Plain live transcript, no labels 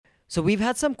So we've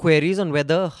had some queries on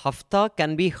whether Hafta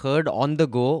can be heard on the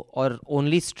go or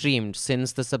only streamed,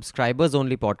 since the subscribers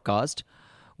only podcast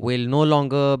will no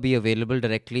longer be available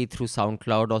directly through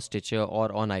SoundCloud or Stitcher or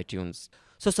on iTunes.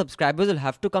 So subscribers will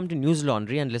have to come to News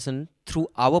Laundry and listen through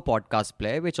our podcast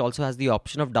player, which also has the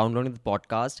option of downloading the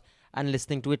podcast and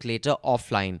listening to it later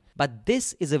offline. But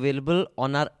this is available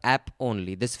on our app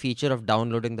only, this feature of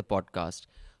downloading the podcast.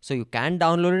 So you can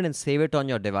download it and save it on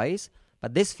your device,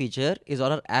 but this feature is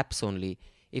on our apps only.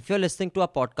 If you're listening to our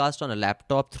podcast on a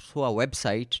laptop through our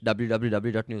website,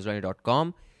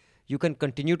 www.newslaundry.com, you can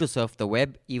continue to surf the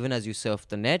web even as you surf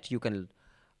the net. You can,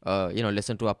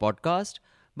 listen to our podcast,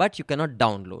 but you cannot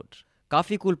download.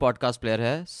 Kafi cool podcast player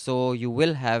hai, so you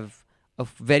will have a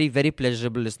very, very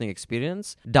pleasurable listening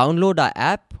experience. Download our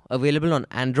app, available on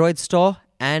Android Store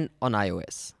and on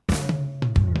iOS.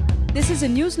 This is a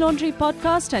News Laundry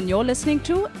podcast and you're listening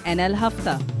to NL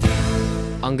Hafta.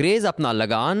 अंग्रेज अपना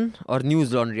लगान और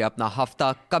news laundry अपना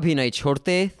हफ्ता कभी नहीं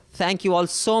छोड़ते. Thank you all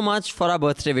so much for our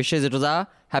birthday wishes. It was a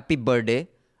happy birthday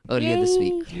earlier this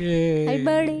week. Happy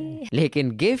birthday.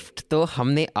 लेकिन गिफ्ट तो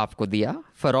हमने आपको दिया.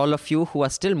 For all of you who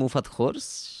are still मुफत खोर,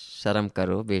 शर्म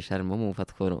करो, बेशर्मो, मुफत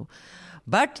खोरो.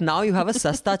 But now you have a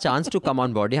सस्ता chance to come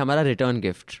on board. ये हमारा return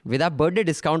gift with our birthday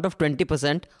discount of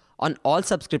 20% on all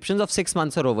subscriptions of 6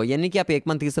 months or over. यानी कि आप 1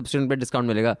 month की subscription पे discount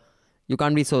मिलेगा. You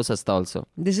can't be so सस्ता also.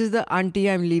 This is the auntie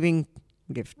I'm leaving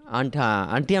gift.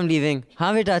 Auntie I'm leaving.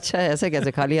 हाँ बेटा अच्छा है. ऐसे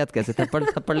कैसे खाली हाथ कैसे?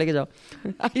 थप्पड़ लेके जाओ.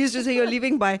 I used to say you're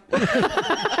leaving, bye.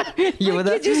 You were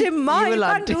the Did you say, Ma, you can't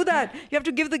auntie. do that. You have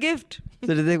to give the gift.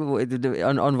 So did they,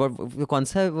 on what, कौन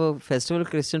सा वो festival,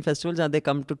 Christian festival जहाँ they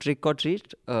come to trick or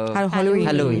treat?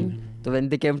 Halloween. So when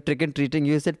they came trick and treating,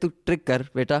 you said तू trick कर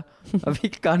बेटा. अभी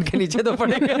कान के नीचे तो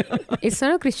पड़ेगा. It's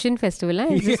not a Christian festival, huh?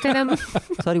 It's just an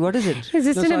Sorry, what is it? it's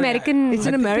just an American. It's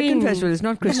an American thing. festival. It's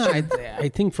not Christian. I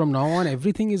think from now on,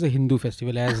 everything is a Hindu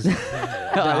festival, as the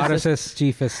RSS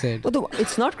chief has said. Oh,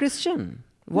 it's not Christian.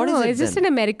 What is No, it it's just then?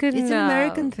 an American. It's an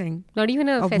American thing. Not even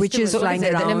a Of festival. witches flying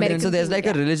It's an around. American So there's like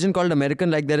a thing, religion called American,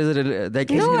 like there is a like.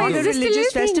 No, not it's a just a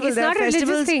religious thing. festival. It's There are not a religious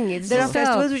festivals. thing. It's There are just a-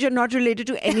 festivals which are not related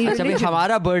to any अच्छा भाई religion.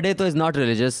 हमारा birthday तो is not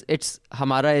religious. It's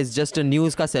हमारा is just a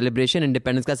news का celebration,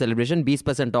 independence का celebration,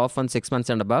 20% off on 6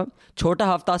 months and above.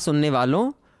 छोटा हफ्ता सुनने वालों,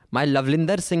 my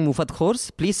Lavlinder Singh मुफत खोर्स,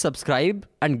 please subscribe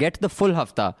and get the full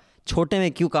हफ्ता. छोटे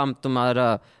में क्यों काम तुम्हारा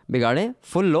बिगाड़े?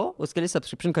 Full लो, उसके लिए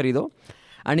subscription खरीदो.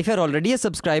 And if you're already a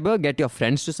subscriber, get your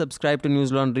friends to subscribe to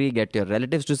News Laundry, get your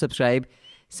relatives to subscribe,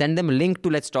 send them a link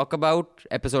to Let's Talk About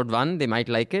episode 1. They might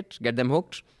like it, get them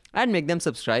hooked, and make them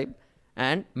subscribe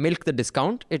and milk the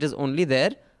discount. It is only there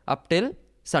up till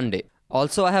Sunday.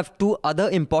 Also, I have 2 other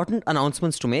important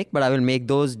announcements to make, but I will make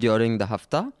those during the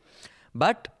hafta.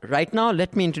 But right now,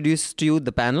 let me introduce to you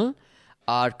the panel.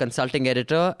 Our consulting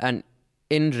editor and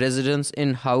in-residence,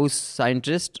 in-house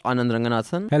scientist, Anand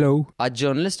Ranganathan. Hello. Our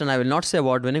journalist, and I will not say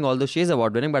award-winning, although she is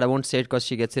award-winning, but I won't say it because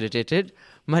she gets irritated,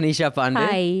 Manisha Pandey.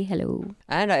 Hi, hello.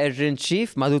 And our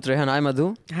editor-in-chief, Madhu Trehan. Hi,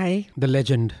 Madhu. Hi. The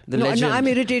legend. The No, legend. I'm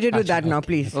irritated with that now,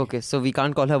 please. Okay, so we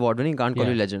can't call her award-winning, can't call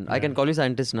you legend. I can call you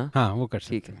scientist, na? हाँ वो कर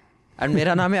ठीक सकते है. हैं. And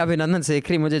मेरा नाम है अभिनंदन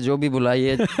सेखरी. मुझे जो भी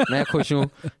बुलाइए मैं खुश हूँ.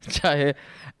 चाहे.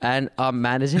 And our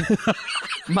managing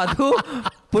Madhu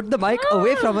put the mic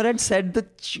away from her and said the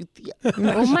chutiya.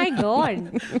 Oh my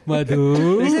God. Madhu.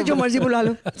 He said, जो मर्जी बुला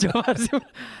लो.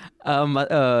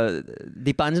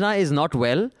 Deepanjana is not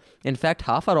well. In fact,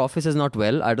 half our office is not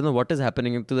well. I don't know what is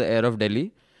happening to the air of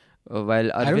Delhi. While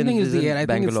Arvind I don't think it's is the in air. I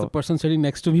think it's Bangalore. the person sitting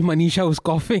next to me, Manisha, who's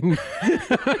coughing.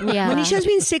 Yeah. Manisha's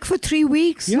been sick for 3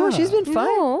 weeks. Yeah. No, she's been fine.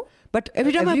 No. But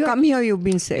Every time I've come here, you've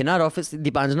been sick. in our office,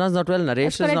 Deepanjana is not well,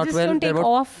 Naresh But is I not just well. don't take There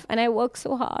are off and I work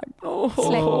so hard. It's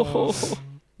like,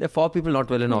 there are 4 people not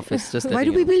well in office. Just Why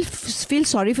do letting you know. people feel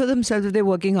sorry for themselves if they're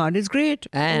working hard? It's great.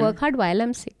 I And work hard while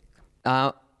I'm sick.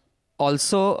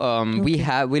 also,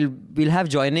 we'll have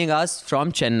joining us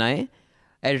from Chennai,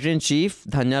 editor-in-chief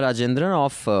Dhanya Rajendran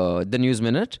of the News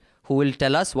Minute, who will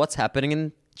tell us what's happening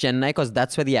in Chennai, because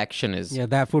that's where the action is. Yeah,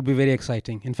 that would be very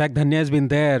exciting. In fact, Dhanya has been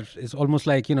there. It's almost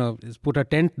like, has put a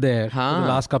tent there for the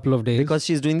last couple of days. Because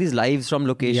she's doing these lives from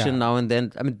location Yeah. now and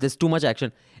then. I mean, there's too much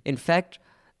action. In fact,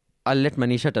 I'll let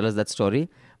Manisha tell us that story.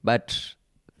 But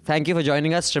thank you for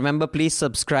joining us. Remember, please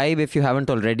subscribe if you haven't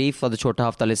already for the Chota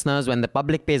Hafta listeners. When the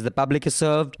public pays, the public is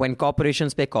served. When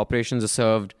corporations pay, corporations are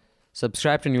served.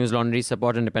 Subscribe to News Laundry,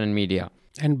 support independent media.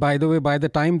 And by the way, by the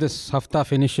time this hafta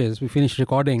finishes, we finish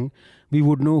recording, we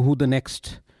would know who the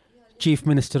next Chief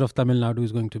Minister of Tamil Nadu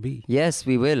is going to be. Yes,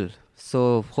 we will. So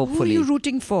Who are hopefully. you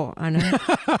rooting for, Anna?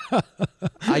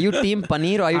 Are you team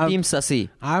Paneer or are you team Sasi?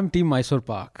 I'm Team Mysore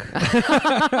Pak.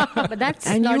 But that's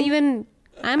And not you? even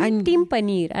I'm team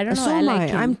paneer. I don't know. So I am like I.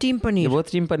 him. I'm team paneer. You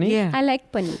both team paneer? Yeah. I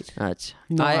like paneer. Achha.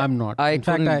 No, I'm not. In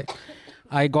fact,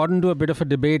 I got into a bit of a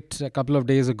debate a couple of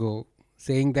days ago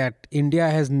saying that India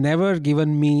has never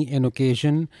given me an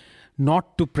occasion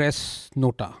not to press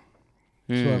nota.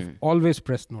 So I've always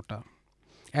pressed nota.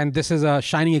 And this is a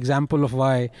shining example of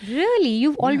why. Really?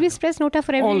 You've always pressed nota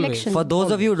for every Always. election? For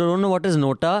those of you who don't know what is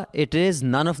nota, it is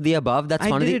none of the above. That's I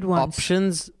one of did the it once.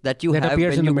 options that you That have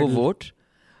appears when in you the go middle. vote.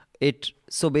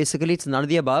 So basically, it's none of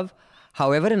the above.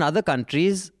 However, in other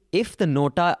countries, if the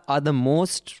nota are the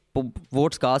most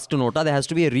votes cast to nota, there has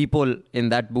to be a repoll in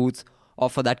that booth or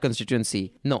for that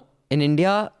constituency. No. In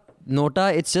India,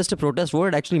 nota, it's just a protest vote.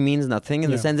 It actually means nothing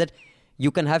in the sense that you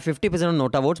can have 50% of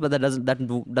nota votes, but that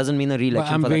doesn't mean a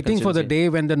re-election. I'm for that waiting for the constituency. day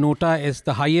when the nota is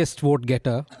the highest vote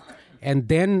getter. And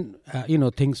then,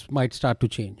 things might start to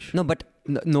change. No, but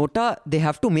nota, they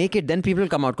have to make it, then people will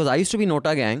come out. Because I used to be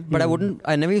nota gang, but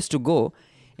I never used to go.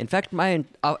 In fact, my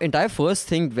entire first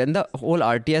thing, when the whole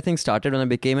RTI thing started, when I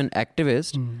became an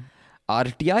activist,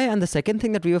 RTI and the second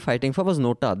thing that we were fighting for was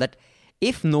nota. That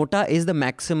if nota is the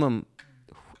maximum,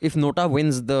 if nota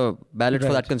wins the ballot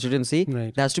for that constituency,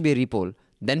 there has to be a repoll.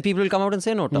 Then people will come out and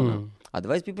say nota.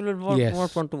 Otherwise, people will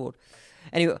not want to vote.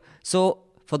 Anyway, so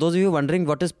for those of you wondering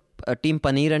what is Team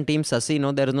Paneer and Team Sasi,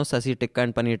 no, there is no Sasi Tikka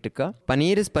and Paneer Tikka.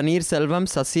 Paneer is Paneer Selvam,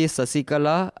 Sasi is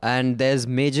Sasikala, and there's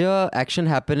major action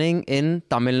happening in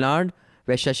Tamil Nadu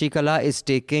where Shashikala is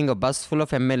taking a bus full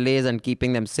of MLAs and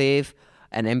keeping them safe.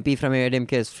 An MP from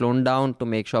AIDMK has flown down to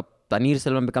make sure Paneer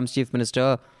Selvam becomes Chief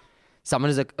Minister. Someone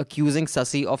is accusing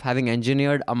Sasi of having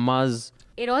engineered Amma's...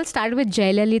 It all started with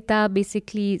Jayalalitha,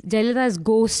 basically. Jayalalitha's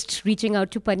ghost reaching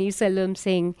out to Paneer Selvam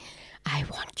saying, I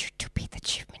want you to be the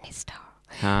Chief Minister.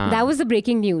 That was the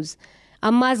breaking news.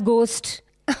 Amma's ghost.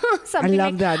 I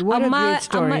love that. What a great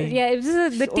story. It was the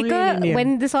Only in ticker, India.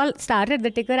 when this all started,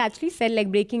 the ticker actually said like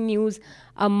breaking news,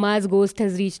 Amma's ghost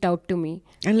has reached out to me.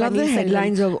 I love the Paneer Selvam.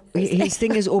 headlines of his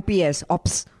thing is OPS,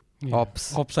 Ops.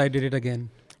 Ops. I did it again.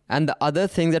 And the other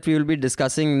things that we will be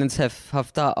discussing in this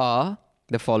hafta are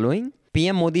the following.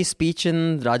 PM Modi's speech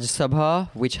in Rajya Sabha,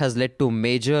 which has led to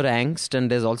major angst, and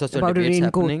there's also some About a debates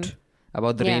raincoat. happening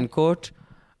about the Yeah. raincoat.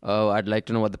 I'd like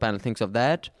to know what the panel thinks of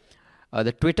that.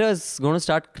 The Twitter is going to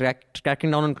start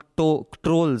cracking down on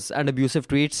trolls and abusive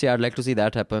tweets. Yeah, I'd like to see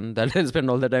that happen. They'll spend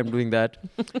all the time doing that.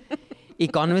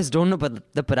 Economists don't know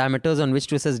the parameters on which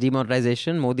to assess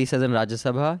demonetization. Modi says in Rajya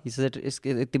Sabha, he says it's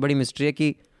itni badi mystery hai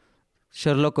ki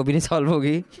Sherlock ko bhi nahi solve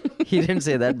hogi. He didn't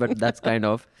say that, but that's kind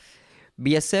of.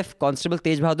 BSF Constable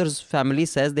Tej Bahadur's family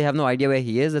says they have no idea where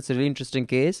he is. That's a really interesting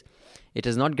case. It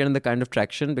is not getting the kind of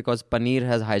traction because Paneer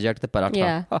has hijacked the paratha.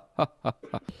 Yeah.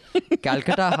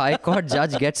 Calcutta High Court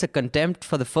judge gets a contempt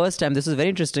for the first time. This is a very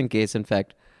interesting case, in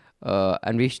fact.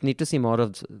 And we need to see more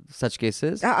of such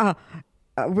cases. Well,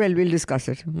 we'll discuss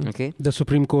it. Okay. The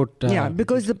Supreme Court. Yeah,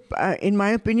 because in my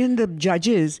opinion, the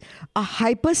judges are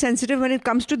hypersensitive when it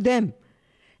comes to them.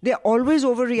 They're always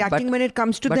overreacting when it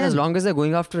comes to but them. as long as they're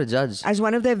going after a judge. As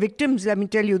one of their victims, let me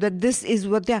tell you that this is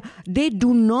what they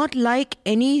do not like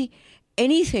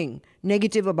anything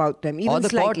negative about them, even or the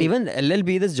slightly. court, even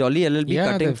LLB, this jolly LLB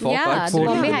Yeah, cutting the- 4 Yeah, cuts. the Four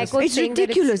Bombay years. High Court It's saying that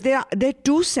ridiculous. They're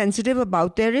too sensitive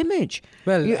about their image.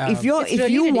 Well, if It's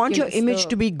really you want your ridiculous, image though.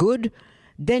 to be good,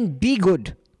 then be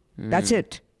good. That's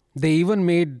it. They even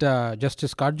made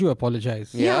Justice Karju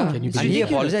apologize. Yeah. Can you It's And believe he it?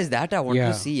 ridiculous. apologized that. I want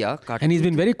to see. Yeah, And he's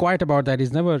been very quiet about that.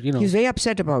 He's never, He's very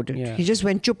upset about it. Yeah. He just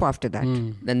went chup after that.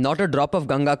 Then not a drop of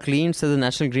Ganga clean, says the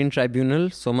National Green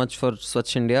Tribunal. So much for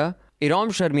Swachh India. Iram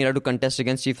Sharmila to contest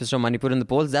against Chief Minister of Manipur in the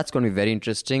polls. That's going to be very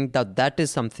interesting. That is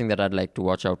something that I'd like to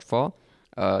watch out for.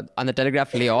 On the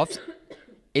Telegraph layoffs,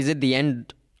 is it the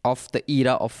end of the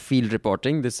era of field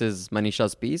reporting? This is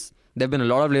Manisha's piece. There have been a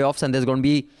lot of layoffs and there's going to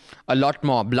be a lot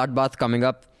more bloodbath coming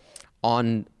up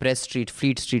on Press Street,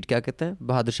 Fleet Street, kya kehte hain?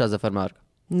 Bahadur Shah Zafar Marg.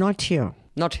 Not here.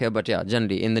 Not here, but yeah,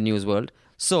 generally in the news world.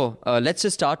 So let's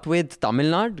just start with Tamil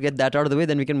Nadu, get that out of the way,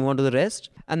 then we can move on to the rest.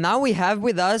 And now we have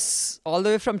with us, all the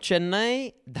way from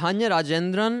Chennai, Dhanya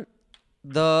Rajendran,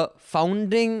 the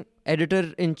founding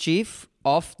editor-in-chief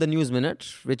of the News Minute,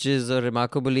 which is a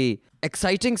remarkably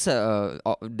exciting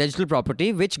digital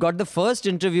property, which got the first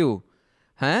interview.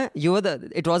 Huh?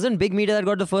 It wasn't big media that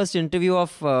got the first interview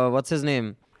of, what's his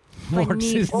name?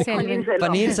 What's his Paneer Selvam.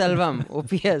 Paneer Selvam,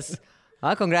 OPS.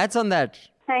 Congrats on that.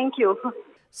 Thank you.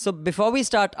 So before we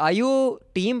start, are you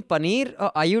team Paneer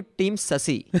or are you team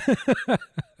Sasi? I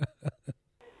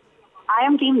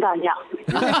am Team Dhanya.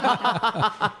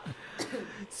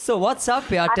 So what's up,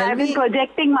 yeah? And Tell I've been me.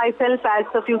 projecting myself as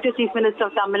the future Chief Minister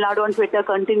of Tamil Nadu on Twitter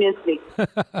continuously.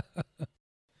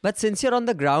 But since you're on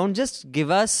the ground, just give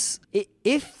us,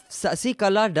 if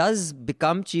Sasikala does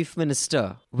become chief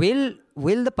minister, will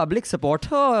the public support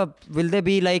her, or will there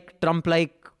be like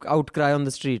Trump-like outcry on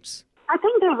the streets? I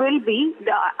think there will be.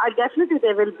 Definitely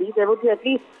there will be. There will be at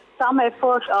least some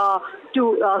effort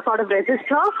to sort of resist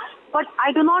her. But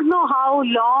I do not know how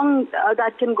long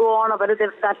that can go on or whether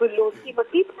that will lose steam.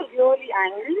 But people are really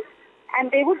angry. And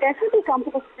they would definitely come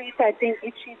to the streets, I think,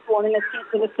 if she's sworn in as chief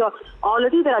minister.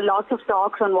 Already there are lots of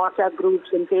talks on WhatsApp groups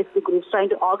and Facebook groups trying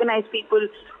to organize people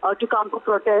to come to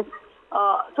protest.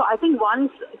 So I think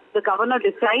once the governor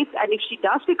decides, and if she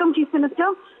does become chief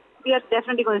minister, we are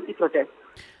definitely going to see protests.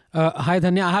 Hi,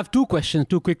 Dhanya. I have two questions,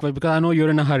 two quick ones, because I know you're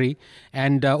in a hurry,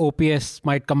 and OPS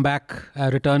might come back,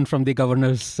 return from the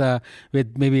governor's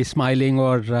with maybe smiling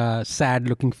or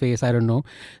sad-looking face. I don't know.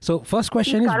 So, first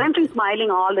question He's currently smiling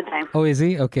all the time. Oh, is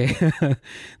he? Okay.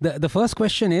 The first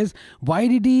question is, why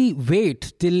did he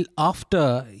wait till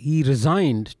after he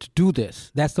resigned to do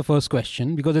this? That's the first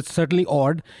question, because it's certainly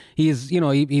odd. He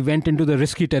went into the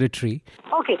risky territory.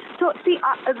 Okay. So, see,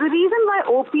 the reason why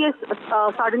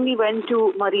OPS suddenly went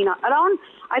to Marina, around,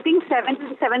 I think, 7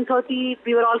 to 7:30,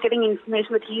 we were all getting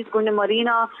information that he's going to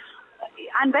Marina.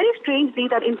 And very strangely,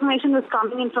 that information was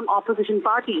coming in from opposition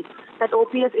parties, that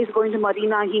OPS is going to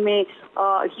Marina, he may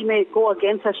go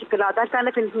against Sasikala. That kind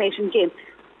of information came.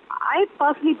 I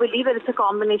personally believe that it's a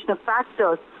combination of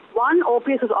factors. One,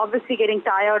 OPS was obviously getting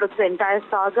tired of the entire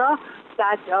saga,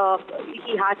 that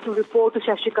he had to report to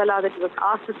Sasikala, that he was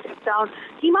asked to step down.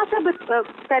 He must have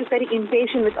felt very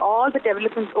impatient with all the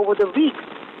developments over the weeks.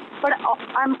 But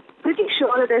I'm pretty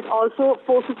sure that there's also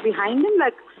forces behind him,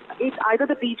 like it's either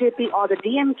the BJP or the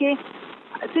DMK,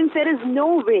 since there is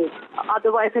no way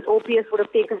otherwise that OPS would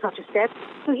have taken such a step.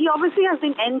 So he obviously has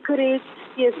been encouraged,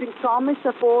 he has been promised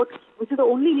support, which is the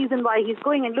only reason why he's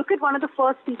going. And look at one of the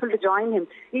first people to join him.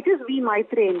 It is V.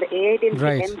 Maitreyan, the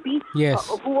AIDMK MP, Yes.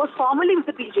 Who was formerly with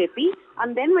the BJP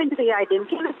and then went to the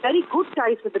AIDMK and has very good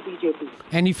ties with the BJP.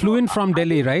 And he flew in from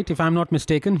Delhi, right? If I'm not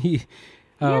mistaken, he...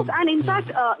 Yes, and in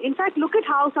fact, look at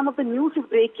how some of the news is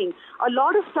breaking. A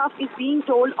lot of stuff is being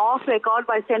told off record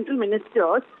by central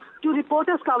ministers to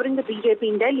reporters covering the BJP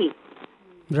in Delhi.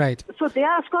 Right. So they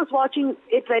are, of course, watching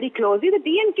it very closely. The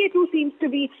DMK too seems to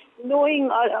be knowing,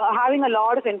 having a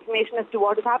lot of information as to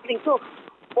what is happening. So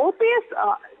OPS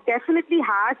definitely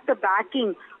has the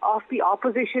backing of the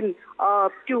opposition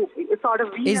to sort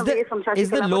of wean away from Sasikala. Is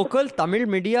the local Tamil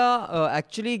media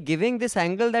actually giving this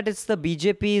angle that it's the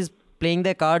BJP is playing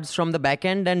their cards from the back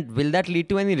end, and will that lead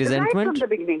to any resentment? Right from the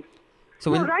beginning.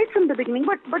 So right from the beginning.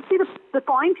 But see, the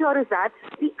point here is that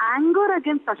the anger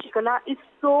against Sasikala is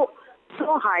so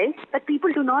high that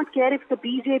people do not care if the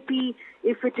BJP,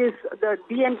 if it is the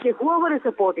DMK, whoever is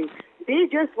supporting. They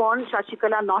just want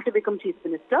Sasikala not to become chief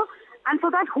minister. And for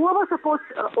that, whoever supports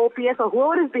OPS or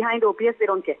whoever is behind OPS, they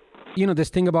don't care. You know, this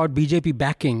thing about BJP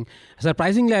backing,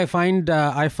 surprisingly, I found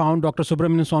Dr.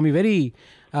 Subramanian Swamy very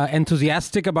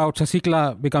enthusiastic about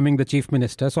Sasikala becoming the chief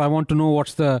minister. So I want to know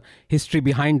what's the history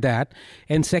behind that.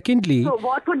 And secondly... So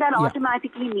what would that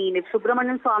automatically mean if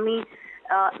Subramanian Swamy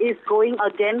is going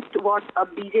against what a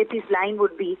BJP's line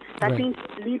would be? That means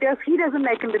leaders he doesn't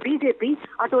like in the BJP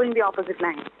are towing the opposite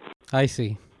line. I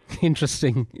see.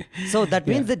 Interesting. So that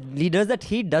means the leaders that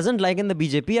he doesn't like in the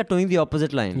BJP are towing the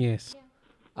opposite line. Yes.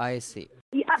 I see.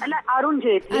 Yeah, like Arun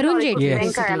Jaitley,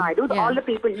 Yes. Venkaiah Naidu, all the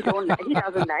people he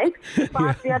doesn't like,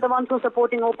 but they are the ones who are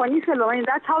supporting Paneerselvam, and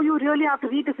that's how you really have to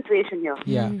read the situation here.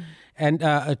 Yeah. And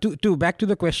back to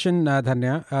the question,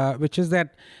 Dhanya, which is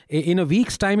that in a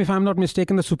week's time, if I'm not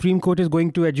mistaken, the Supreme Court is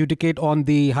going to adjudicate on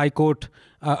the High Court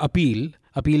appeal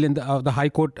in the High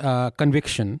Court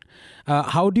conviction.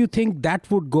 How do you think that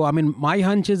would go? I mean, my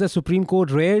hunch is the Supreme Court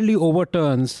rarely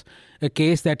overturns a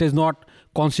case that is not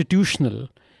constitutional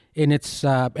in its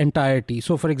entirety.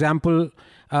 So, for example,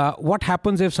 what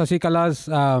happens if Sasikala's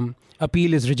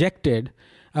appeal is rejected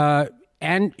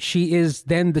and she is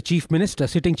then the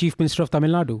sitting chief minister of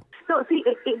Tamil Nadu? So, see,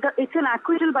 it's an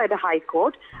acquittal by the High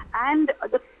Court, and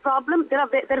the problem, there are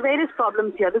various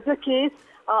problems here. This is a case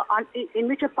in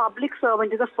which a public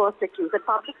servant is a first accused. The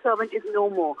public servant is no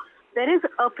more. There is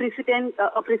a precedent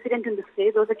in this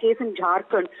case. There was a case in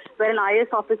Jharkhand where an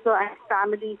IAS officer and his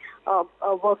family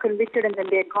were convicted, and then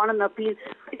they had gone on appeal.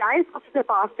 The IAS officer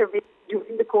passed away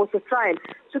during the course of trial.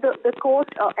 So the court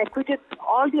acquitted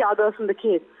all the others in the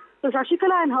case. So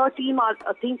Sasikala and her team are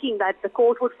thinking that the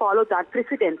court would follow that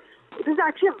precedent. This is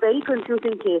actually a very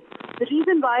confusing case. The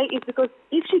reason why is because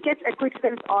if she gets acquitted,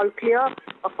 then it's all clear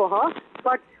for her.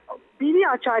 But B.V.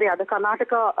 Acharya, the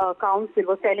Karnataka council,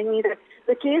 was telling me that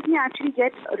the case may actually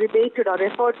get rebated or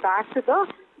referred back to the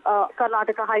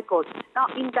Karnataka High Court. Now,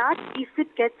 in that, if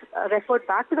it gets referred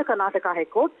back to the Karnataka High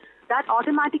Court, that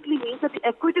automatically means that the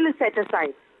acquittal is set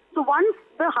aside. So once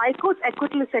the High Court's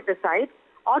acquittal is set aside,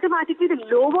 automatically the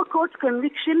lower court's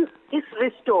conviction is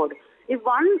restored. If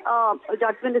one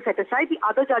judgment is set aside, the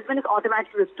other judgment is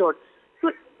automatically restored.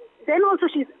 So then also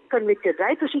she's convicted,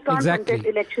 right? So she can't contest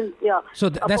elections. Yeah. So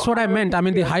that's what I meant. I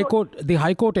mean, the High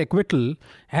Court acquittal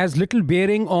has little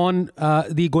bearing on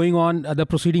the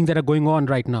proceedings that are going on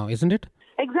right now, isn't it?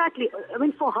 Exactly. I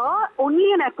mean, for her,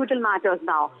 only an acquittal matters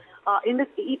now.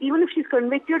 Even if she's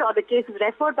convicted or the case is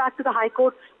referred back to the High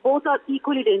Court, both are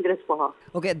equally dangerous for her.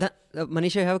 Okay,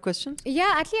 Manisha, you have a question?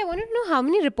 Yeah, actually, I wanted to know how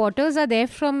many reporters are there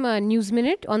from News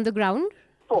Minute on the ground?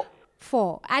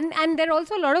 4. And there are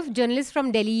also a lot of journalists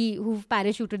from Delhi who've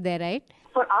parachuted there, right?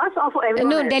 For us or for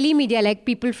everyone else? Delhi media, like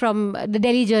people from the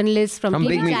Delhi journalists from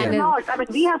big TV media. channels. I mean,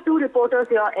 we have 2 reporters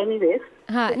here anyways.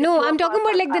 No, I'm talking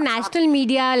about like the national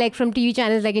media, like from TV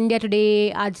channels like India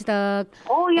Today, Aaj Tak.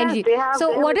 Oh yes, NG. they have.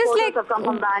 So what is like? Have come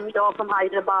from Bangalore, from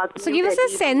Hyderabad. So give us a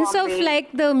sense of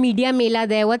like the media mela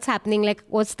there. What's happening? Like,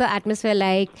 what's the atmosphere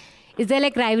like? Is there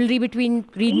like rivalry between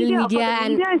regional media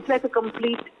and? Media is like a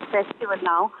complete festival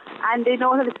now, and they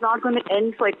know that it's not going to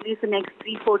end for at least the next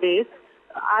 3-4 days.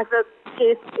 As a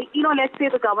case, let's say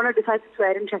the governor decides to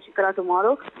swear in Shashikala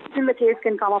tomorrow, still the case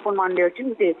can come up on Monday or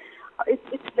Tuesday.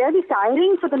 It's very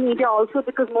tiring for the media also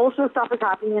because most of the stuff is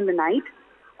happening in the night.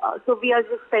 So we are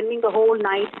just spending the whole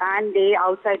night and day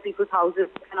outside people's houses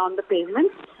and on the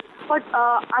pavements. But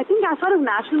I think as far as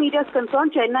national media is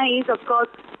concerned, Chennai is, of course,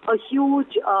 a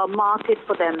huge market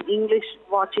for them, English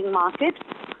watching market.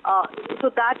 So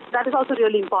that is also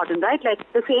really important, right? Like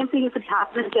the same thing if it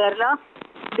happened in Kerala,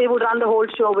 they would run the whole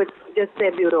show with just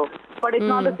their bureau. But it's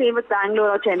not the same with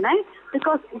Bangalore or Chennai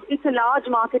because it's a large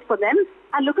market for them.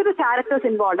 And look at the characters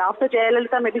involved. After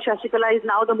Jayalalitha, maybe Shashikala is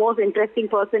now the most interesting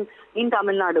person in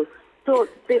Tamil Nadu. So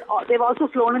they've also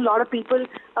flown a lot of people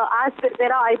as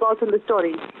there are eyeballs on the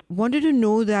story. Wanted to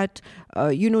know that,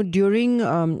 during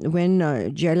when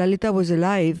Jayalalitha was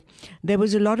alive, there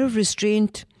was a lot of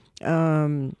restraint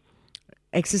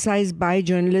exercised by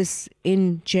journalists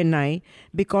in Chennai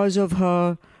because of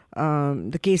her,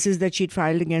 the cases that she'd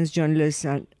filed against journalists.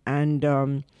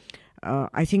 And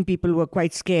I think people were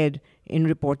quite scared in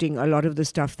reporting a lot of the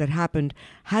stuff that happened.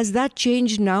 Has that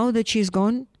changed now that she's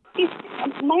gone?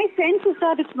 My sense is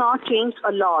that it's not changed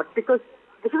a lot because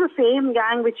this is the same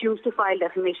gang which used to file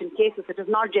defamation cases. It is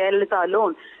not Jayalalitha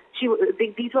alone.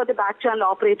 These were the back channel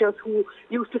operators who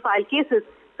used to file cases.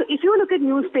 So if you look at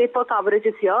newspaper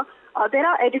coverages here, there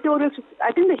are editorials.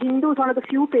 I think the Hindu is one of the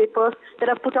few papers that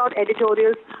have put out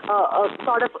editorials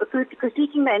sort of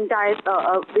critiquing the entire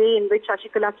way in which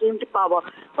Shashikala came to power.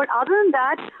 But other than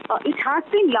that, it has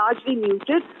been largely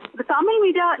muted. The Tamil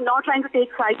media are not trying to take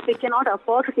sides. They cannot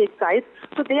afford to take sides.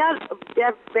 So they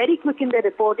are very quick in their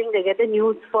reporting. They get the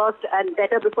news first and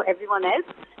better before everyone else.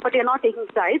 But they are not taking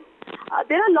sides.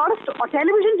 There are a lot of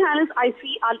television channels I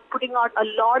see are putting out a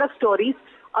lot of stories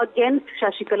against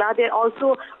Shashikala. They're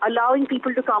also allowing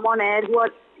people to come on air who are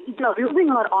using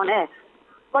her on air.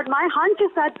 But my hunch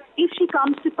is that if she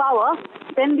comes to power,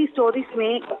 then these stories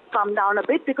may come down a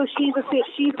bit because she's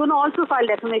going to also file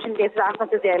defamation cases as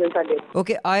much as Jayalalitha did.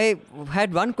 Okay, I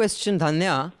had one question,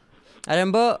 Dhanya. I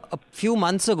remember a few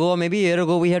months ago, or maybe a year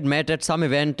ago, we had met at some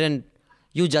event and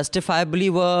you justifiably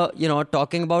were,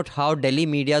 talking about how Delhi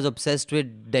media is obsessed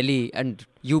with Delhi and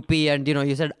UP and,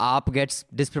 you said AAP gets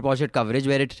disproportionate coverage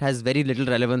where it has very little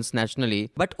relevance nationally.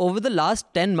 But over the last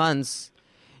 10 months,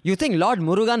 you think Lord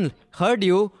Murugan heard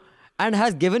you and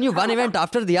has given you one event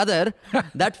after the other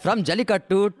that from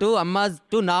Jallikattu to Amma's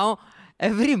to now,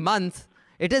 every month,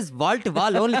 it is wall to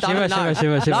wall only Tamil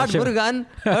Nadu. Lord Murugan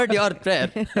heard your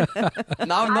prayer.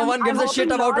 Now no one gives a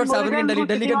shit about what's happening in Delhi.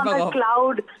 Delhi can fuck off.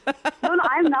 Cloud. No,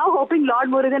 I'm now hoping Lord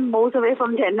Murugan moves away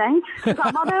from Chennai,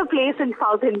 some other place in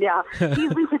South India.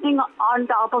 He's been sitting on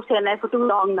top of Chennai for too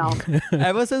long now.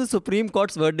 Ever since the Supreme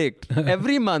Court's verdict,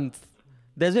 every month,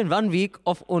 there's been 1 week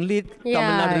of only Tamil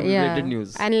Nadu related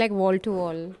news. And like wall to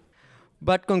wall.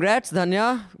 But congrats,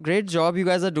 Dhanya. Great job you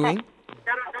guys are doing.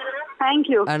 Thank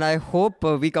you. And I hope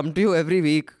we come to you every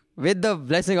week with the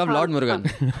blessing of Lord Murugan.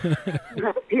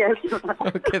 Yes.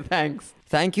 Okay, thanks.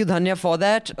 Thank you, Dhanya, for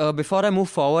that. Before I move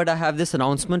forward, I have this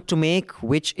announcement to make,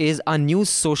 which is a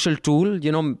news social tool.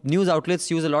 News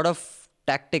outlets use a lot of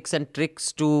tactics and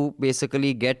tricks to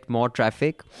basically get more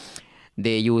traffic.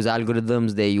 They use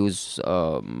algorithms, they use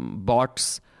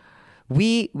bots.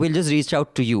 We will just reach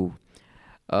out to you.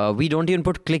 We don't even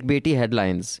put clickbaity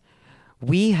headlines.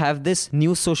 We have this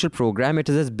news social program. It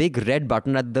is this big red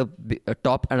button at the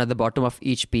top and at the bottom of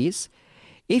each piece.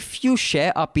 if you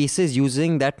share our pieces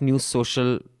using that new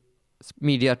social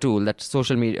media tool, that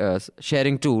social media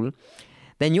sharing tool,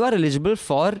 then you are eligible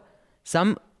for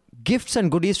some gifts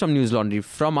and goodies from News Laundry.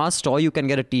 From our store, you can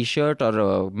get a t-shirt or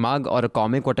a mug or a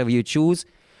comic, whatever you choose.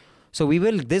 So we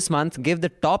will this month give the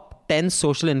top 10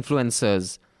 social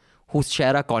influencers who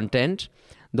share our content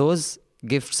those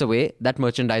gifts away, that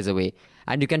merchandise away.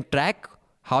 And you can track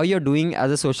how you're doing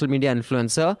as a social media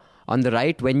influencer. On the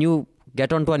right, when you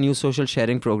get onto a new social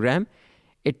sharing program,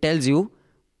 it tells you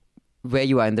where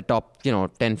you are in the top,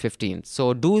 10, 15.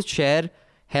 So do share,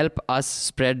 help us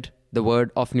spread the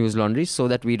word of News Laundry so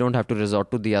that we don't have to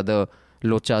resort to the other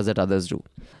lochas that others do.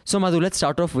 So Madhu, let's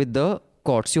start off with the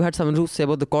courts. You had something to say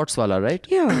about the courts wala, right?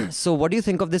 Yeah. So what do you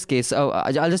think of this case?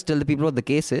 I'll just tell the people what the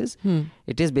case is.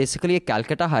 It is basically a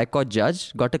Calcutta High Court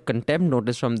judge got a contempt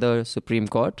notice from the Supreme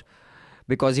Court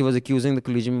because he was accusing the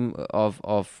collegium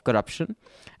of corruption,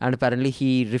 and apparently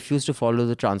he refused to follow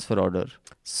the transfer order.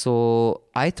 So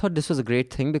I thought this was a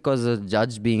great thing because the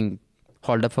judge being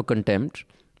hauled up for contempt,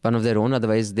 one of their own,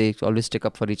 otherwise they always stick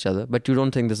up for each other. But you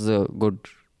don't think this is a good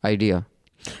idea?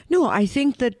 No, I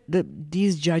think that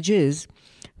these judges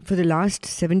for the last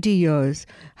 70 years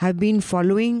have been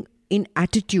following in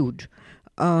attitude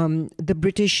the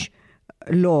British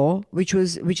law, which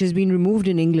has been removed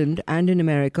in England and in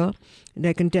America.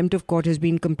 Their contempt of court has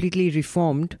been completely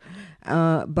reformed.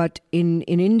 But in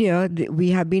India, we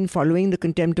have been following the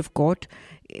contempt of court,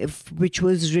 which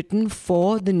was written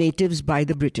for the natives by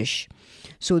the British.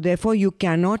 So therefore, you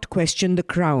cannot question the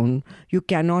crown. You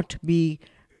cannot be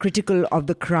critical of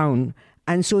the crown.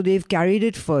 And so they've carried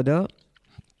it further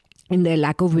in their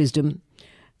lack of wisdom.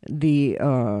 The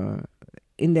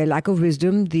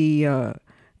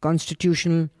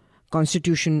Constitution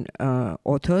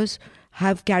authors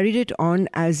have carried it on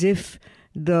as if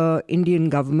the Indian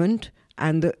government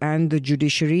and the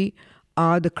judiciary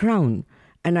are the crown.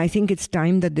 And I think it's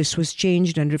time that this was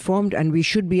changed and reformed, and we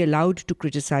should be allowed to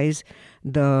criticize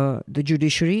the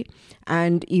judiciary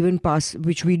and even pass,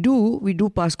 which we do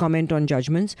pass comment on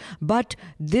judgments. But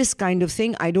this kind of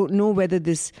thing, I don't know whether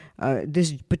this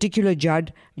particular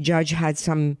judge had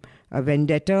some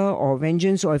vendetta or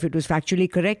vengeance, or if it was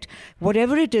factually correct.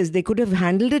 Whatever it is, they could have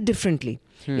handled it differently.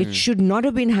 It should not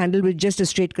have been handled with just a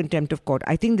straight contempt of court.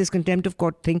 I think this contempt of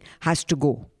court thing has to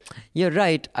go. You're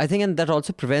right. I think, and that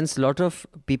also prevents a lot of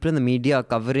people in the media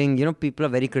covering, people are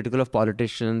very critical of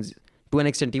politicians, to an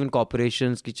extent even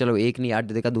corporations, ki chalo ek nahi aad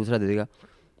de dega, dusra de dega.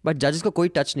 But judges ko koi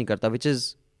touch nahi karta, which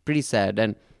is pretty sad.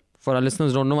 And for our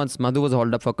listeners who don't know, once Madhu was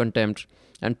hauled up for contempt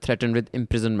and threatened with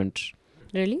imprisonment.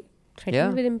 Really?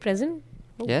 Threatened with imprisonment?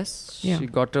 Oh. Yes. Yeah. She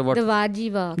got a The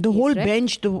Vajiva The case, whole right?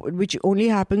 bench, which only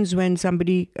happens when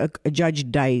a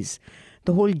judge dies.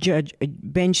 The whole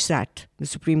bench sat, the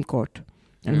Supreme Court,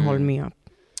 and hauled me up.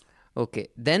 Okay.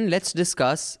 Then let's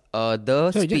discuss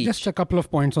the So speech. just a couple of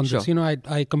points on this. Sure.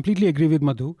 I completely agree with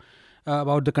Madhu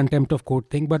about the contempt of court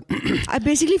thing, but I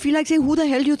basically feel like saying, who the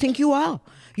hell do you think you are?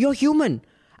 You're human.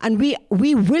 And we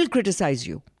will criticize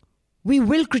you. We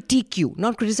will critique you.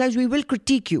 Not criticize, we will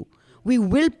critique you. We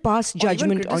will pass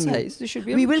judgment on you. You should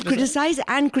be We able will to criticize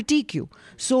and critique you.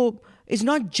 So it's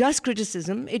not just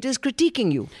criticism, it is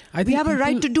critiquing you. I We think have a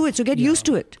right people- to do it, so get used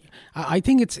to it. I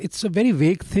think it's a very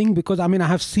vague thing because, I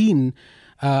have seen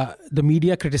the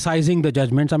media criticizing the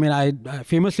judgments. I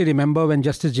famously remember when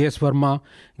Justice J.S. Verma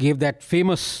gave that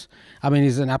famous,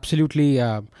 he's an absolutely,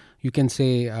 you can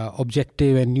say,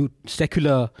 objective and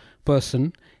secular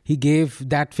person. He gave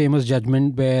that famous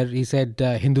judgment where he said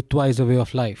Hindutva is a way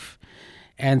of life.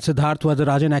 And Siddharth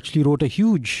Varadarajan actually wrote a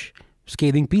huge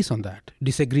scathing piece on that,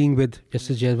 disagreeing with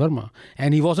Justice J.S. Verma.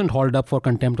 And he wasn't hauled up for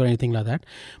contempt or anything like that.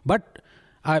 But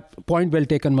point well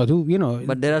taken, Madhu.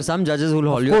 But there are some judges who will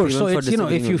haul of you up course, even so for it's,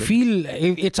 disagreeing if you with it. feel,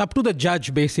 it's up to the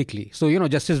judge basically. So,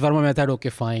 Justice Verma may thought, okay,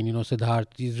 fine, Siddharth,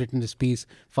 he's written this piece,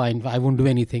 fine, I won't do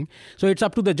anything. So it's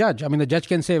up to the judge. The judge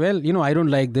can say, well, I don't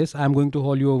like this, I'm going to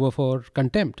haul you over for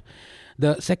contempt.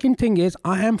 The second thing is,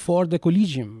 I am for the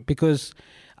collegium because,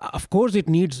 of course, it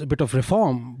needs a bit of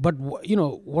reform. But,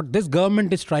 what this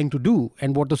government is trying to do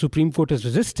and what the Supreme Court is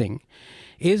resisting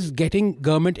is getting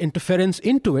government interference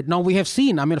into it. Now, we have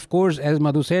seen, of course, as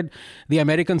Madhu said, the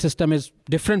American system is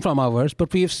different from ours,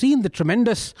 but we have seen the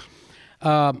tremendous,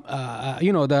 the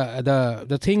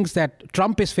things that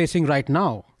Trump is facing right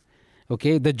now.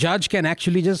 Okay, the judge can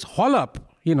actually just haul up,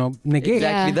 negate.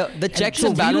 Exactly. Yeah. The checks So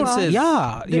and balances.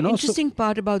 The interesting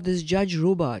part about this Judge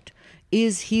Robart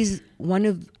is he's one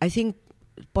of, I think,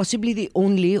 possibly the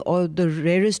only or the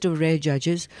rarest of rare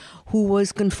judges who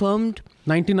was confirmed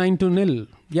 99-0.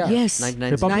 Yeah. Yes,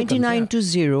 99-0. Republicans,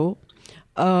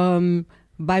 99-0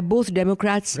 by both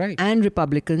Democrats and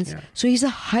Republicans. So he's a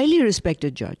highly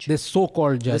respected judge. This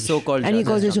so-called judge. The so-called and judge. he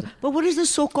calls it but what is the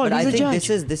so-called? But he's I think a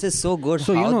judge. this is so good.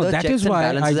 So how the that checks is and why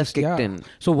balances have kicked in.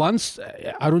 So once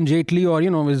Arun Jaitley or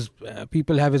his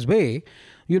people have his way,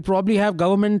 you'll probably have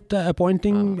government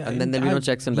appointing, and then there'll be no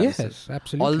checks and balances. Yes,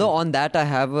 absolutely. Although on that I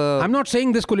have a... I'm not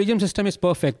saying this collegium system is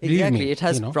perfect. Exactly, me, it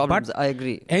has problems. But I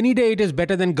agree. Any day it is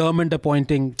better than government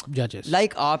appointing judges.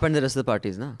 Like AAP and the rest of the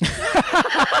parties, na?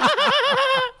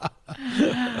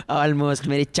 Almost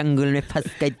मेरे चंगुल में फंस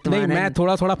गई तुम्हारा. नहीं, मैं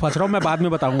थोड़ा फंस रहा हूँ, मैं बाद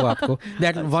में बताऊंगा आपको.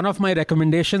 That one of my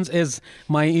recommendations is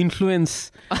my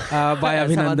influence by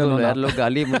Abhinandan Lona. लोग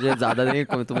गाली मुझे ज़्यादा नहीं,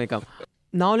 तुम्हें कम.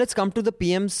 Now let's come to the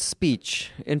PM's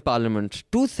speech in Parliament.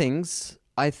 Two things.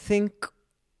 I think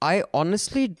I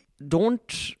honestly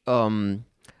don't... I'm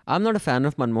not a fan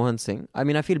of Manmohan Singh. I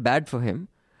mean, I feel bad for him.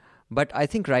 But I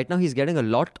think right now he's getting a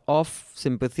lot of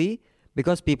sympathy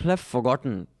because people have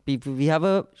forgotten. We have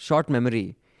a short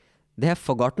memory. They have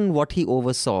forgotten what he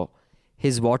oversaw.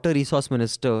 His water resource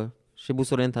minister, Shibu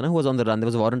Soren Thana, who was on the run. There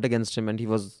was a warrant against him and he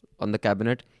was on the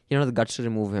cabinet. He didn't have the guts to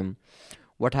remove him.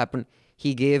 What happened?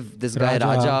 He gave this guy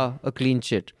Raja a clean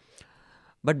chit.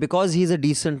 But because he's a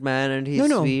decent man and he's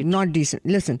sweet... No, not decent.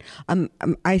 Listen,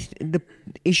 the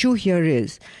issue here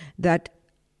is that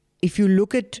if you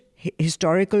look at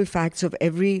historical facts of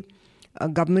every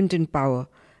government in power,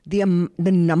 the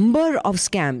number of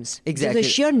scams, exactly, the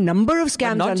sheer number of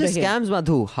scams, but not just scams,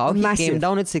 Madhu. How he came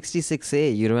down at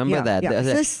 66A, you remember that? Yeah.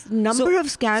 This number of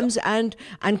scams and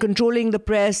controlling the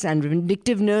press and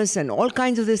vindictiveness and all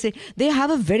kinds of this. He has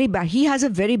a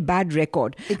very bad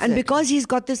record. Exactly. And because he's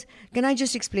got this, can I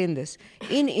just explain this?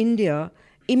 In India,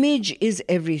 image is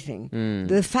everything.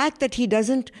 The fact that he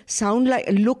doesn't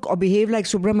look or behave like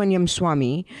Subramaniam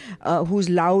Swamy, who's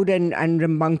loud and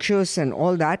rambunctious and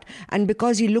all that, and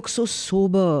because he looks so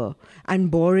sober and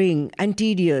boring and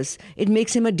tedious, it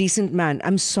makes him a decent man.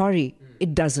 I'm sorry,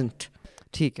 it doesn't.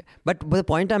 But the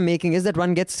point I'm making is that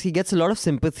he gets a lot of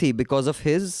sympathy because of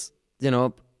his,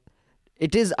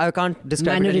 it is, I can't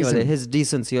describe it anyway. His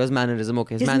decency or his mannerism.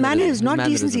 Okay, his mannerism, not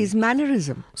decency, his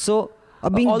mannerism. So... Or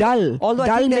being dull.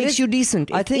 Dull makes you decent.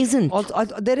 It isn't.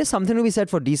 There is something to be said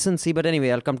for decency, but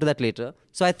anyway, I'll come to that later.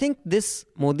 So I think this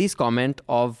Modi's comment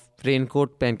of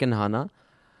raincoat pehen ke nahana,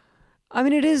 I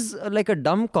mean, it is like a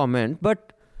dumb comment,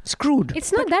 but... Screwed.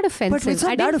 It's not that offensive. But it's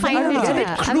not that offensive. It's a bit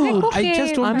crude. I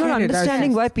just don't I'm not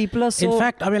understanding why people are so... In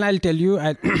fact, I mean, I'll tell you...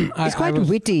 it's quite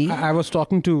witty. I was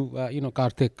talking to,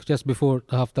 Karthik just before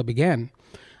the hafta began.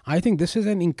 I think this is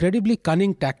an incredibly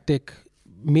cunning tactic,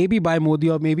 maybe by Modi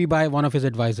or maybe by one of his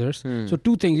advisors. So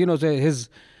two things, his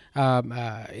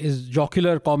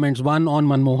jocular comments, one on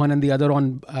Manmohan and the other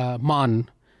on Man.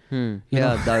 They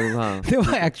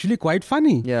were actually quite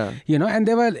funny. Yeah. And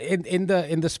they were in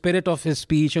the spirit of his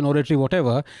speech and oratory,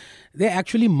 whatever. They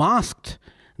actually masked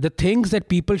the things that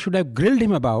people should have grilled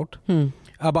him about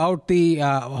the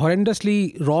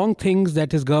horrendously wrong things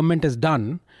that his government has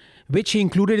done, which he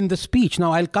included in the speech.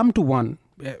 Now, I'll come to one.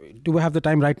 Do we have the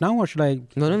time right now or should I?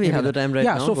 No, we have the time right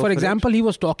now. Yeah, so for example, he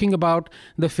was talking about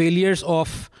the failures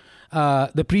of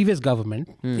the previous government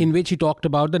in which he talked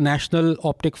about the National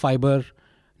Optic Fiber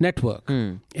Network,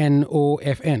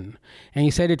 NOFN. And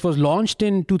he said it was launched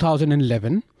in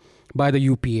 2011 by the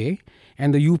UPA.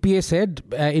 And the UPA said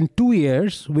in 2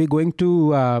 years, we're going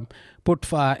to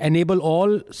enable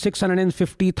all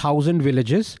 650,000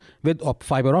 villages with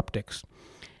fiber optics.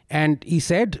 And he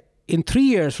said, in 3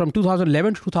 years, from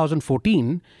 2011 to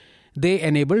 2014, they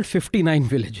enabled 59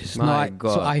 villages. God.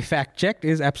 So I fact-checked,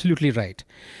 is absolutely right.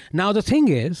 Now, the thing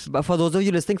is... But for those of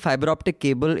you listening, fiber optic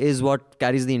cable is what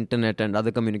carries the internet and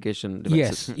other communication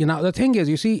devices. Yes. The thing is,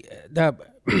 you see,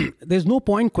 there's no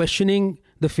point questioning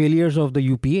the failures of the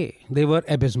UPA. They were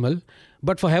abysmal.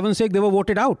 But for heaven's sake, they were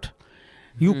voted out.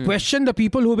 You question the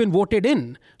people who have been voted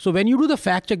in. So when you do the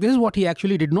fact-check, this is what he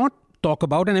actually did not talk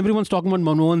about, and everyone's talking about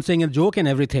Manmohan Singh and joke and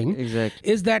everything,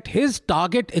 is that his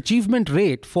target achievement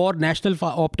rate for National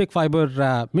Optic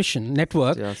Fiber Mission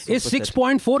Network is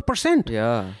 6.4%.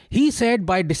 Yeah. He said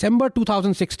by December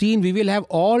 2016, we will have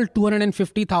all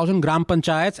 250,000 gram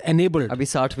panchayats enabled. Abhi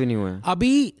 60 bhi nahi hue.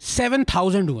 Abhi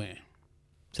 7,000 hue.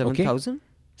 7,000?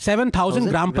 7,000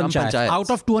 gram panchayats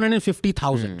out of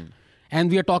 250,000. And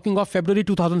we are talking of February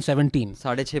 2017.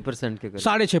 6.5%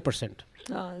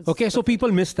 6.5%. Okay, so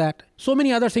people miss that. So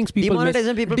many other things people miss.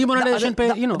 Demonetization.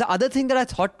 The other thing that I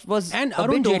thought was and a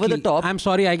Arun bit Jaitley, over the top. I'm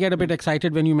sorry, I get a bit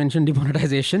excited when you mention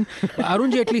demonetization.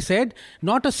 Arun Jaitley said,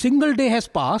 not a single day has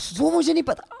passed. वो मुझे नहीं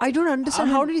पता. I don't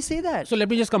understand. How did he say that? So let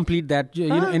me just complete that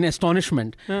in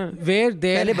astonishment. Where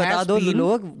there पहले बता has दो been...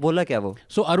 लोग बोला क्या वो?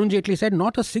 So Arun Jaitley said,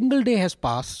 not a single day has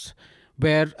passed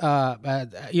where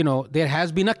there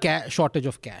has been a shortage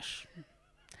of cash.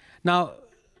 Now,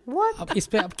 What? इस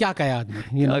पे अब क्या कहे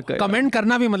आदमी? Comment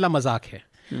करना भी मतलब मजाक है.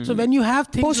 So when you have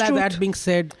things like that being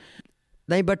said,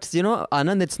 but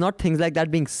Anand, it's not things like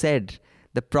that being said.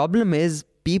 The problem is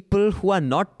people who are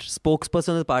not spokesperson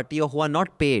of the party or who are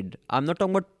not paid. I'm not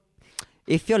talking about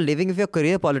if you're a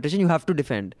career politician, you have to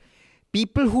defend.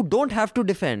 People who don't have to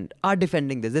defend are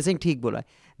defending this. They're saying theek bola.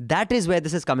 That is where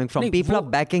this is coming from. People are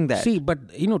backing that. See, but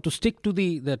to stick to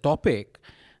the topic,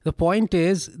 the point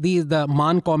is the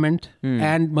Maan comment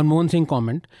and Manmohan Singh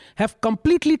comment have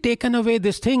completely taken away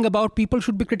this thing about people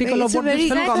should be critical of what this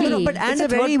film Exactly. But it's a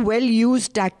very well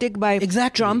used tactic by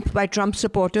Trump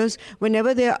supporters.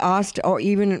 Whenever they're asked, or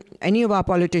even any of our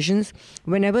politicians,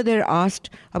 whenever they're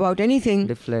asked about anything,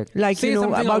 deflect. like Say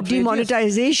about outrageous.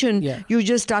 demonetization, you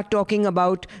just start talking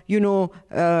about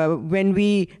when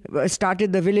we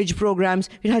started the village programs,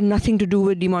 it had nothing to do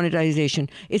with demonetization.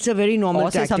 It's a very normal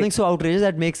Or say tactic. something so outrageous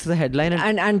that makes the headline.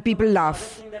 And people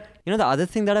laugh. The other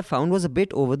thing that I found was a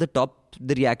bit over the top.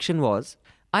 The reaction was,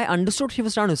 I understood what he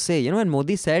was trying to say. When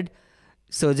Modi said,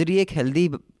 surgery ek healthy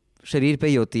sharir pe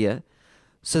hi hoti hai.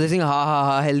 So they think,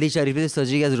 healthy sharir pe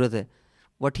surgery ki zarurat hai.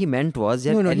 What he meant was,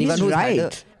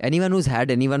 anyone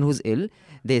who's ill,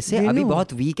 they say, abhi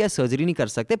bahut weak hai, surgery nahi kar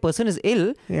sakte. Person is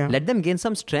ill, let them gain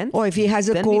some strength. Or if he has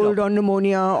a cold or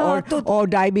pneumonia or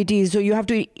diabetes, so you have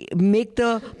to make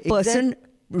the person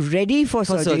ready for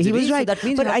surgery. He was right. So that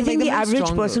means but I think the average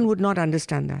person would not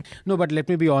understand that. No, but let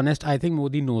me be honest. I think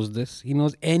Modi knows this. He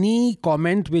knows any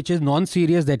comment which is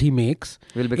non-serious that he makes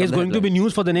is going to be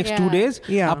news for the next 2 days.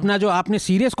 अपना जो आपने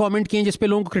serious comment किए जिस पे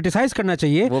लोगों को criticize करना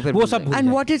चाहिए, वो सब.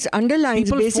 And what it underlines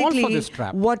People basically, fall for this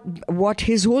trap. what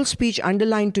his whole speech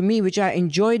underlined to me, which I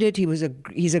enjoyed it. He's a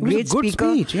great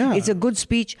speaker. Speech, It's a good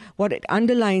speech. What it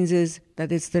underlines is that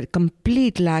it's the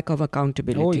complete lack of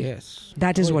accountability. Oh yes.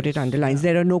 That is what it underlines.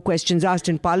 There are no questions asked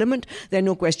in Parliament. There are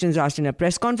no questions asked in a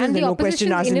press conference. There are no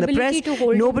questions asked in the press.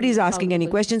 Nobody's asking any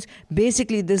questions.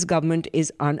 Basically, this government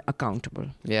is unaccountable.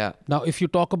 Yeah. Now, if you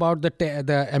talk about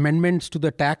the amendments to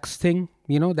the tax thing,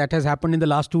 that has happened in the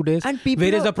last 2 days. And people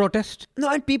where is the protest? No,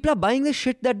 and people are buying the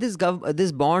shit that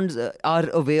these bonds are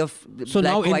a way of. So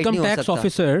now income tax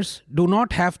officers do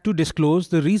not have to disclose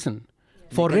the reason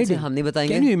for raiding. हम नहीं बताएंगे.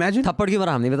 Can you imagine? थप्पड़ क्यों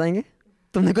मारा हम नहीं बताएंगे.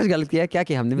 तुमने कुछ गलत किया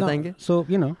क्या हम नहीं बताएंगे. So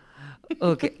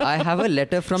Okay, I have a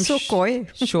letter from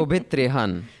Shobhit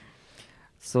Trehan.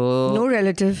 So no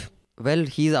relative. Well,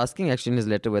 he's asking actually in his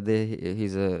letter whether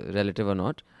he's a relative or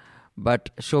not. But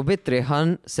Shobhit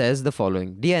Trehan says the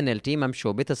following. Dear NL team, I'm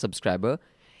Shobhit, a subscriber,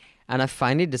 and I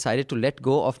finally decided to let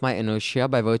go of my inertia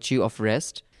by virtue of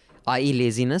rest, i.e.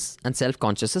 laziness and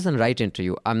self-consciousness, and write into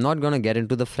you. I'm not going to get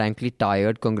into the frankly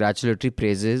tired congratulatory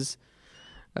praises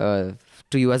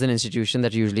to you as an institution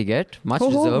that you usually get. Much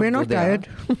deserved. We're not tired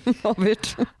of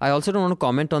it. I also don't want to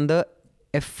comment on the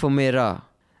ephemera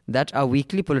that our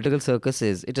weekly political circus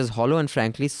is. It is hollow and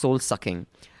frankly soul-sucking.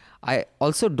 I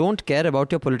also don't care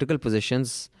about your political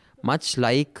positions, much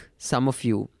like some of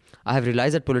you. I have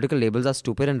realized that political labels are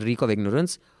stupid and reek of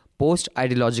ignorance.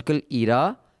 Post-ideological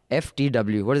era,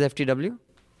 FTW. What is FTW?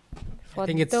 I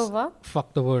think it's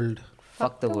fuck the world.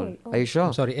 Fuck the world. Are you sure?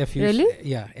 I'm sorry, F. Really?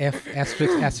 Yeah, F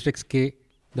asterisk K.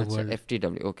 The world.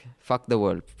 FTW. Okay. Fuck the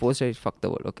world. Fuck the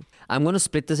world. Okay. I'm going to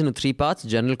split this into 3 parts.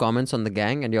 General comments on the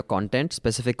gang and your content.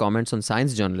 Specific comments on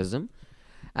science journalism.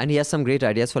 And he has some great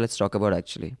ideas for let's talk about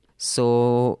actually.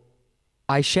 So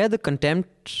I share the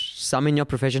contempt some in your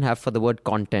profession have for the word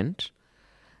content.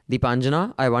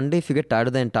 Deepanjana, I wonder if you get tired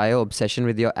of the entire obsession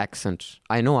with your accent.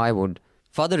 I know I would.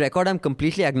 For the record, I'm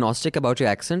completely agnostic about your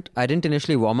accent. I didn't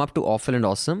initially warm up to awful and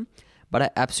awesome, but I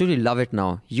absolutely love it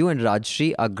now. You and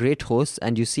Rajshri are great hosts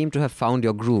and you seem to have found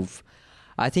your groove.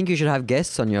 I think you should have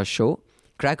guests on your show,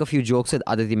 crack a few jokes with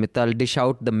Aditi Mittal, dish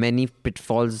out the many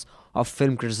pitfalls of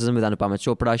film criticism with Anupama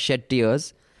Chopra, shed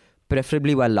tears,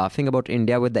 preferably while laughing about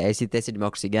India with the Aisi Tesi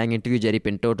Democracy Gang, interview Jerry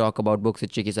Pinto, talk about books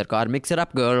with Chiki Sarkar. Mix it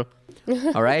up, girl.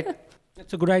 All right?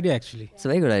 That's a good idea, actually. It's a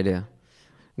very good idea.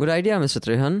 Good idea, Mr.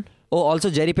 Trehan. Oh, also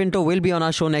Jerry Pinto will be on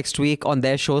our show next week on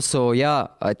their show. So yeah,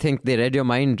 I think they read your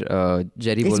mind,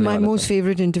 Jerry. It's my most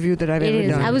favorite interview that I've ever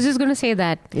done. I was just going to say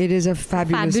that. It is a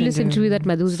fabulous interview that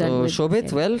Madhu's done. So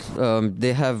Shobhit, well,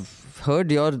 they have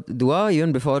heard your dua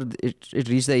even before it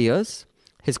reached their ears.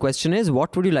 His question is,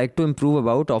 what would you like to improve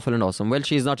about Awful and Awesome? Well,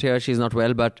 she's not here, she's not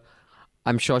well, but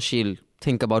I'm sure she'll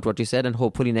think about what you said and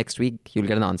hopefully next week you'll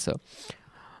get an answer.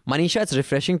 Manisha, it's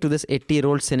refreshing to this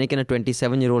 80-year-old cynic in a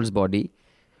 27-year-old's body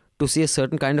to see a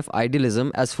certain kind of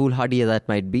idealism, as foolhardy as that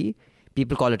might be.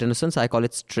 People call it innocence, I call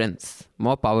it strength.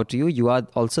 More power to you. You are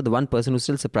also the one person who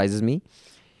still surprises me.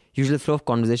 Usually the flow of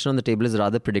conversation on the table is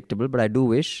rather predictable, but I do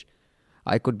wish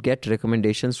I could get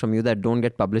recommendations from you that don't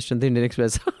get published in the Indian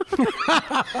Express.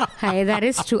 Hi, that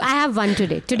is true. I have one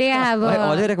today. Today I have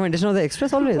All your recommendations on the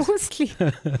Express always? Mostly.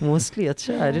 Mostly,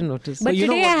 acha, I didn't notice. But you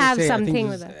know today what I they have say, something think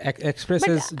with that. Express But-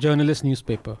 is journalist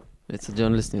newspaper. It's a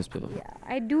journalist newspaper.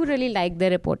 I do really like the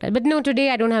reporter. But no, today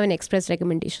I don't have an Express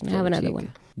recommendation. I have another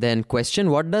one. Then question,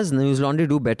 what does News Laundry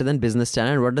do better than Business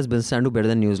Standard and what does Business Standard do better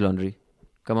than News Laundry?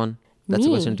 Come on. That's a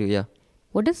Me? question to you, yeah.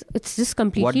 It's just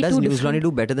completely What does two News different. Laundry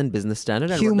do better than Business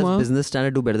Standard and what Humor. does Business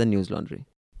Standard do better than News Laundry?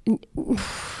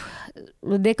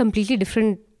 They're completely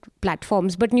different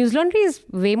platforms. But News Laundry is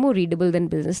way more readable than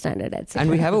Business Standard, I'd say. And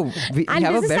we have a And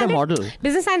better Business Standard- model.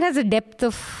 Business Standard has a depth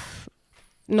of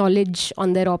knowledge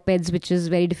on their op-eds which is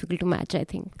very difficult to match, I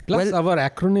think. Plus, our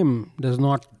acronym does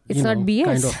not. It's you not know, BS.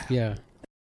 Kind of, yeah.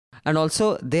 And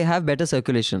also, they have better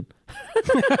circulation.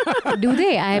 Do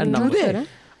they? I am And not numbers. sure. Huh?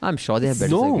 I'm sure they have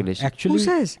better No, circulation. actually. Who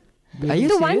says? Are you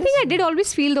The one serious? thing I did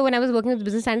always feel though when I was working with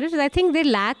Business Standard is I think they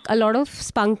lack a lot of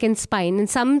spunk and spine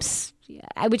and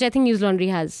which I think News Laundry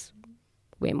has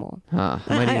way more.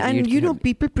 And you know,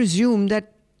 people presume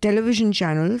that television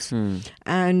channels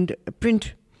and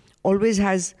print always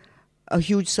has a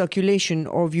huge circulation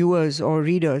or viewers or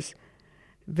readers.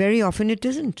 Very often it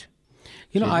isn't.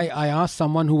 You know, I asked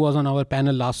someone who was on our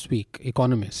panel last week,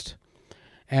 economist,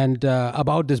 and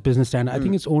about this Business Standard. I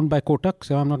think it's owned by Kotak,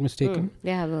 if I'm not mistaken.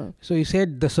 They have a So he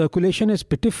said the circulation is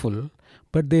pitiful,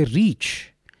 but their reach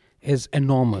is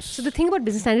enormous. So the thing about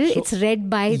Business Standard, it's read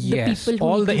by yes, the people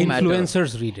who all the do-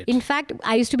 influencers read it. In fact,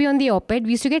 I used to be on the op-ed.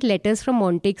 We used to get letters from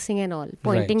Montek Singh and all,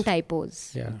 pointing Right.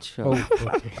 typos. Yeah. Sure. Oh,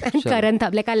 okay. And Karan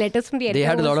Thap, like our letters from the editor. They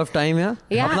had a was- lot of time, yeah?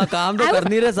 Yeah. अपना काम तो I was- कर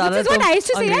नहीं रहे सारा Which is what तो I used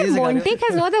to say, अंग्रेजी that सिखा रहे। Montek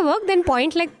has no other work than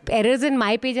point like errors in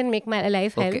my page and make my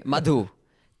life hell. Okay, Madhu.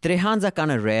 Trehans are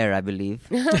kind of rare, I believe.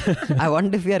 I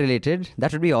wonder if we are related.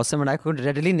 That would be awesome. And I could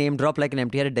readily name drop like an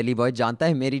empty-headed Delhi boy. जानता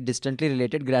है मेरी distantly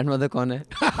related grandmother कौन है?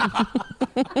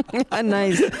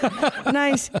 Nice.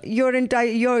 Nice.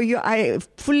 I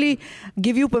fully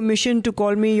give you permission to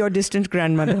call me your distant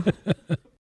grandmother.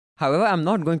 However, I'm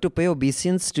not going to pay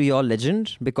obeisance to your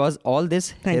legend because all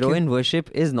this Thank heroine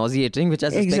worship is nauseating, which I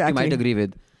suspect you Exactly. might agree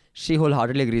with. She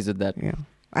wholeheartedly agrees with that. Yeah.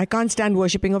 I can't stand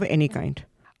worshipping of any kind.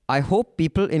 I hope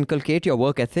people inculcate your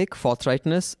work ethic,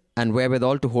 forthrightness, and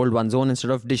wherewithal to hold one's own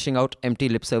instead of dishing out empty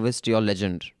lip service to your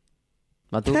legend.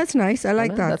 Madhu? That's nice. I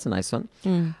like that. That's a nice one.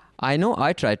 I know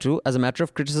I try to. As a matter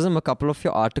of criticism, a couple of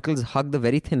your articles hug the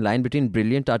very thin line between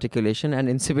brilliant articulation and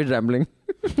insipid rambling.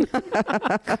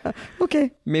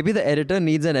 Okay. Maybe the editor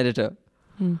needs an editor.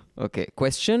 Okay.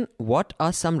 Question. What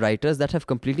are some writers that have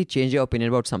completely changed your opinion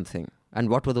about something? And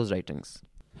what were those writings?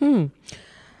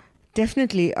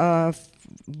 Definitely.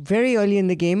 Very early in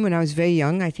the game, when I was very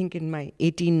young, I think in my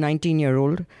 18,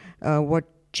 19-year-old, what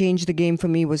changed the game for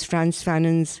me was Frantz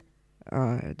Fanon's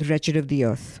The Wretched of the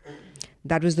Earth.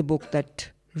 That was the book that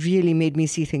really made me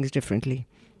see things differently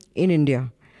in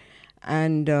India.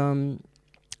 And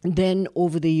then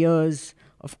over the years,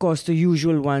 of course, the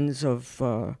usual ones of,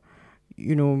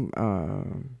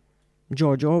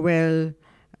 George Orwell.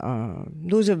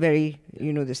 Those are very,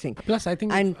 this thing. Plus, I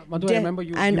think, And Madhu, de- I remember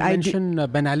you and I do- mentioned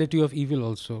Banality of Evil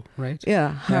also, right?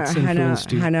 Yeah, That's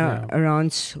influenced you, Hannah yeah.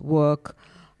 Arendt's work.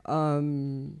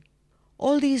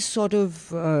 All these sort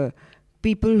of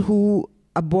people who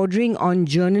are bordering on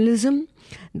journalism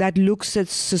that looks at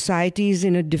societies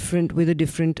with a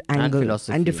different angle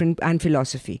philosophy. and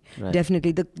philosophy. Right.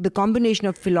 Definitely, the combination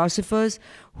of philosophers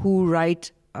who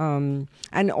write. And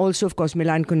also, of course,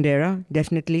 Milan Kundera,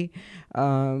 definitely.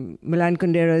 Milan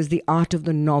Kundera's The Art of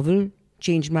the Novel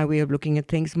changed my way of looking at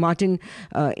things. Martin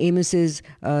Amos's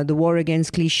The War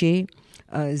Against Cliché.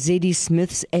 Zadie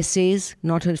Smith's essays,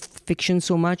 not her fiction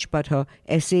so much, but her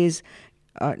essays,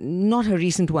 not her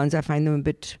recent ones, I find them a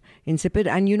bit insipid.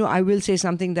 And, I will say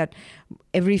something that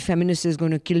every feminist is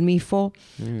going to kill me for.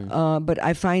 But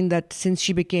I find that since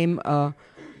she became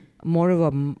more of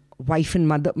a wife and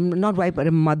mother, not wife, but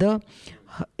a mother,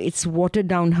 it's watered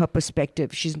down her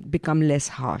perspective. She's become less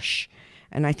harsh.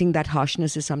 And I think that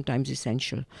harshness is sometimes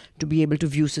essential to be able to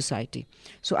view society.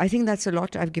 So I think that's a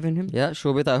lot I've given him. Yeah,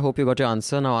 Shobit, I hope you got your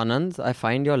answer. Now, Anand, I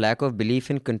find your lack of belief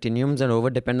in continuums and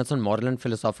over-dependence on moral and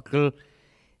philosophical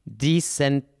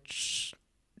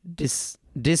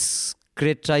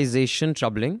discretization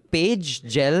troubling. Page,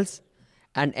 gels,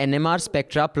 and NMR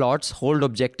spectra plots hold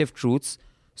objective truths.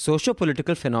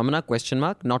 Socio-political phenomena, ?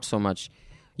 Not so much.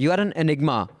 You are an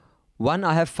enigma. One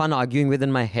I have fun arguing with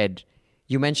in my head.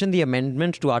 You mentioned the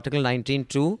amendment to Article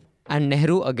 19.2 and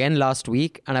Nehru again last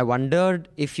week, and I wondered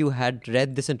if you had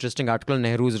read this interesting article on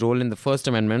Nehru's role in the First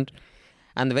Amendment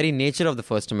and the very nature of the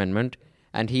First Amendment,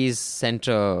 And he's sent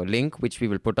a link, which we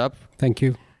will put up. Thank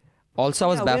you. Also, I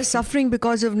was We're baffled. suffering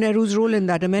because of Nehru's role in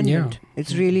that amendment. Yeah.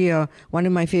 It's really one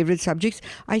of my favorite subjects.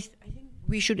 I think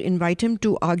we should invite him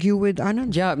to argue with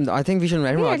Anand. Yeah, I think we should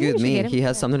let him Yeah, I argue think with we should me. get him. He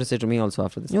has something to say to me also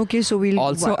after this. Okay, so we'll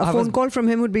Also, a I phone was- call from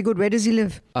him would be good. Where does he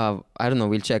live? I don't know.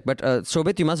 We'll check. But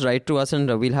Shobit, you must write to us, and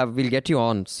we'll get you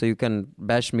on so you can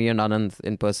bash me and Anand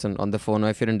in person on the phone. Or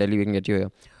if you're in Delhi, we can get you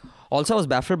here. Also, I was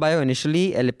baffled by your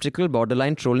initially elliptical,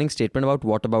 borderline trolling statement about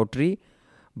whataboutery.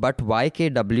 But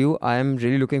YKW, I am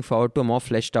really looking forward to a more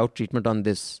fleshed out treatment on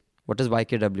this. What is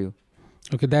YKW?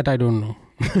 Okay, that I don't know.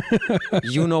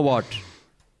 You know what?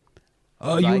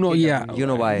 You know, yeah. You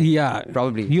know why? Yeah.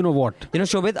 Probably. You know what? You know,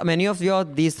 Shobit, many of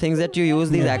these things that you use,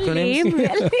 these acronyms, Lame,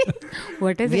 really.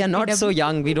 What is we it? are not so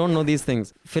young. We don't know these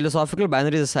things. Philosophical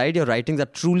binaries aside, your writings are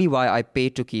truly why I pay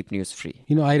to keep news free.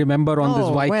 You know, I remember on this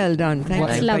Oh, YK. well done. Thank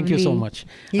That's you. Thank you so lovely. much.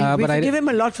 We But forgive him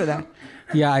a lot for that.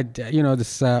 Yeah,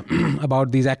 this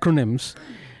about these acronyms.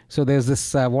 So there's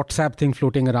this WhatsApp thing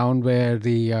floating around where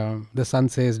the son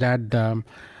says, "Dad,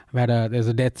 there's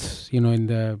a death. In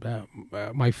the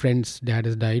my friend's dad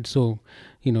has died. So,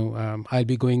 I'll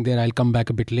be going there. I'll come back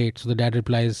a bit late." So the dad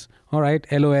replies, "All right,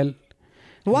 LOL."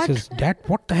 What? He says, "Dad,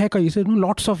 what the heck are you?" He says, "No,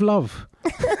 lots of love."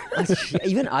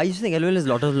 Even I used to think LOL is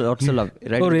lots of love.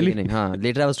 Right Oh, at the really? beginning.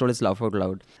 Later I was told it's laugh out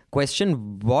loud.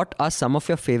 Question, what are some of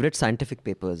your favorite scientific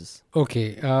papers?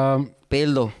 Okay.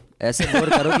 Pale do. ऐसे bore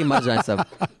करो कि मर जाएं सब.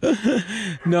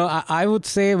 No, I would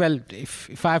say, well,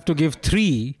 if I have to give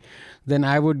three, then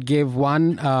I would give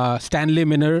one Stanley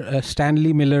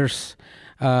Miller's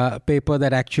paper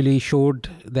that actually showed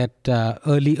that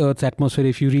early Earth's atmosphere,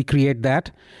 if you recreate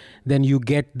that, then you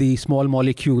get the small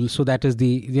molecules. So that is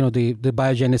the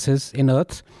biogenesis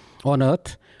on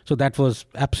Earth. So that was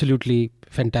absolutely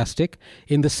fantastic.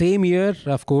 In the same year,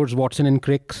 of course, Watson and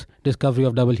Crick's discovery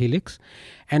of double helix.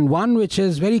 And one which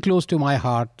is very close to my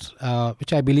heart,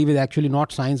 which I believe is actually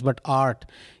not science but art,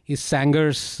 is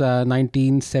Sanger's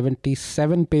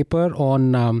 1977 paper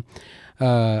on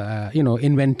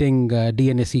inventing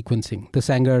DNA sequencing, the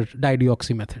Sanger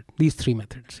dideoxy method. These three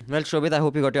methods. Well, Shobit, I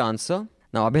hope you got your answer.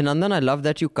 Now, Abhinandan, I love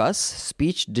that you cuss.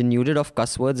 Speech denuded of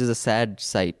cuss words is a sad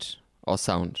sight or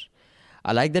sound.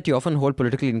 I like that you often hold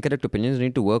politically incorrect opinions. You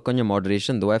need to work on your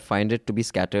moderation, though I find it to be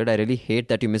scattered. I really hate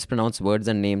that you mispronounce words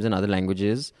and names in other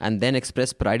languages and then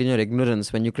express pride in your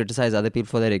ignorance when you criticize other people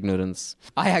for their ignorance.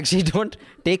 I actually don't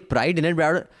take pride in it,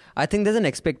 but I think there's an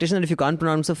expectation that if you can't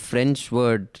pronounce a French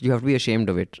word, you have to be ashamed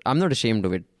of it. I'm not ashamed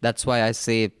of it. That's why I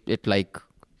say it like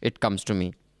it comes to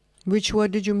me. Which word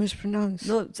did you mispronounce?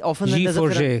 No, it's often G there's for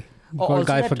a J. Called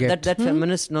Guy Forget. that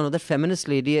feminist, that feminist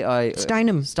lady,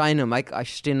 Steinem.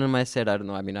 Steinem, I said, I don't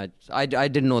know. I mean, I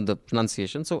didn't know the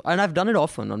pronunciation. So, and I've done it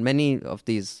often on many of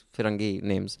these Firangi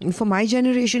names. And for my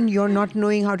generation, you're not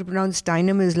knowing how to pronounce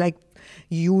Steinem is like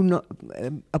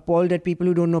appalled at people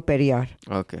who don't know Periyar.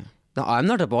 Okay. No, I'm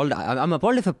not appalled. I'm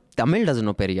appalled if a Tamil doesn't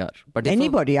know Periyar. But if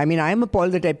Anybody. I mean, I am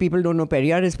appalled that people don't know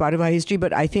Periyar is part of our history,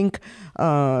 but I think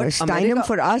Steinem America-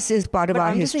 for us is part of our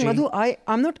I'm just history. saying, Madhu,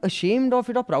 I'm not ashamed of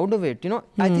it or proud of it.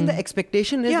 I think the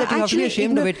expectation is that you have to be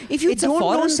ashamed of it. If you It's a don't know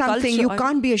foreign something, culture. you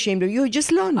can't be ashamed of it. You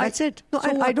just learn. That's it. No, So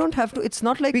I what? don't have to. It's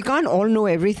not like We can't all know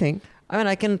everything. I mean,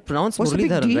 I can pronounce What's the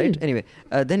big Muralidharan, deal? right? Anyway,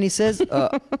 then he says,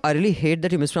 I really hate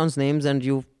that you mispronounce names and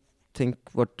you think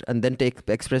and then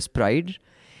express pride.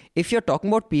 If you're talking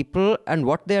about people and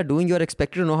what they are doing, you're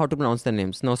expected to know how to pronounce their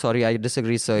names. No, sorry, I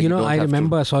disagree, sir. I don't have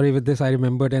to.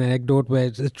 remembered an anecdote where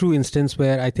it's a true instance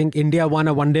where I think India won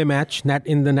a one-day match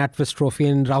in the NatWest Trophy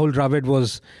and Rahul Dravid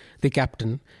was the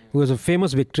captain. It was a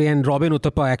famous victory and Robin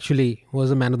Uthappa actually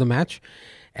was the man of the match.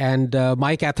 And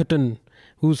Mike Atherton,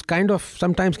 who's kind of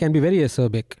sometimes can be very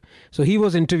acerbic. So he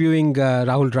was interviewing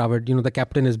Rahul Dravid, the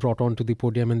captain is brought on to the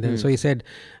podium. And then so he said,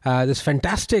 this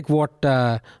fantastic what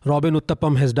Robin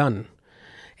Uthapam has done.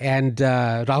 And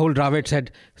Rahul Dravid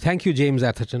said, thank you, James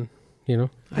Atherton. I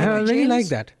really James? like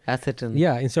that. Atherton.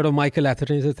 Yeah, instead of Michael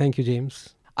Atherton, he said, thank you,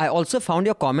 James. I also found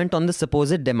your comment on the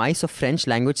supposed demise of French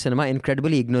language cinema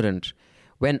incredibly ignorant.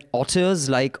 When authors,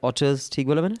 ठीक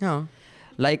बोला मैंने? Yeah.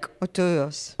 Like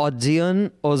Otoyos.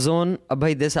 Augean, Ozone,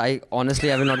 abhay this I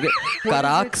will not get.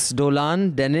 Carax,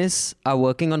 Dolan, Dennis are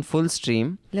working on full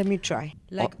stream. Let me try.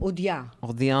 Like Odia.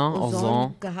 Audian,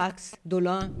 Ozon. Carax,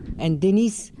 Dolan, and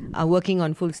Denis are working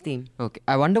on full steam. Okay.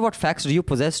 I wonder what facts do you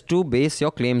possess to base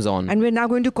your claims on? And we're now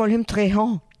going to call him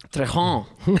Tréhan. Tréhan.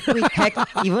 Heck,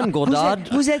 even Godard.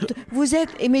 Vous êtes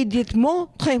immédiatement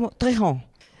Tréhan.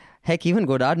 Heck, even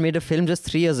Godard made a film just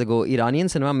 3 years ago. Iranian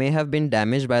cinema may have been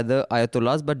damaged by the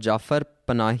Ayatollahs, but Jafar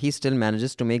Panahi still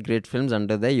manages to make great films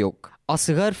under their yoke.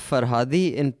 Asghar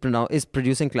Farhadi is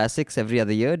producing classics every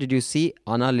other year. Did you see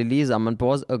Anna Lili's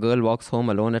Amanpour's A Girl Walks Home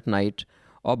Alone at Night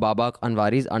or Babak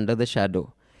Anwari's Under the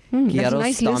Shadow? That's a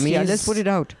nice list. Yeah, let's put it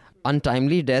out.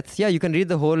 Untimely Death. Yeah, you can read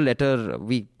the whole letter.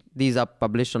 These are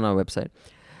published on our website.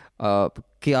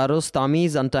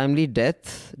 Kiarostami's Untimely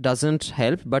Death doesn't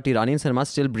help, but Iranian cinema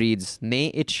still breathes. Nay,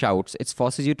 it shouts. It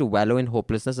forces you to wallow in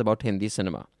hopelessness about Hindi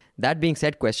cinema. That being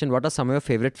said, question, what are some of your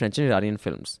favorite French and Iranian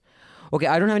films? Okay,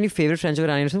 I don't have any favorite French or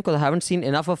Iranian films because I haven't seen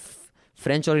enough of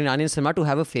French or Iranian cinema to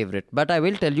have a favorite. But I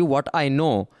will tell you what I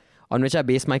know, on which I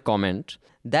base my comment,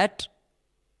 that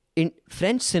in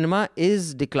French cinema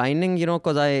is declining,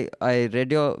 because I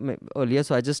read your earlier,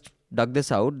 so I just dug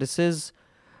this out. This is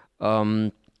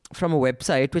from a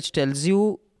website which tells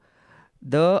you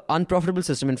the unprofitable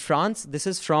system in France. This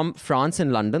is from France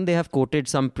in London. They have quoted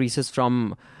some pieces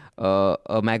from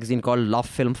a magazine called La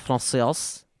Film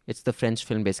Française. It's the French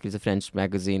film, basically. It's a French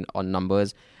magazine on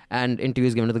numbers and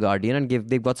interviews given to The Guardian, and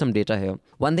they've got some data here.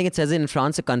 One thing it says, in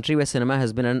France, a country where cinema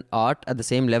has been an art at the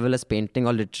same level as painting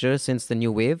or literature since the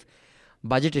New Wave,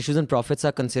 budget issues and profits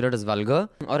are considered as vulgar,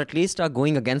 or at least are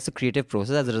going against the creative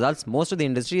process. As a result, most of the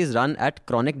industry is run at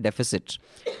chronic deficit.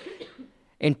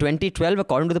 In 2012,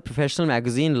 according to the professional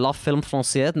magazine La Film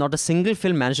Française, not a single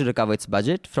film managed to recover its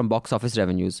budget from box office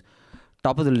revenues.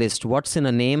 Top of the list, What's in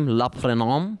a Name, La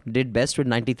Prénom, did best with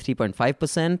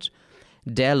 93.5%.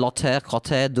 Der Lotter,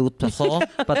 Cotter, du Tessor,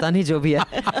 pata nahi jo bhi hai,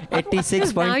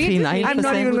 86.39%. I'm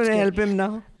not even going to help him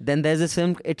now. Then there's this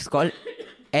film, it's called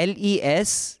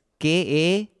Leskaira.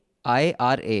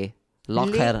 La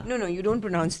Kaira. No, you don't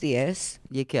pronounce the S.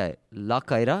 Ye kya hai? La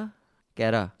Kaira?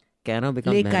 Kaira. Kaira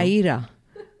becomes Leskaira.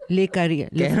 Leskaira.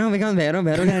 Kaira becomes Bhairon.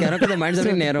 Kaira because the mind's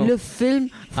something narrow. Le film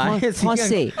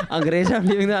français. Angrez, I'm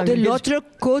leaving the De l'autre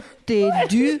côté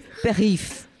du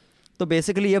périph'. तो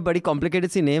basically ये बड़ी complicated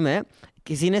C name है.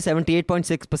 किसी ने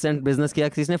 78.6% business किया,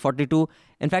 किसी ने 42.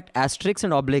 In fact asterisk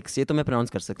and ऑब्लिक्स ये तो मैं प्रोनाउंस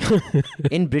कर सकता हूँ.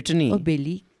 In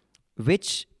Brittany,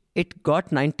 which it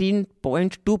got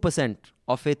 19.2%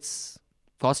 of its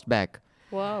cost back.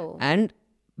 Wow. And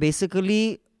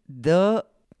basically the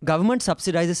government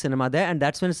subsidizes cinema there, and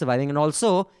that's when it's surviving. And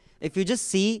also, if you just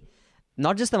see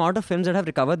not just the amount of films that have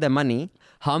recovered their money,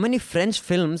 how many French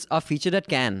films are featured at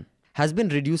Cannes has been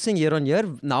reducing year on year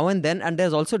now and then. And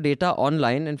there's also data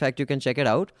online, in fact you can check it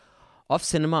out, of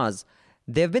cinemas.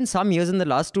 There have been some years in the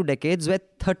last 2 decades where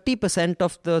 30%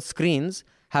 of the screens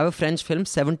have a French film,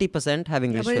 70% have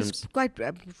English films. It's quite,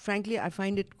 frankly, I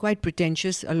find it quite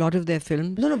pretentious, a lot of their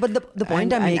films. No, but the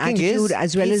point I'm making is,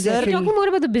 as well as You're talking more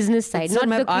about the business side, not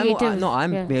the creative.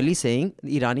 I'm merely saying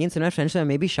Iranian cinema, French cinema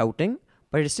may be shouting,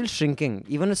 but it's still shrinking.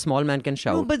 Even a small man can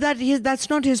shout. No, but that's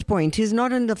not his point. He's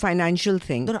not in the financial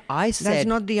thing. No, I said that's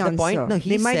not the answer. Point, no,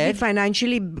 they might be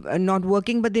financially not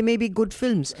working, but they may be good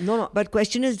films. No. But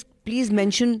question is, please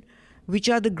mention which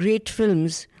are the great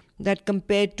films that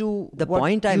compared to the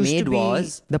point I made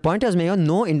was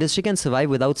no industry can survive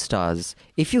without stars.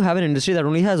 If you have an industry that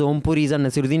only has Om Puris and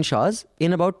Nasiruddin Shahs,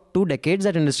 in about 2 decades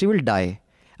that industry will die.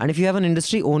 And if you have an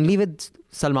industry only with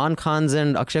Salman Khans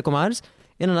and Akshay Kumars,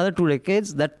 in another 2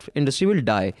 decades that industry will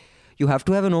die. You have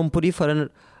to have an Om Puri for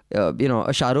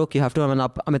a Shah Rukh. You have to have an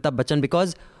Amitabh Bachchan,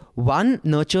 because one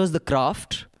nurtures the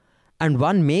craft and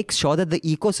one makes sure that the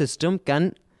ecosystem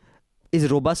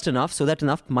is robust enough so that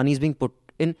enough money is being put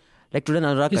in. Like today,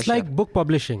 Anurag It's Kashyap. like book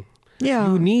publishing.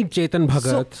 Yeah. You need Chetan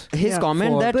Bhagat. So his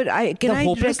comment that the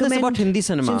hopelessness about Hindi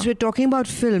cinema. Since we're talking about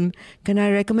film, can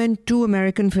I recommend 2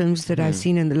 American films that I've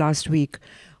seen in the last week?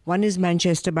 One is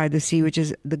Manchester by the Sea, which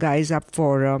is the guy's up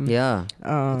for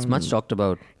it's much talked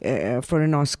about for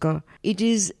an Oscar. It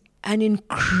is an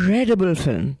incredible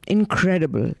film,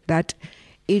 incredible that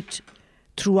it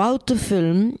throughout the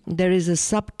film there is a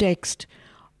subtext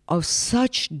of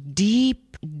such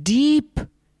deep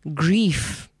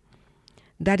grief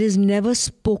that is never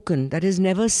spoken, that is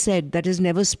never said, that is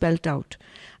never spelt out,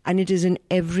 and it is in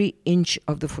every inch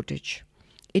of the footage.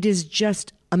 It is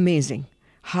just amazing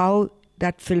how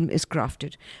that film is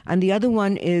crafted. And the other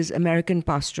one is American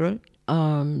Pastoral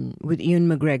with Ian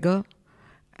McGregor,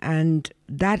 and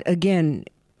that again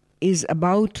is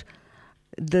about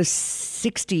the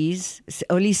 60s,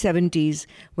 early 70s,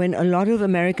 when a lot of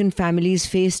American families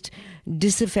faced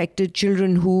disaffected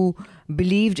children who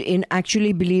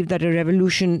actually believed that a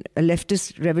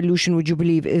leftist revolution, would you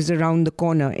believe, is around the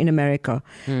corner in America.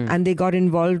 And they got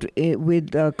involved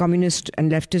with communist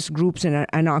and leftist groups and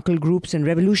anarchal groups and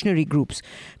revolutionary groups.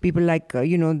 People like,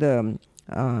 the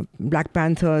Black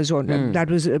Panthers, or that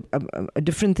was a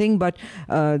different thing. But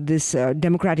this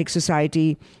Democratic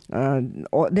Society,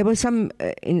 or there were some,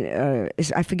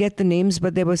 I forget the names,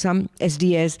 but there were some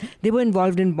SDS. They were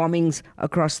involved in bombings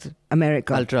across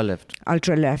America. Ultra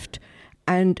left.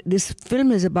 And this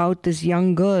film is about this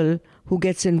young girl who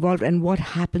gets involved and what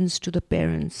happens to the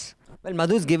parents. Well,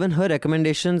 Madhu's given her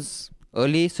recommendations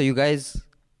early, so you guys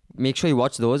make sure you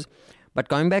watch those. But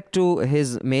coming back to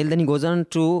his mail, then he goes on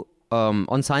to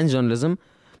on science journalism.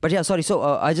 But yeah, sorry. So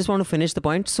I just want to finish the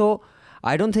point. So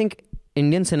I don't think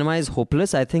Indian cinema is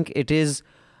hopeless. I think it is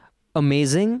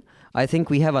amazing. I think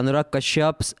we have Anurag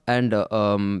Kashyap's and the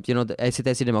Aisi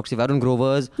Taisi Democracy, Varun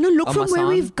Grover's. No, look from where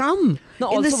we've come.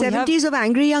 No, in the 70s of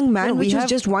Angry Young Man, which was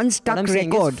just one stuck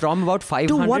record, from about 500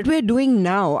 to what we're doing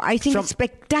now. I think it's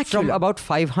spectacular. From about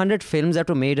 500 films that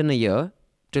were made in a year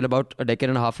till about a decade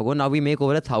and a half ago, now we make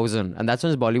over 1,000, and that's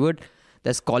when it's Bollywood.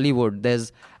 There's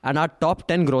Collywood. And our top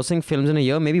 10 grossing films in a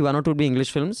year, maybe one or two would be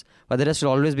English films, but the rest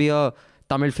will always be a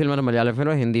Tamil film or a Malayalam film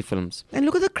or Hindi films. And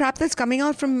look at the crap that's coming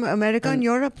out from America and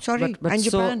Europe, and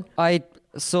Japan.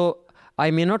 So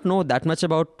I may not know that much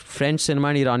about French cinema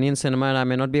and Iranian cinema, and I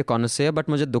may not be a connoisseur, but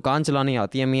मुझे दुकान चलानी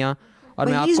आती है मियाँ. और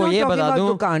मैं आपको ये बता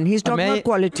दूँ. Dukaan. He's talking about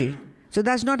quality. So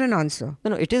that's not an answer.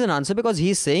 No, it is an answer because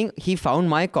he's saying he found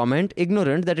my comment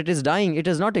ignorant that it is dying. It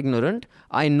is not ignorant.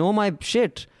 I know my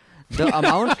shit. The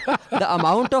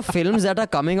amount of films that are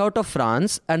coming out of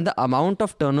France and the amount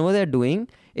of turnover they're doing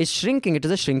is shrinking. It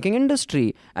is a shrinking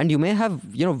industry. And you may have,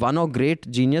 one or great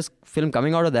genius film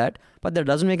coming out of that, but that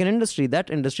doesn't make an industry. That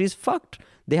industry is fucked.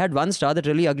 They had one star, that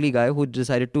really ugly guy who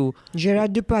decided to... Gérard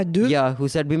Depardieu? Yeah, who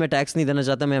said, मैं tax नहीं देना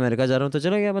चाहता, मैं America जा रहा हूँ, तो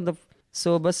चला गया मतलब.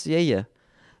 So, बस यही है.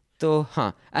 So,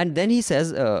 And then he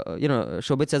says,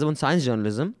 Shobit says about science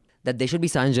journalism, that they should be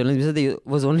science journalists. Because there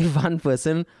was only one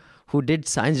person who did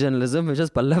science journalism, which was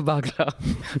Pallav Bagla.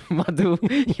 Madhu,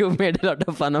 you made a lot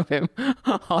of fun of him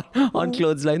on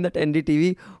Clothesline, that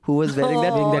NDTV, who was wearing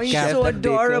that cap. He's so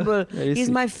adorable.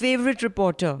 He's my favorite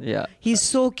reporter. Yeah. He's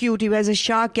so cute. He wears a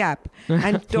Shah cap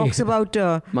and talks about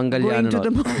going to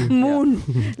the moon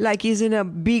like he's in a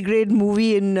B-grade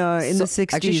movie in the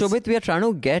 60s. Actually, Shobit, we are trying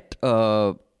to get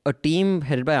a team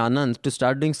headed by Anand to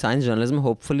start doing science journalism.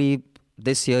 Hopefully,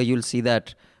 this year you'll see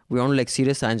that. We want to like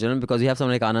serious science journalism because we have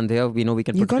someone like Anand here. We know we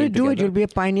can put it together. You got to do it. You'll be a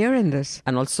pioneer in this.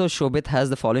 And also Shobit has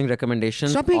the following recommendation.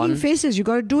 Stop making faces. You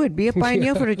got to do it. Be a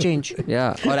pioneer for a change.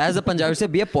 Yeah. Or as the Punjabi say,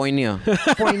 be a poineer.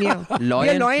 Poineer. Loin.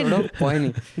 Be a loin.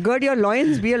 Poineer. Gird your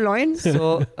loins. Be a loin.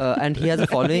 So, and he has the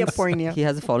following. Be a poineer. He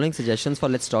has the following suggestions for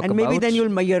let's talk about. And maybe then you'll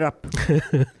measure up.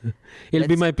 He'll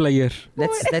be my player.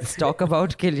 Let's talk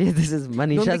about. This is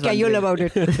Manisha's. Don't be casual about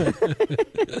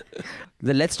it.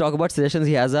 Let's talk about suggestions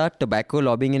he has are tobacco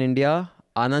lobbying in India.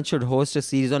 Anand should host a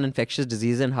series on infectious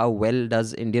disease and how well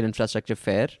does Indian infrastructure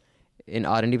fare in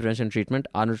R&D prevention and treatment.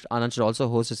 Anand should also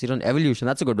host a series on evolution.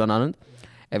 That's a good one, Anand.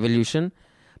 Evolution.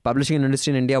 Publishing industry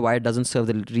in India, why it doesn't serve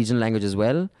the regional language as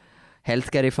well.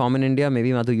 Healthcare reform in India.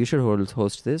 Maybe Madhu, you should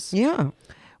host this. Yeah.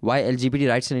 Why LGBT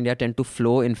rights in India tend to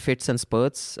flow in fits and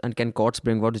spurts, and can courts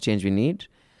bring about the change we need.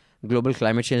 Global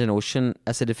climate change and ocean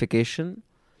acidification.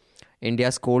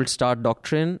 India's cold start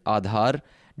doctrine. Aadhaar.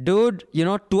 Dude,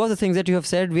 two of the things that you have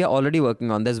said, we are already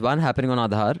working on. There's one happening on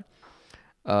Aadhaar.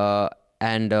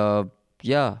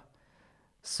 Yeah.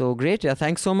 So great. Yeah.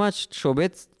 Thanks so much,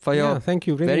 Shobit, for your thank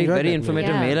you. Very, very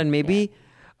informative mail. And maybe,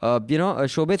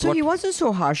 Shobit... So he wasn't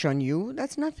so harsh on you.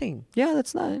 That's nothing. Yeah,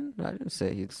 that's not... I didn't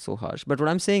say he's so harsh. But what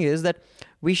I'm saying is that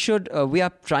we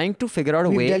are trying to figure out a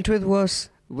way... We've dealt with worse.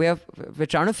 We're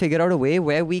trying to figure out a way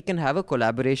where we can have a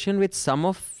collaboration with some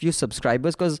of you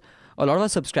subscribers, because a lot of our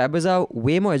subscribers are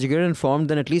way more educated and informed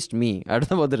than at least me. I don't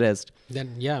know about the rest.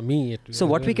 Then, me. So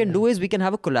what we can do is we can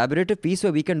have a collaborative piece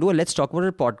where we can do a Let's Talk About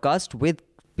It podcast with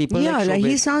people like Shobit.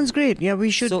 He sounds great. Yeah, we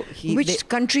should. So which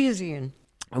country is he in?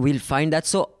 We'll find that.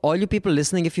 So all you people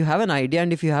listening, if you have an idea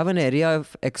and if you have an area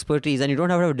of expertise and you don't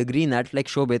have to have a degree in that, like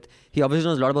Shobit, he obviously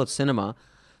knows a lot about cinema.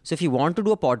 So if you want to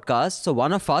do a podcast, so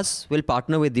one of us will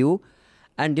partner with you.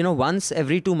 And, once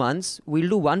every 2 months, we'll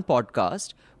do one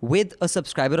podcast with a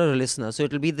subscriber or a listener. So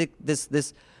it'll be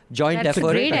this joint That's effort.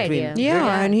 A great idea.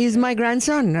 Yeah, and he's my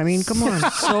grandson. I mean, come on.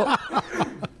 So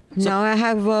now I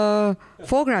have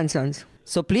 4 grandsons.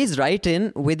 So please write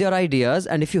in with your ideas,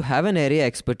 and if you have an area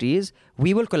expertise,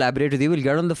 we will collaborate with you. We'll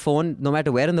get on the phone no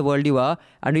matter where in the world you are,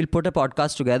 and we'll put a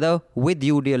podcast together with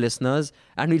you, dear listeners,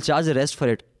 and we'll charge the rest for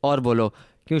it. Or bolo,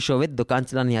 kyun Shobit, dukaan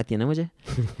chalani aati hai na mujhe?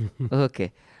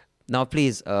 Okay. Now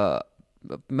please,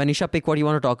 Manisha, pick what you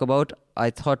want to talk about.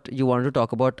 I thought you wanted to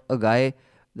talk about a guy,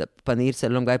 the Paneer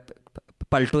Selvam guy,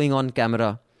 paltoing on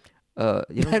camera. That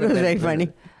was very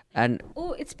funny. And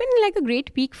it's been like a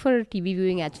great week for TV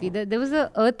viewing actually. There was an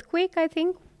earthquake, I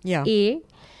think. Yeah.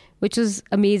 Which was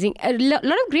amazing. A lot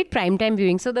of great primetime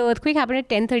viewing. So the earthquake happened at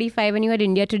 10:35 and you had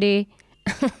India Today.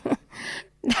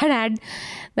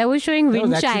 that was showing wind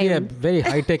chime. That was actually a very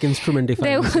high-tech instrument.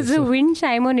 There was a wind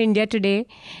chime on India Today,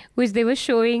 which they were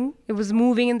showing. It was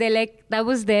moving, and they're like, that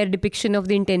was their depiction of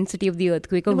the intensity of the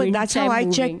earthquake. But that's how I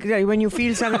check when you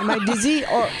feel something. Am I dizzy?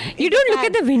 Or you don't look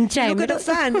at the wind chime. You look at a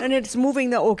fan and it's moving.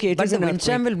 But the wind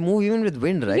chime will move even with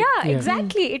wind, right? Yeah,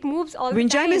 exactly. It moves all the time.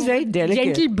 Wind chime is very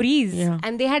delicate. Gentle breeze. Yeah.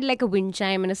 And they had like a wind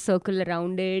chime and a circle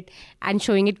around it, and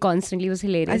showing it constantly was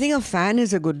hilarious. I think a fan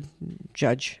is a good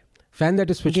judge. Fan that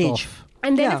is switched off.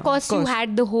 And then, of course, you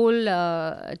had the whole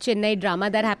Chennai drama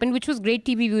that happened, which was great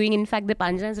TV viewing. In fact, the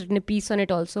Panjana has written a piece on it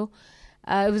also.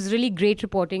 It was really great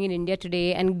reporting in India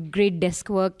Today and great desk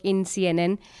work in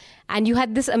CNN. And you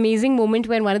had this amazing moment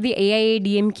when one of the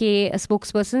AIADMK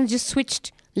spokespersons just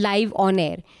switched live on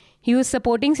air. He was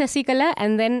supporting Sasikala,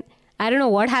 and then I don't know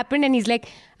what happened, and he's like,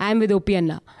 I'm with OP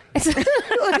Anna.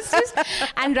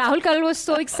 And Rahul Kanwal was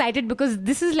so excited because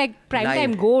this is like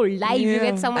primetime gold, live. You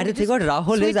get someone. And the thing about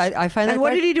Rahul is, I find that. And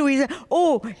what did he do? He said,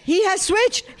 he has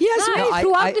switched. He has switched.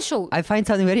 Throughout the show. I find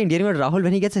something very endearing about Rahul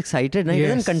when he gets excited. He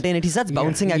doesn't contain it. He starts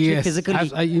bouncing physically.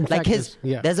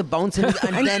 There's a bounce in his.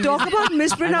 And then talk about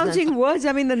mispronouncing words.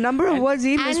 I mean, the number of words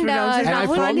he mispronounces. And I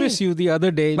promise you the other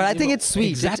day. But I think it's sweet.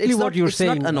 Exactly what you're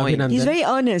saying. It's not annoying. He's very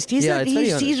earnest.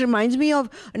 He reminds me of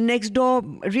next door,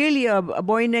 really a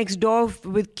boy next door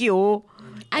with Kyo.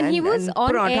 And he was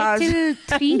on air till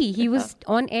 3. He was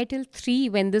on air till 3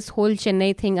 when this whole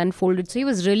Chennai thing unfolded. So he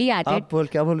was really at it.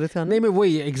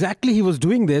 Exactly, he was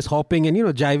doing this, hopping and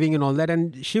jiving and all that.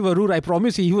 And Shiv Arur, I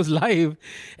promise you, he was live,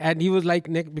 and he was like,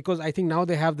 because I think now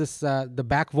they have this the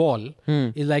back wall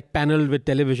is like paneled with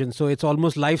television, so it's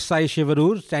almost life-size Shiv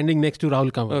Arur standing next to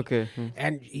Rahul Kanwal. Okay.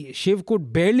 And Shiv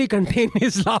could barely contain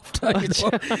his laughter.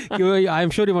 I'm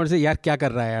sure he wants to say, "Yaar, kya kar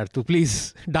raha hai yaar? Tu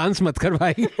please dance mat kar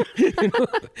bhai."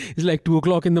 It's like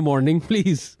 2:00 in the morning,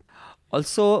 please.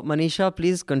 Also, Manisha,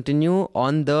 please continue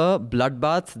on the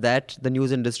bloodbath that the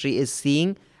news industry is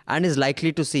seeing and is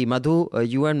likely to see. Madhu,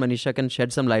 you and Manisha can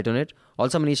shed some light on it.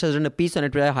 Also, Manisha has written a piece on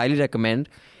it which I highly recommend.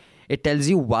 It tells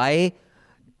you why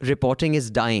reporting is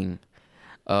dying.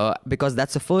 Because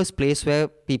that's the first place where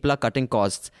people are cutting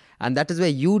costs. And that is where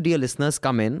you, dear listeners,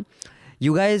 come in.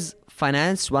 You guys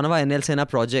financed one of our NL Sena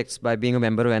projects by being a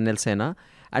member of NL Sena.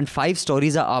 And 5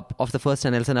 stories are up of the first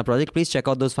NL Sena project. Please check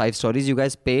out those 5 stories. You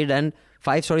guys paid and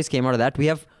 5 stories came out of that. We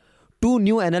have 2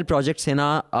 new NL projects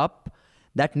Sena up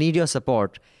that need your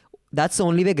support. That's the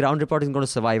only way ground reporting is going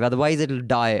to survive. Otherwise, it will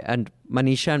die. And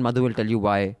Manisha and Madhu will tell you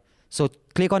why. So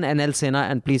click on NL Sena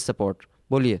and please support.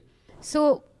 Boliye.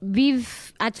 So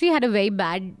we've actually had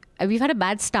a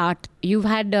bad start. You've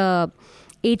had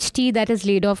HT that has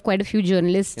laid off quite a few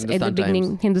journalists at the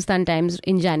beginning, Hindustan Times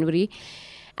in January.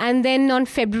 And then on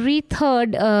February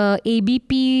 3rd,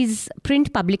 ABP's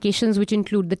print publications, which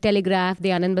include The Telegraph, the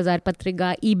Anand Bazar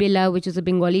Patrika, eBela, which is a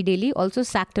Bengali daily, also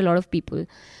sacked a lot of people.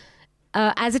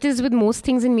 As it is with most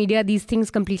things in media, these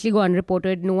things completely go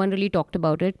unreported. No one really talked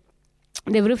about it.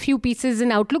 There were a few pieces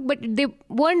in Outlook, but they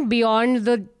weren't beyond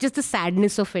just the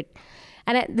sadness of it.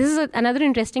 And this is another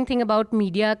interesting thing about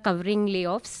media covering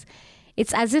layoffs.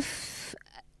 It's as if,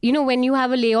 when you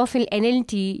have a layoff in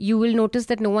NLT, you will notice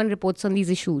that no one reports on these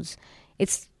issues.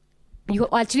 You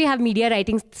actually have media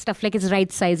writing stuff like it's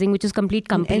right sizing, which is complete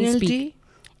company NLT? speak.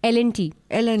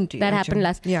 LNT. That happened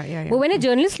last. Yeah. But when a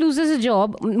journalist loses a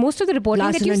job, most of the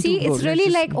reporting that you see, it's really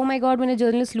like, oh my God, when a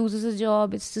journalist loses a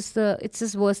job, it's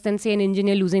just worse than, say, an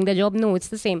engineer losing their job. No, it's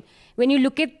the same. When you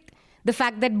look at the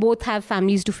fact that both have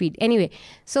families to feed. Anyway,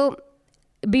 so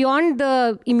beyond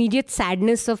the immediate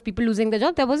sadness of people losing their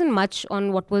job, there wasn't much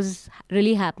on what was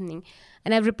really happening.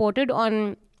 And I've reported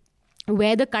on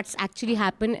where the cuts actually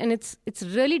happen, and it's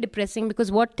really depressing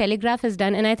because what Telegraph has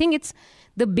done, and I think it's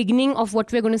the beginning of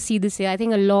what we're going to see this year. I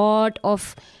think a lot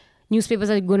of newspapers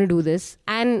are going to do this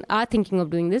and are thinking of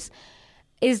doing this,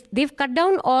 is they've cut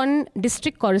down on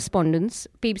district correspondence,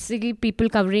 basically people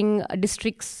covering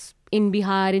districts in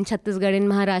Bihar, in Chhattisgarh, in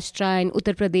Maharashtra, in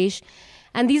Uttar Pradesh.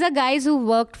 And these are guys who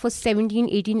worked for 17,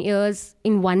 18 years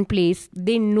in one place.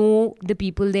 They know the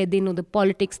people there, they know the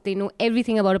politics, they know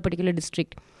everything about a particular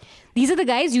district. These are the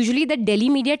guys usually that Delhi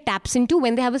media taps into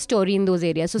when they have a story in those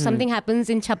areas. So something happens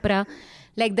in Chhapra,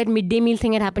 like that midday meal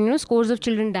thing had happened. Scores of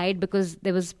children died because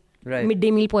there was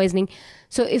midday meal poisoning.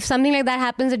 So if something like that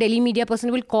happens, a Delhi media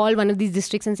person will call one of these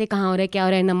districts and say, "Kahan ho raha hai, kya ho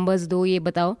raha hai, numbers do, ye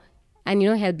batao," and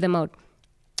help them out.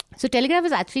 So Telegraph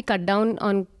has actually cut down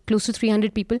on close to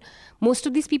 300 people.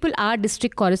 Most of these people are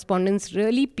district correspondents,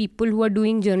 really people who are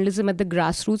doing journalism at the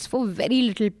grassroots for very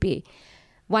little pay.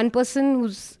 One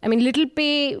person little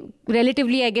pay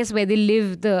relatively, I guess, where they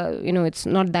live, it's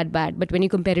not that bad. But when you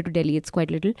compare it to Delhi, it's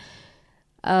quite little.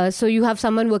 So you have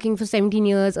someone working for 17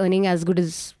 years, earning as good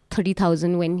as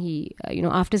 30,000 when he,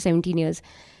 after 17 years.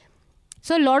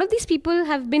 So a lot of these people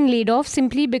have been laid off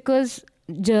simply because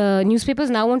newspapers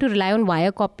now want to rely on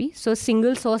wire copy. So a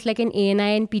single source like an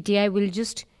ANI and PTI will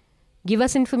just give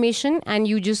us information and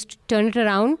you just turn it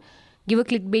around, give a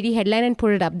clickbaity headline and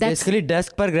put it up. That's basically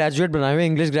desk पर graduate बनाए हुए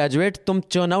English graduate, तुम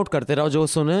churn out करते रहो, जो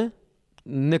सुने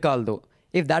निकाल दो.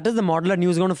 If that is the model a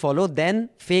news is going to follow, then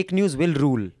fake news will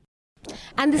rule.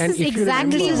 And this is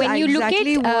exactly when you look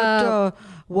at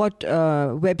what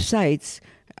websites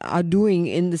are doing,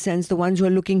 in the sense the ones who are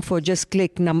looking for just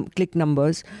click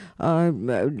numbers,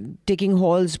 taking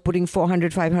halls, putting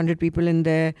 400, 500 people in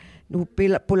there, who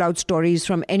pull out stories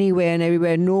from anywhere and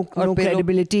everywhere, no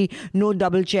credibility, no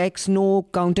double checks, no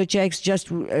counter checks,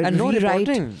 just and no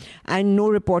reporting. And no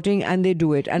reporting, and they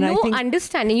do it. And no I think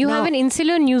understanding. You have an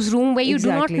insular newsroom where you do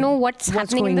not know what's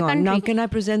happening in the country. Now can I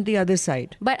present the other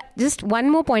side? But just one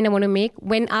more point I want to make.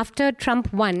 When after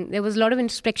Trump won, there was a lot of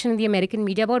introspection in the American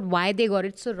media about why they got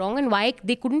it so wrong and why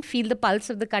they couldn't feel the pulse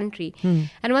of the country. And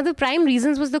one of the prime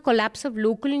reasons was the collapse of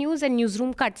local news and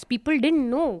newsroom cuts. People didn't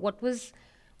know what were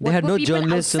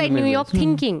people outside New York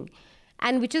thinking.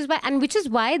 And which is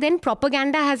why then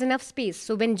propaganda has enough space.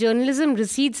 So when journalism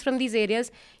recedes from these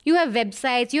areas, you have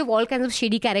websites, you have all kinds of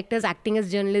shady characters acting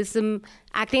as journalists,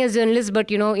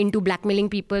 but into blackmailing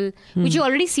people, which you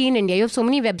already see in India. You have so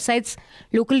many websites,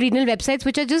 local regional websites,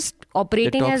 which are just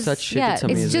operating as such shit,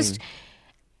 it's just,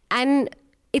 and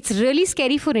it's really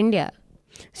scary for India.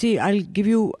 See, I'll give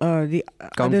you the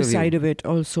other side of it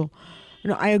also.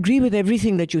 I agree with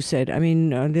everything that you said. I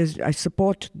mean, I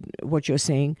support what you're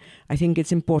saying. I think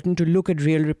it's important to look at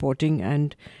real reporting,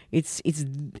 and it's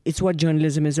what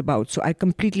journalism is about. So I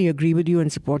completely agree with you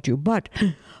and support you. But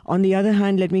on the other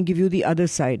hand, let me give you the other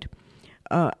side.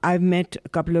 I've met a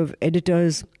couple of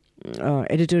editors,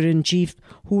 editor-in-chief,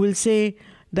 who will say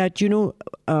that,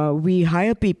 we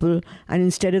hire people, and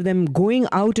instead of them going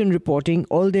out and reporting,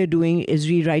 all they're doing is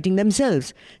rewriting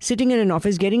themselves, sitting in an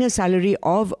office, getting a salary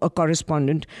of a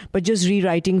correspondent, but just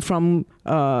rewriting from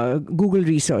Google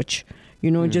research.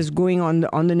 Just going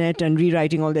on the net and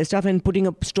rewriting all their stuff and putting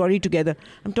a story together.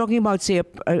 I'm talking about, say,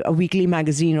 a weekly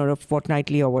magazine or a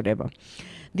fortnightly or whatever.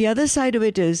 The other side of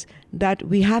it is that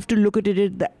we have to look at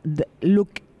it,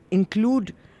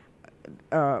 include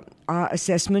our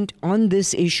assessment on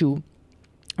this issue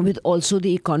with also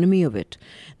the economy of it.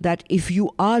 That if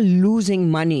you are losing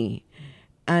money,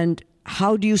 and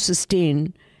how do you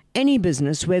sustain any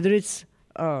business, whether it's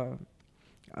a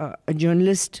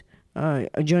journalism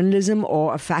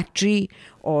or a factory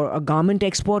or a garment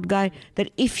export guy, that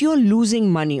if you're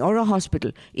losing money, or a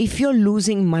hospital, if you're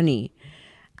losing money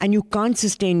and you can't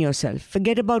sustain yourself,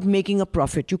 forget about making a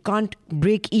profit, you can't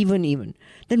break even,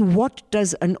 then what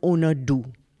does an owner do?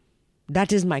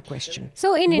 That is my question.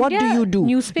 So in what India, do you do?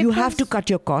 newspapers... You have to cut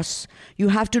your costs. You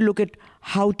have to look at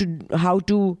how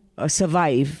to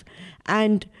survive.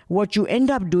 And what you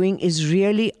end up doing is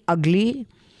really ugly.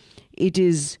 It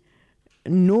is...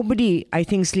 Nobody, I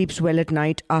think, sleeps well at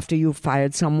night after you've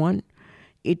fired someone.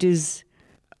 It is...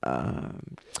 But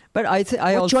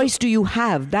what choice do you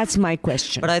have? That's my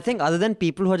question. But I think other than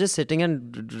people who are just sitting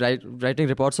and writing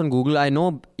reports on Google, I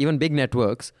know even big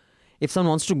networks, if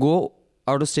someone wants to go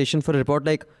out of station for a report,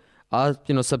 like our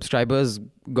subscribers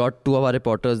got 2 of our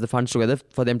reporters the funds together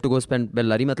for them to go spend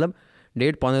Bellary, matlab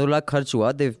 1.5-2 lakh kharch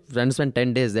hua. They went to spend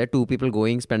 10 days there, 2 people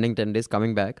going, spending 10 days,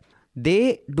 coming back.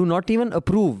 They do not even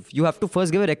approve. You have to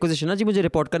first give a requisition na ji mujhe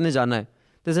report karne jana hai.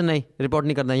 They say nahi, report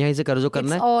nahi karna, yahi se karo jo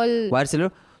karna hai, wire se lo.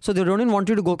 So they don't even want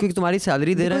you to go क्योंकि तुम्हारी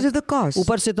salary दे रहे हैं. Because of the cost.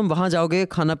 ऊपर से तुम वहाँ जाओगे,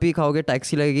 खाना पी खाओगे,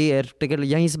 टैक्सी लगेगी, एयर टिकट,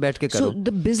 यहीं से बैठ के करो. So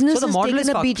the business has taken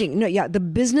a beating. The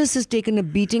business has taken a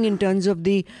beating in terms of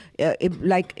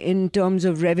in terms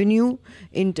of revenue.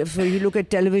 If you look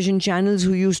at television channels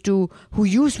who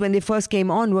used when they first came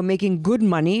on were making good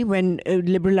money when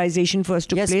liberalization first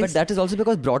took place. Yes, but that is also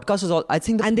because broadcast was all. I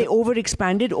think they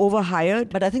overexpanded,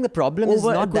 overhired. But I think the problem is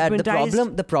not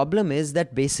that. The problem is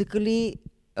that basically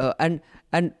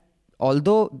and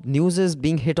although news is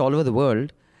being hit all over the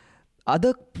world,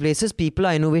 other places people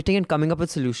are innovating and coming up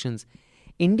with solutions.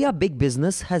 India, big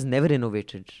business, has never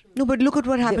innovated. No, but look at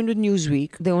what happened with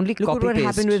Newsweek. They only copy-paste. Look at what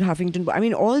happened with Huffington. I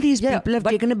mean, all these people have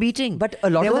taken a beating. But a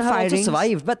lot of them have also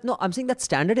survived. But no, I'm saying that's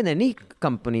standard in any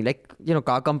company. Like,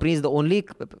 car companies, the only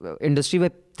industry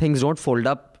where things don't fold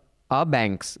up are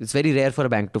banks. It's very rare for a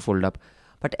bank to fold up.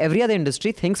 But every other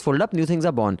industry, things fold up, new things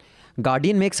are born.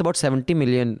 Guardian makes about 70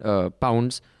 million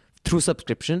pounds through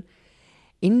subscription.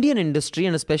 Indian industry,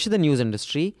 and especially the news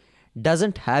industry,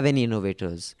 doesn't have any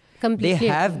innovators. Completely.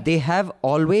 They have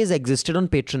always existed on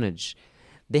patronage.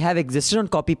 They have existed on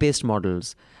copy-paste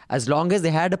models. As long as they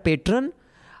had a patron,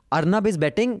 Arnab is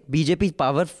betting BJP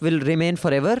power will remain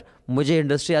forever. मुझे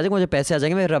industry आ जाएगी, मुझे पैसे आ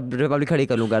जाएंगे, मैं Republic खड़ी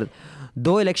कर लूंगा.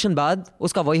 2 इलेक्शन बाद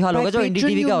उसका वही हाल होगा जो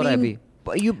NDTV का हो रहा है अभी.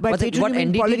 What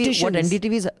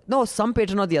NDTV is, no, some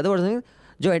patron or the other one,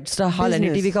 जो extra हाल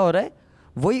NDTV का हो रहा है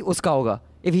वही उसका होगा.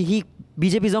 If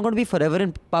BJP is not going to be forever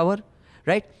in power,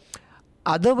 right?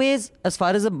 Other ways, as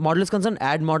far as the model is concerned,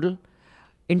 ad model,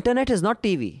 internet is not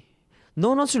TV. No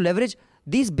one wants to leverage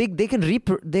these big. They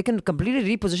can completely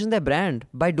reposition their brand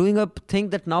by doing a thing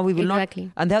that now we will not.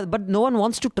 But no one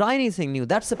wants to try anything new.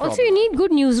 That's the problem. Also, you need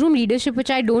good newsroom leadership,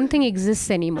 which I don't think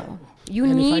exists anymore. You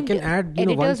need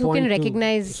editors who can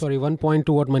recognize. One point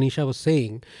to what Manisha was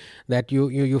saying, that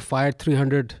you fired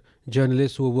 300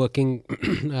 journalists who were working,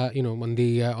 on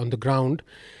the ground,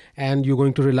 and you're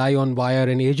going to rely on wire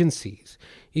and agencies.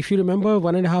 If you remember,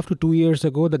 1.5 to 2 years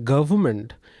ago, the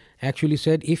government actually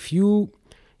said, if you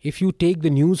take the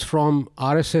news from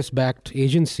RSS-backed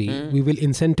agency, we will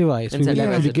incentivize. We will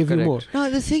actually give you more. No,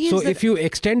 the thing so is, if you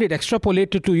extend it,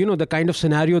 extrapolate it to the kind of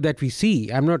scenario that we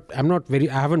see, I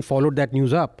haven't followed that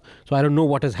news up, so I don't know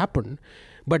what has happened.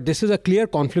 But this is a clear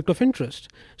conflict of interest.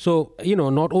 So,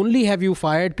 not only have you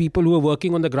fired people who are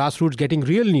working on the grassroots getting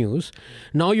real news,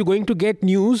 now you're going to get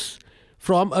news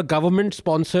from a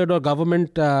government-sponsored or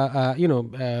government,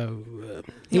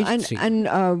 agency. And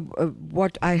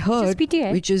what I heard,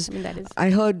 I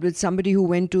heard with somebody who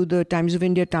went to the Times of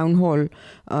India town hall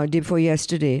day before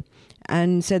yesterday,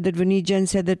 and said that Vineet Jain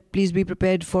said that please be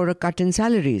prepared for a cut in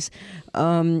salaries.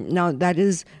 Now that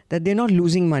is that they're not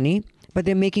losing money, but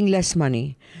they're making less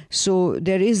money. So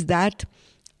there is that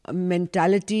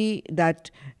mentality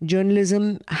that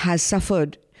journalism has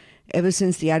suffered ever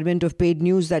since the advent of paid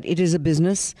news, that it is a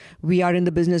business. We are in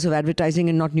the business of advertising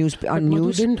and not news.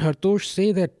 News. Didn't Hartosh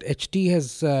say that HT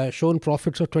has shown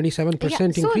profits of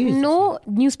 27% increase? So no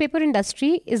newspaper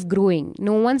industry is growing.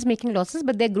 No one's making losses,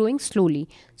 but they're growing slowly.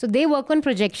 So they work on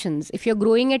projections. If you're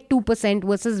growing at 2%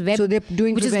 versus web, so they're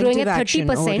doing which is growing at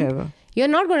 30%, you're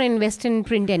not going to invest in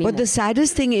print anymore. But the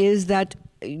saddest thing is that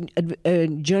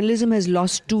journalism has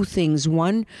lost two things.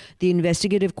 One, the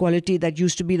investigative quality that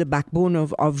used to be the backbone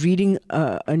of reading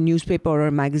a newspaper or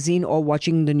a magazine or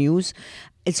watching the news.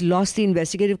 It's lost the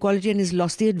investigative quality and it's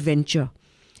lost the adventure.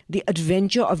 The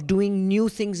adventure of doing new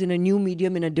things in a new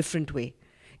medium in a different way.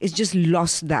 It's just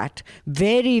lost that.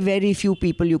 Very, very few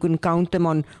people, you can count them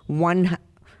on one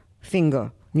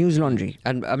finger. News Laundry.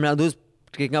 And those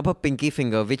kicking up a pinky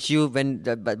finger, which when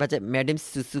Madam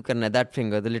Susu karna, that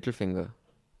finger, the little finger.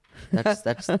 That's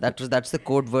the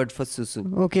code word for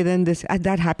Susu. Okay, then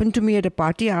that happened to me at a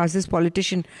party. I asked this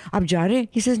politician, "Ab ja rahe?"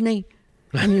 He says, "Nahi."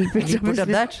 And he picked up put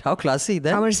that. How classy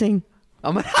then. Amar Singh.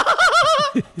 Amar.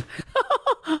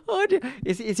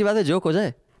 इसी बात है joke हो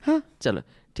जाए. हाँ. चलो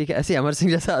ठीक है. ऐसे अमर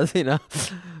सिंह जैसा आदमी ना.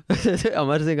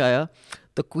 अमर सिंह आया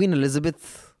तो क्वीन एलिजाबेथ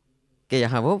के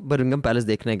यहाँ वो बर्मिंघम पैलेस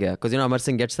देखने गया. Because Amar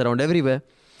Singh gets around everywhere.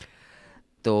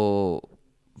 तो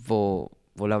वो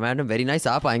बोला मैडम वेरी नाइस,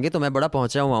 आप आएंगे तो मैं बड़ा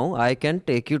पहुंचा हुआ हूँ, I can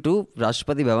take you to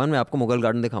Rashtrapati Bhavan में आपको मुगल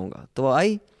गार्डन दिखाऊंगा. तो वो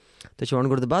आई तो she want to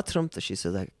go to the bathroom. तो she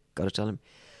says I got to tell him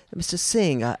mister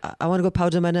Singh I want to go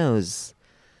powder my knows.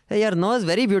 हे यार knows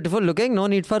very beautiful looking, no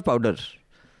need for powder.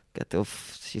 कहते हो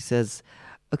she says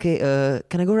okay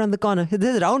can I go around the corner. This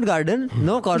is round garden,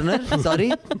 no corner,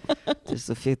 sorry.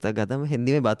 तो फिर तक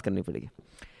हिंदी में बात करनी पड़ेगी.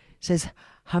 सेज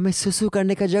हमें सुसु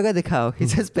करने का जगह दिखाओ. ही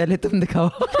सेज पहले तुम दिखाओ.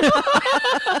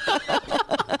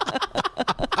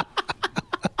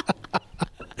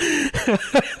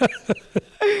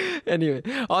 Anyway,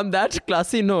 on that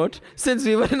classy note, since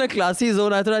we were in a classy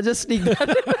zone, I thought I'd just sneak that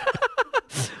in.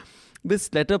 This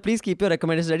letter, please keep your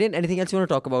recommendations ready. And anything else you want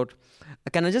to talk about?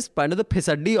 Can I just point out the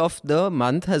Pisaddi of the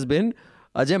month has been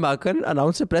Ajay Makhan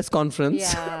announced a press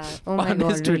conference on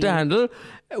his Twitter handle.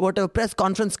 What a press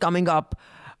conference coming up.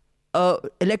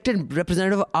 Elected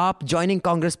representative AAP joining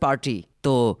Congress party.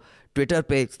 तो Twitter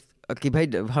पे कि भाई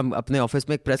हम अपने office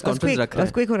में एक press conference रख रहे हैं.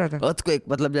 अर्थक्वेक हो रहा था. अर्थक्वेक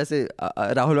मतलब जैसे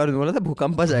राहुल वाले ने बोला था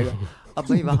भूकंप आ जाएगा. अब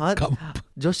भाई वहाँ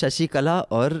जो शशिकला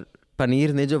और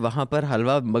पनीर ने जो वहाँ पर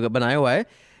हलवा बनाया हुआ है,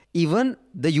 even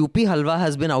the UP halwa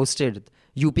has been ousted.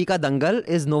 UP का दंगल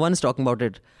is no one is talking about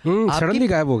it. Suddenly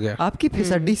गायब हो गया. आपकी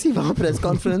फिसड्डी सी वहाँ प्रेस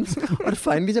कॉन्फ्रेंस. और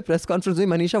फाइनली जब प्रेस कॉन्फ्रेंस हुई,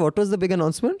 Manisha, what was the big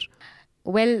announcement?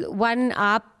 Well, one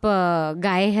AAP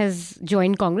guy has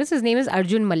joined Congress. His name is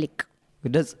Arjun Malik.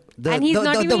 Does And he's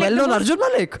not even the like well-known the Arjun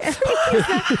Malik?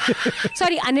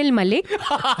 Sorry, Anil Malik. He's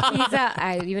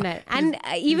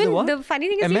even the funny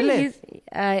thing is MLA? he's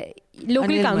local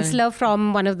Anil councillor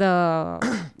from one of the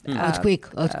Earthquake.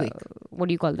 What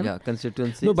do you call them? Yeah,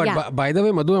 constituency. No, but Yeah. by the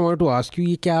way, Madhu, I wanted to ask you,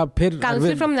 ये क्या फिर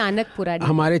Councillor from Nanakpura.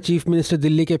 हमारे chief minister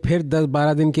Delhi के फिर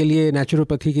 10-12 दिन के लिए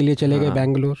naturopathy के लिए चले गए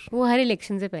बैंगलोर? वो हर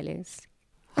इलेक्शन से पहले.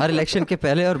 हर इलेक्शन के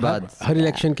पहले और बाद. हर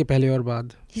इलेक्शन के पहले और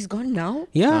बाद. He's gone now?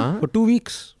 Yeah, for 2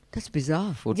 weeks. That's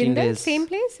bizarre. 14 Jindal, days. same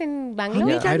place in How Bangalore.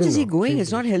 many I times don't is he know. going?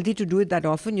 It's not healthy to do it that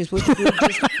often. You're supposed to do it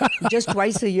just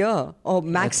twice a year or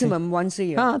maximum once a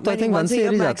year. हाँ, तो I think once a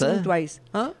year ही जाता है. Twice.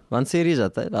 Huh? Once a year ही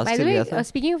जाता है. Last By the year way, गया था.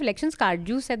 speaking of elections,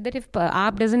 Karju said that if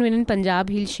AAP doesn't win in Punjab,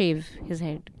 he'll shave his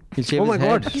head. He'll shave Oh his my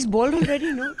God. head. He's bald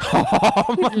already, no?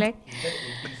 He's like,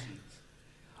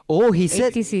 Oh, he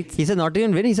said 80 seats. He said not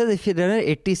even win. He said if there are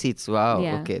 80 seats. Wow.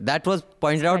 Yeah. Okay. That was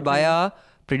pointed out by our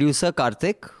producer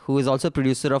Karthik, who is also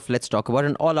producer of Let's Talk About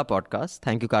and all our podcasts.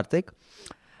 Thank you, Karthik.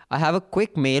 I have a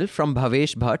quick mail from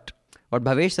Bhavesh Bhatt. What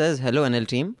Bhavesh says, hello NL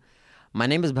team. My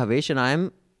name is Bhavesh and I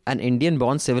am an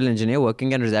Indian-born civil engineer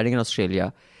working and residing in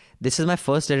Australia. This is my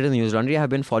first letter to the News Laundry. I have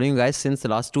been following you guys since the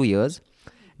last 2 years.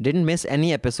 Didn't miss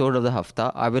any episode of the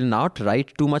Hafta. I will not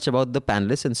write too much about the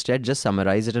panelists. Instead, just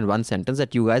summarize it in one sentence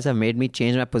that you guys have made me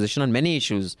change my position on many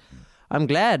issues. I'm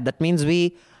glad. That means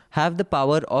we have the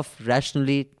power of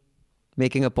rationally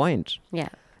making a point. yeah.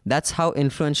 That's how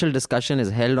influential discussion is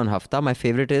held on Hafta. My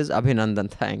favorite is Abhinandan.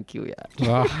 Thank you.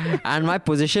 Yeah. And my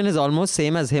position is almost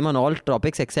same as him on all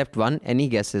topics except one. Any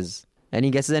guesses? Any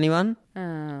guesses, anyone?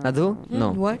 Adhu? No.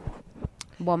 What?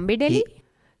 Bombay, Delhi?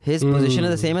 His position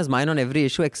is the same as mine on every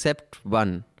issue except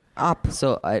one. Up.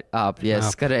 So, yes,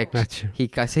 Up. correct.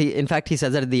 Achha. In fact, he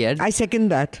says at the end. I second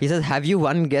that. He says, have you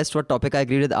one guessed what topic I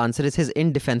agreed with? The answer is his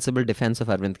indefensible defense of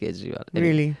Arvind Kejriwal.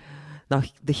 Really? Now,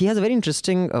 he has a very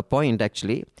interesting point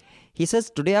actually. He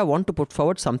says, today I want to put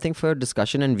forward something for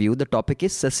discussion and view. The topic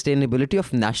is sustainability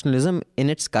of nationalism in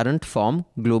its current form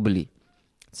globally.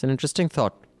 It's an interesting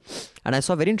thought. And I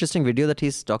saw a very interesting video that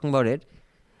he's talking about it.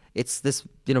 It's this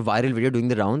viral video doing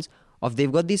the rounds of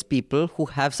they've got these people who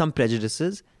have some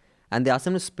prejudices and they ask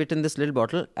them to spit in this little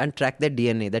bottle and track their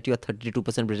DNA, that you are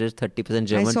 32% British, 30%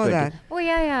 German. I saw 20. that. Oh,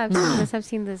 yeah. I've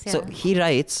seen this. Yeah. So he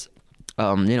writes,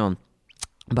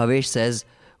 Bhavesh says,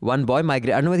 one boy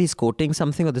migrated, I don't know whether he's quoting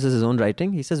something or this is his own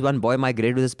writing. He says, one boy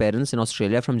migrated with his parents in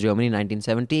Australia from Germany in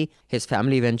 1970. His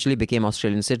family eventually became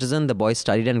Australian citizen. The boy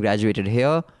studied and graduated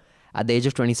here. At the age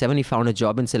of 27, he found a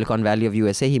job in Silicon Valley of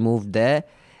USA. He moved there.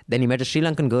 Then he met a Sri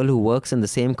Lankan girl who works in the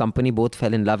same company. Both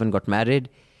fell in love and got married.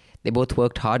 They both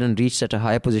worked hard and reached at a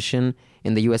higher position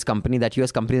in the US company. That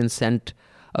US company then sent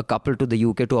a couple to the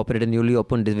UK to operate a newly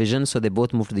opened division. So they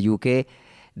both moved to the UK.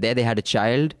 There they had a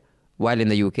child while in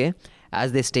the UK.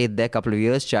 As they stayed there a couple of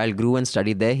years, child grew and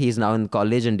studied there. He is now in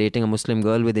college and dating a Muslim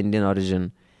girl with Indian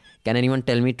origin. Can anyone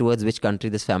tell me towards which country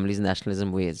this family's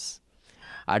nationalism weighs?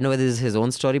 I don't know whether this is his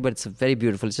own story, but it's very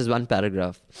beautiful. It's just one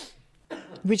paragraph.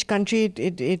 Which country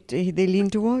they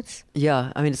lean towards?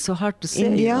 Yeah, I mean, it's so hard to say.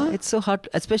 India? It's so hard,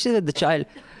 especially with the child.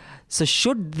 So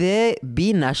should they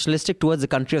be nationalistic towards the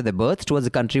country of their birth, towards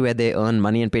the country where they earn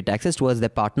money and pay taxes, towards their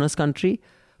partner's country,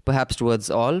 perhaps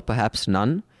towards all, perhaps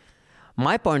none?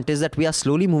 My point is that we are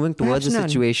slowly moving towards a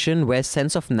situation where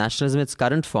sense of nationalism in its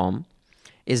current form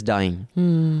is dying.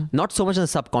 Not so much in the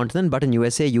subcontinent, but in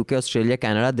USA, UK, Australia,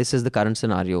 Canada, this is the current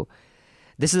scenario.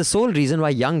 This is the sole reason why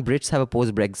young Brits have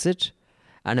opposed Brexit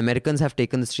and Americans have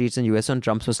taken the streets in US on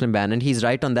Trump's Muslim ban. And he's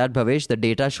right on that, Bhavesh. The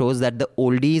data shows that the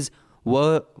oldies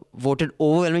were voted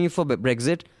overwhelmingly for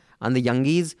Brexit and the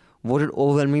youngies voted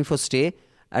overwhelmingly for stay,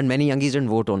 and many youngies didn't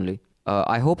vote only.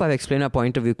 I hope I've explained our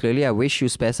point of view clearly. I wish you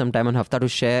spare some time on Hafta to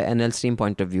share NL's team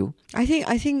point of view. I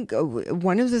think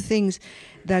one of the things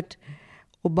that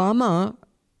Obama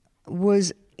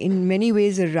was in many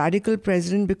ways a radical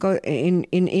president because in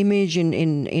image,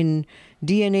 in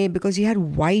DNA, because he had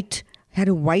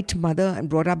a white mother and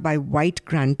brought up by white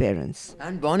grandparents.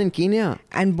 And born in Kenya.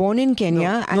 And born in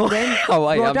Kenya then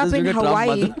Hawaii. brought up in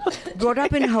Hawaii. Brought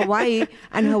up in Hawaii.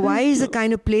 And Hawaii is the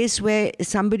kind of place where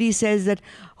somebody says that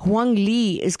Huang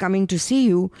Li is coming to see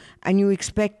you and you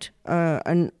expect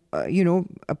a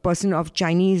person of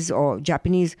Chinese or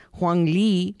Japanese Huang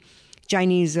Li,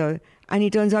 Chinese, and he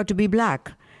turns out to be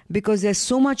black. Because there's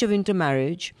so much of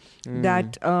intermarriage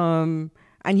that...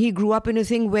 and he grew up in a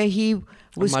thing where he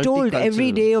was told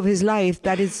every day of his life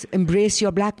that is embrace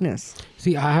your blackness.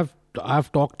 See,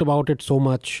 I've talked about it so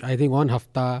much. I think on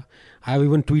Hafta, I've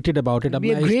even tweeted about it. It'd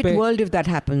be a great world if that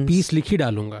happens. Piece likhi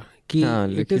dalunga.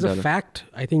 It is a fact.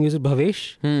 I think is it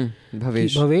Bhavesh?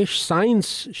 Bhavesh. Bhavesh,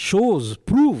 science shows,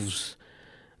 proves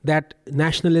that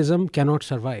nationalism cannot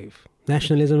survive.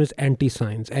 Nationalism is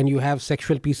anti-science, and you have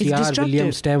sexual PCR, William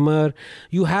Stemmer.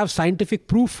 You have scientific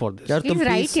proof for this. यार He's तुम right,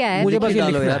 please yeah. मुझे बस ये लिखना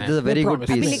लिखना है. है. This is a very good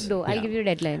promise. अभी piece. लिख दो. I'll give you a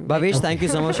deadline. Bhavesh, thank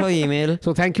you so much for your email.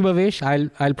 So thank you, Bhavesh.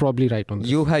 I'll probably write on this.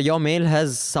 Your mail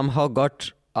has somehow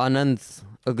got Anand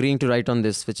agreeing to write on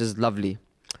this, which is lovely.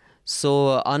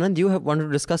 So Anand, you have wanted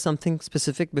to discuss something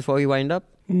specific before we wind up?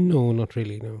 No, not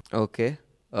really. No. Okay.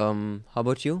 How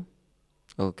about you?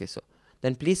 Okay, so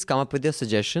then please come up with your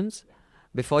suggestions.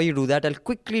 Before you do that, I'll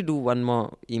quickly do one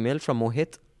more email from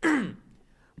Mohit.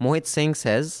 Mohit Singh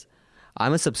says,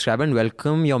 I'm a subscriber and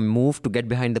welcome your move to get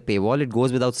behind the paywall. It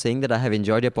goes without saying that I have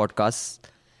enjoyed your podcasts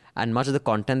and much of the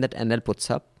content that NL puts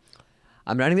up.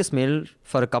 I'm writing this mail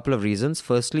for a couple of reasons.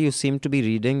 Firstly, you seem to be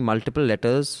reading multiple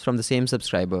letters from the same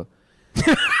subscriber.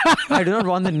 I do not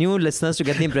want the new listeners to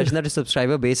get the impression that the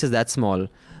subscriber base is that small.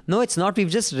 No, it's not. We've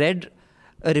just read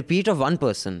a repeat of one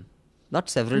person, not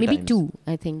several Maybe times. two,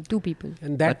 I think. Two people.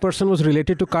 And that person was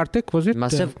related to Karthik, was it?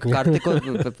 Must have Karthik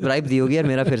को bribe दी होगी यार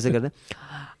मेरा फिर से कर दे.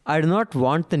 I do not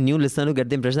want the new listener to get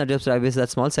the impression that your subscriber base is that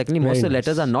small. Secondly, most of the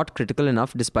letters are not critical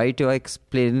enough despite your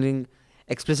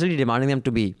explicitly demanding them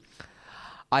to be.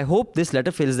 I hope this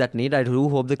letter fills that need. I do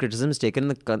hope the criticism is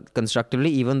taken constructively,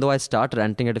 even though I start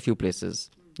ranting at a few places.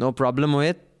 No problem,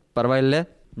 Mohit. Parvaille.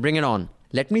 Bring it on.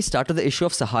 Let me start with the issue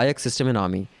of Sahayak system in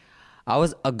army. I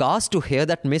was aghast to hear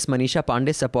that Miss Manisha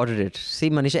Pandey supported it. See,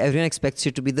 Manisha, everyone expects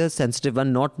you to be the sensitive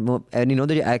one, and you know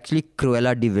that you're actually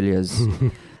Cruella de Villiers.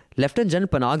 Lieutenant General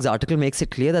Panag's article makes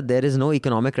it clear that there is no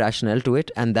economic rationale to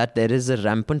it and that there is a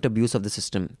rampant abuse of the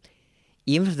system.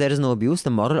 Even if there is no abuse,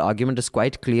 the moral argument is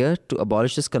quite clear to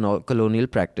abolish this colonial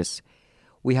practice.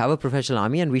 We have a professional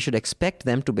army and we should expect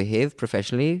them to behave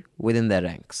professionally within their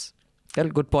ranks. Well,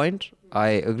 good point. I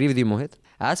agree with you, Mohit.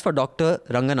 As for Dr.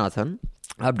 Ranganathan,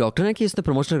 आप doctor हैं कि इसने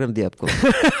promotion कर दिया आपको?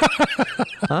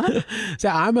 So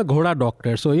I'm a Ghoda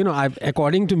doctor. So,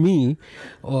 according to me,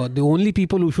 the only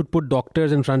people who should put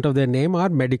doctors in front of their name are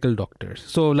medical doctors.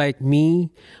 So like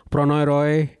me, Pranay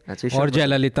Roy, or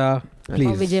Jayalalitha, please.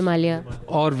 Or Vijay Mallya.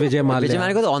 Or Vijay Mallya. Vijay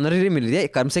Mallya को तो honorary मिल रही है.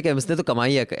 कम से कम इसने तो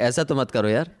कमाई है. ऐसा तो मत करो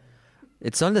यार.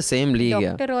 It's not the same league.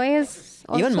 Dr. Roy has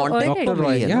also Even Montek. earned it. Dr.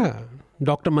 Roy, yeah.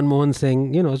 Dr. Manmohan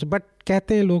Singh, but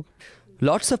कहते हैं लोग.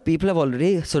 Lots of people have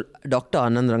already... So, Dr.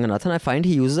 Anand Ranganathan, I find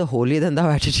he uses a holier-than-thou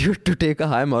attitude to take a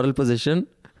high moral position.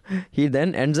 He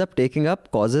then ends up taking up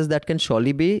causes that can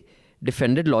surely be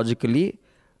defended logically,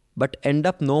 but end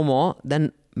up no more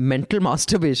than mental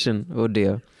masturbation. Oh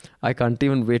dear. I can't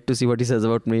even wait to see what he says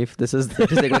about me if this is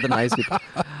about the nice people.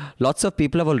 Lots of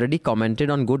people have already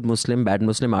commented on good Muslim, bad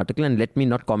Muslim article, and let me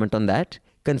not comment on that.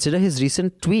 Consider his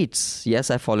recent tweets. Yes,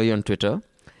 I follow you on Twitter.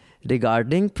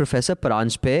 Regarding Professor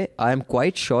Paranjpe, I am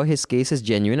quite sure his case is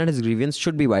genuine and his grievance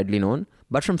should be widely known.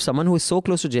 But from someone who is so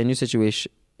close to genuine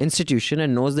institution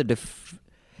and knows the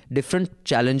different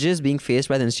challenges being faced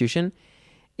by the institution,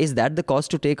 is that the cause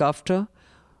to take after?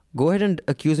 Go ahead and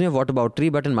accuse me of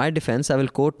whataboutery, but in my defense, I will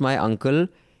quote my uncle,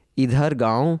 "Idhar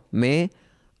gaon mein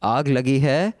aag lagi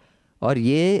hai aur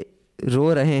ye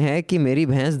ro rahe hain ki meri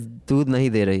bhains doodh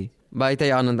nahi de rahi." Bhai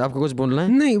Anand, आपको कुछ बोलना है?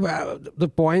 No, the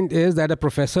point is that a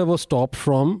professor was stopped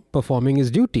from performing his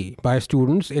duty by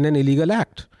students in an illegal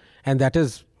act. And that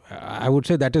is, I would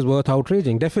say that is worth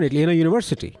outraging. Definitely, in a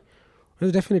university. It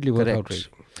is definitely worth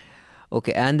outraging.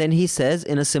 Okay, and then he says,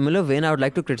 in a similar vein, I would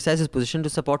like to criticize his position to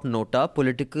support Nota.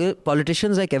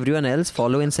 Politicians like everyone else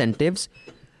follow incentives.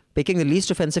 Picking the least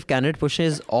offensive candidate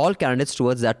pushes all candidates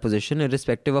towards that position,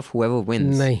 irrespective of whoever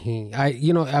wins. नहीं,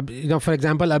 for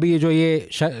example, अभी जो ये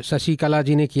शशि कला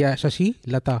जी ने किया,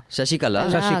 Shashi Kala,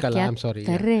 I'm sorry.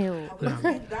 कर रहे हो?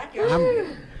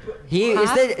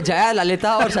 इसने जया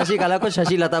ललिता और शशि कला को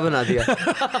शशि लता बना दिया.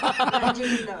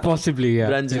 Possibly, yeah.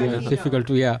 Brangelina. Difficult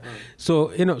to, yeah.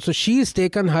 So, so she's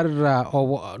taken her,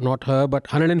 or not her, but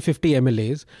 150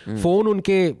 MLAs. Phone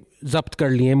उनके जब्त कर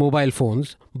लिए, मोबाइल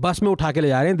फोन्स बस में उठा के ले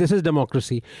जा रहे हैं. This is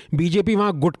democracy. बीजेपी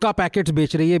वहां गुटका पैकेट्स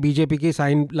बेच रही है बीजेपी के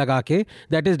साइन लगा के.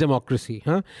 That is democracy.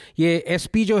 हाँ, ये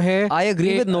एसपी जो है, I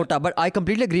agree with NOTA, but I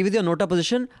completely agree with your NOTA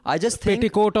position. I just think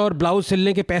petticoat और ब्लाउज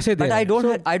सिलने के पैसे दे. But I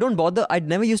don't bother. I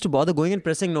never used to bother going and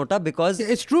pressing NOTA because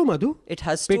it's true Madhu. It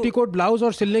has to petticoat blouse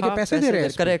और सिलने के पैसे दे रहे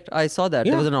हैं. Correct. I saw that.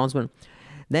 There was an announcement.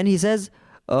 Then he says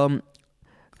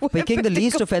picking the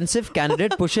least offensive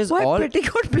candidate pushes all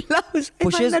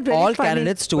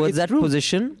candidates towards that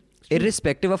position,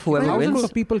 irrespective of whoever wins.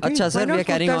 Acha sir, we are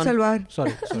carrying on.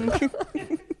 Sorry.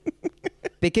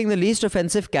 Picking the least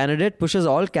offensive candidate pushes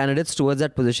all candidates towards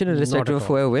that position, irrespective of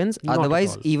whoever wins.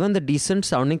 Otherwise, even the decent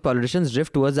sounding politicians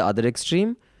drift towards the other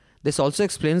extreme. This also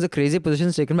explains the crazy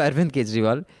positions taken by Arvind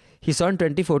Kejriwal. He saw in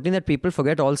 2014 that people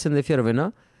forget all sins if you're a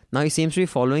winner. Now he seems to be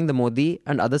following the Modi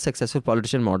and other successful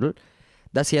politician model.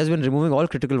 Thus, he has been removing all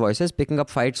critical voices, picking up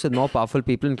fights with more powerful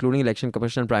people, including Election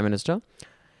Commission and Prime Minister.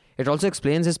 It also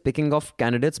explains his picking of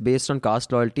candidates based on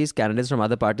caste loyalties, candidates from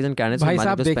other parties and candidates भाई from money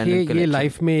साहब to spend in देखिए, ये collection.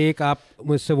 Life में एक आप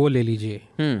मुझसे वो ले लीजिए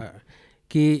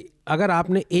कि अगर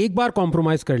आपने एक बार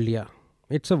कॉम्प्रोमाइज कर लिया,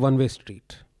 it's a one way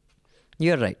street.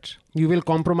 You're right. You will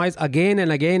compromise again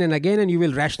and again and again, and you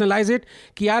will rationalize it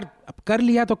कि यार कर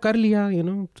लिया तो कर लिया, you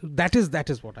know. So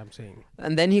that is what I'm saying.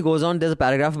 And then he goes on, there's a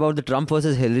paragraph about the Trump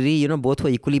versus Hillary, you know, both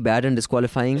were equally bad and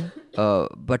disqualifying.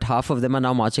 But half of them are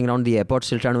now marching around the airport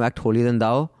still trying to act holier than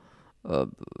thou.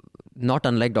 Not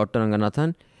unlike Dr.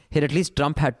 Ranganathan. Here at least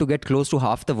Trump had to get close to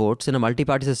half the votes. In a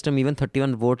multi-party system, even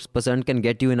 31% can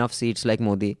get you enough seats like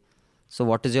Modi. So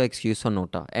what is your excuse for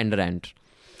Nota? End rant.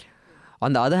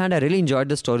 On the other hand, I really enjoyed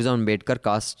the stories on Ambedkar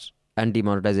caste and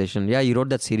demonetization. Yeah, you wrote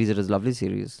that series. It was a lovely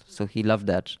series. So he loved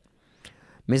that.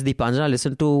 Miss Deepanjana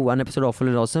listened to one episode of Awful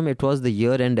and Awesome. It was the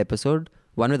year-end episode,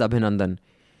 one with Abhinandan.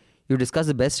 You discussed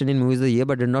the best Indian movies of the year,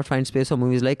 but did not find space for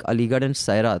movies like Aligarh and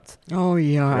Sairat. Oh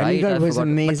yeah, Right? Aligarh I was forgot.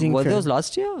 amazing. But was film. those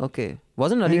last year? Okay.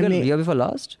 Wasn't Aligarh the year before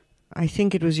last? I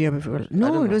think it was year before. don't No,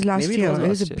 know. it was last Maybe it year. was It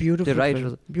was last a year. beautiful You're right.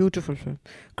 film. Beautiful film.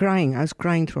 Crying. I was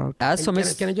crying throughout. As for And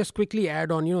Miss... can I just quickly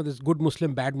add on, you know, this good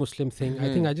Muslim, bad Muslim thing?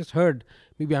 I think I just heard,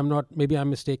 maybe I'm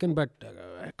mistaken, but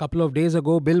a couple of days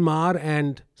ago, Bill Maher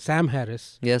and Sam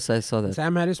Harris. Yes, I saw that.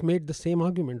 Sam Harris made the same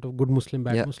argument of good Muslim,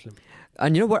 bad Yeah. Muslim.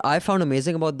 And you know what I found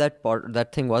amazing about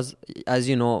that thing was, as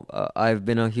you know, I've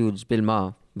been a huge Bill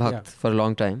Maher bhakt for a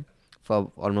long time,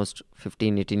 for almost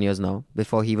 15, 18 years now,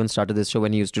 before he even started this show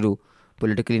when he used to do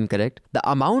Politically Incorrect. The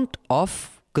amount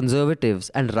of conservatives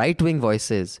and right-wing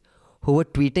voices who were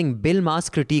tweeting Bill Maher's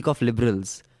critique of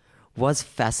liberals was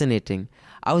fascinating.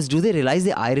 Do they realize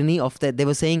the irony of that? They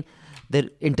were saying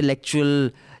the intellectual,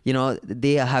 you know,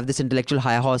 they have this intellectual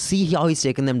high horse. See how he's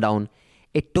taken them down.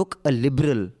 It took a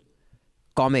liberal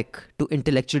comic to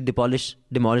intellectually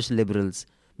demolish liberals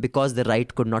because the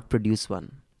right could not produce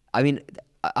one. I mean,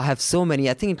 I have so many,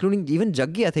 I think including even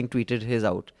Jaggi, I think tweeted his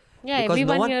out. Yeah, Because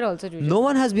everyone here also tweeted. no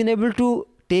one has been able to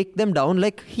take them down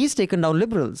like he's taken down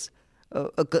liberals.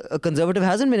 A conservative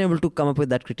hasn't been able to come up with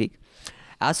that critique.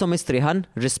 As for Ms. Trehan,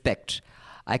 respect.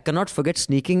 I cannot forget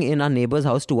sneaking in our neighbor's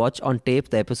house to watch on tape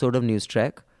the episode of News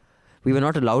Track. We were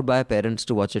not allowed by our parents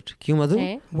to watch it. Kyun, Madhu?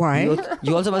 Hey. Why?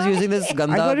 You also must be using this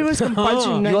ganda. I thought it was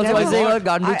compulsory. You also Never were saying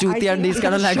got- Gandu, I Chuti think and these it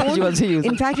kind of was language you shown- also use.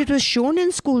 In fact, it was shown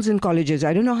in schools and colleges.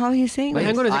 I don't know how he's saying But it.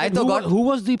 Hang on a I second. thought- Who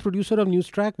was the producer of News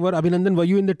Track? Abhinandan, were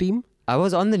you in the team? I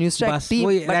was on the News Track Bas, team.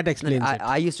 wohi, but that explains it.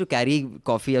 I used to carry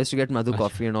coffee. I used to get Madhu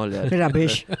coffee and all that.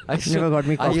 Rubbish. Never got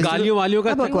me I coffee. used to- गालियों वालियों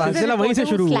का बकवास। सिलसिला वहीं से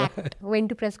शुरू हुआ. Slacked. Went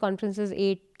to press conferences,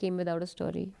 8 came without a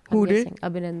story. Who I'm did? guessing.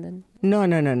 Abhinandan. No.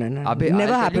 Abhi, I'll Never tell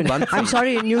you happened. one I'm thing.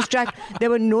 sorry, in News Track,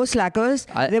 there were no slackers.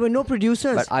 There were no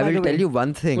producers. But I by will the tell way. you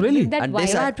one thing. Really? That And vibe.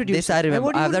 this, I I, had producers. this I remember.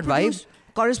 What do I you have that want to vibe. produce?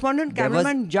 Correspondent, There was-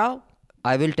 cameraman, Jao.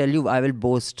 I will tell you, I will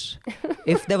boast.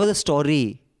 If there was a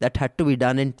story that had to be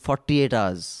done in 48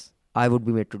 hours, I would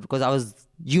be made to. Because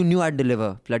you knew I'd deliver.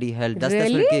 Bloody hell.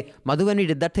 Really? Madhu, when we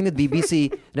did that thing with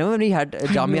BBC, remember when we had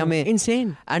Jamia mein?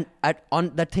 Insane. And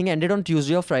on that thing ended on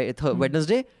Tuesday or Friday,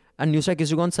 Wednesday, and News Track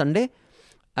used to go on Sunday.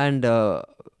 And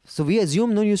so we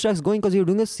assumed no News Track's going because we were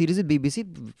doing a series with BBC.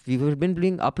 We've been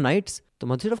doing up nights. So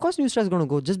Madhu said, of course News Track's going to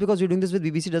go. Just because we're doing this with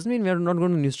BBC doesn't mean we're not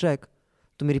going to News Track.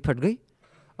 So मेरी फट गई.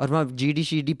 और वहाँ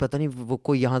GD पता नहीं वो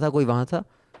कोई यहाँ था कोई वहाँ था.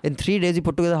 In 3 days he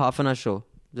put together half an hour show.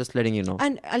 Just letting you know.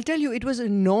 And I'll tell you, it was a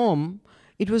norm.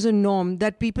 It was a norm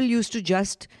that people used to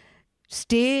just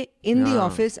stay in the Yeah.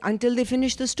 office until they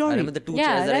finished the I story. remember the two Yeah,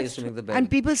 chairs that I that's used to make the bed. And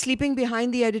people sleeping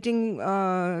behind the editing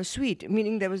suite,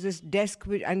 meaning there was this desk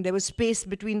and there was space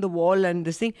between the wall and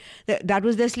this thing. That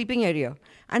was their sleeping area.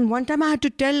 And one time I had to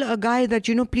tell a guy that,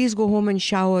 please go home and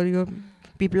shower.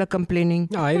 People are complaining.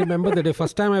 No, I remember the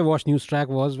first time I watched News Track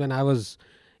was when I was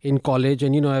in college,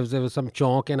 and there was some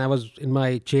chonk, and I was in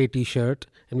my Che t-shirt,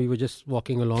 and we were just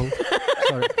walking along.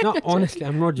 Sorry. No, honestly,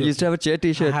 I'm not joking. You used to have a chair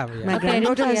t-shirt. I have, yeah. My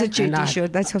granddaughter has a Che And I-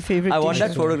 t-shirt. That's her favorite I want that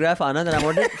t-shirt. photograph, Anand, and I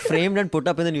want it framed and put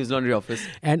up in the News Laundry office.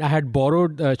 And I had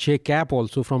borrowed a Che cap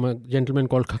also from a gentleman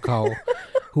called Kakao,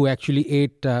 who actually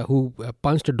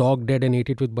punched a dog dead and ate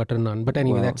it with butter naan. But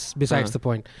anyway, Wow. that's besides the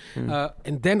point.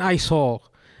 And then I saw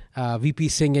VP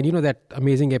Singh, and that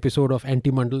amazing episode of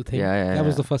Anti-Mandal thing. Yeah, that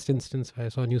was yeah. the first instance I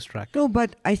saw News Track. No,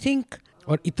 but I think...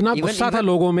 और इतना Even- गुस्सा था even-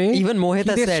 लोगों में even Mohit कि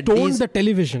has they said stoned these- the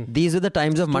television. These were the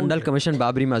times of Stoned Mandal it. Commission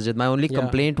Babri Masjid. My only Yeah.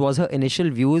 complaint was her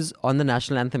initial views on the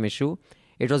national anthem issue.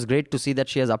 It was great to see that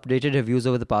she has updated her views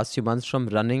over the past few months from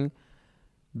running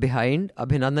behind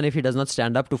Abhinandan if he does not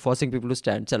stand up to forcing people to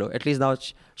stand. Chalo, at least now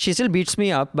she still beats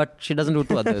me up, but she doesn't do it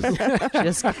to others. She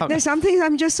just comes. There's some things,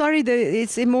 I'm just sorry,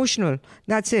 it's emotional.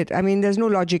 That's it. I mean, there's no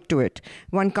logic to it.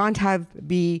 One can't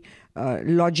be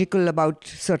logical about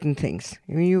certain things.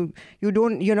 I mean,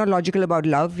 you're not logical about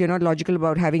love. You're not logical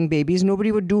about having babies.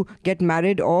 Nobody would get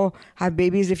married or have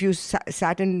babies if you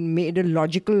sat and made a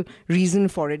logical reason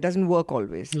for it. It doesn't work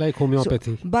always. Like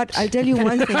homeopathy. So, but I'll tell you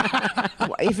one thing.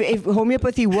 if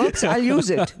homeopathy works, I'll use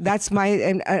it. That's my,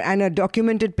 and a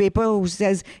documented paper who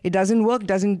says it doesn't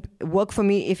work for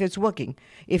me if it's working,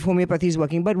 if homeopathy is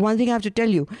working. But one thing I have to tell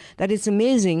you, that it's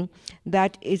amazing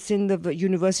that it's in the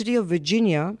University of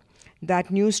Virginia,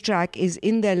 that news track is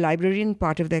in their librarian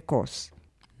part of their course.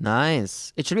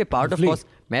 Nice. It should be a part of course.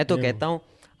 मैं तो कहता हूँ,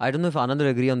 I don't know if Anand will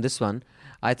agree on this one.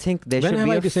 I think there should be. When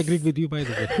have I disagreed with you, by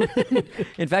the way?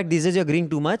 In fact, these days you're agreeing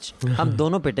too much. हम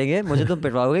दोनों पिटेंगे. मुझे तुम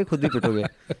पिटवाओगे, खुद भी पिटोगे.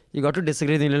 You got to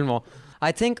disagree with me a little more.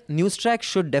 I think news track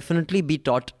should definitely be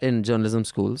taught in journalism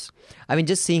schools. I mean,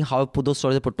 just seeing how those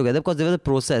stories are put together, because there was a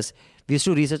process. We used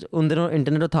to research. उन दिनों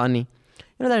internet था नहीं.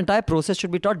 The entire process should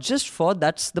be taught just for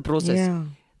that's the process. Yeah.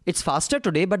 It's faster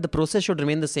today, but the process should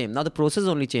remain the same. Now the process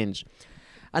only changed.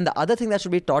 And the other thing that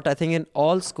should be taught, I think, in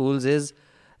all schools is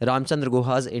Ramchandra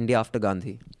Guha's India after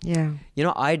Gandhi. Yeah.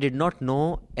 I did not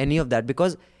know any of that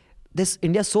because this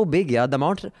India is so big, the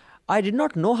amount. I did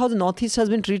not know how the Northeast has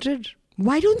been treated.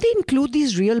 Why don't they include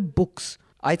these real books?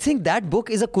 I think that book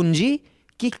is a kunji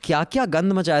ki kya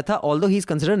gand machaya tha, although he's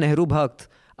considered Nehru Bhakt.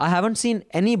 I haven't seen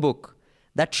any book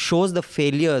that shows the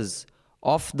failures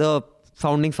of the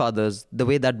founding fathers the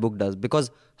way that book does, because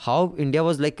how India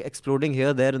was like exploding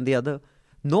here, there and the other.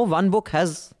 No one book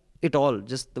has it all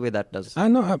just the way that does.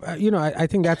 I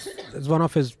think that's one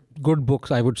of his good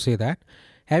books, I would say that.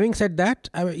 Having said that,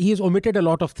 he has omitted a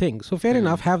lot of things. So fair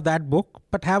enough, have that book,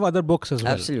 but have other books as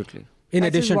well. Absolutely. In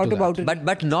addition to that.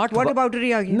 But not... What about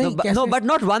it? But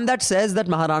not one that says that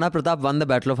Maharana Pratap won the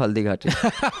Battle of Haldighati.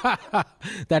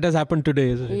 That has happened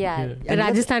today, isn't it? Yeah. The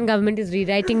Rajasthan government is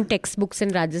rewriting textbooks in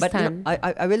Rajasthan. But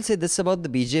I will say this about the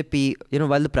BJP.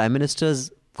 While the Prime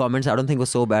Minister's comments I don't think were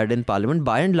so bad in Parliament,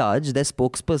 by and large, their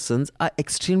spokespersons are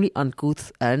extremely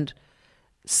uncouth and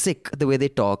sick the way they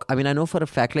talk. I mean, I know for a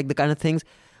fact, like the kind of things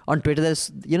on Twitter,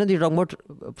 there's, they're talking about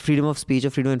freedom of speech or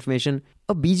freedom of information.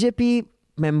 A BJP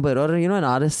member or, an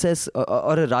RSS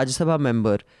or a Rajya Sabha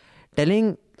member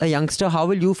telling a youngster, how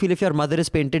will you feel if your mother is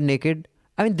painted naked?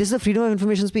 I mean, this is a freedom of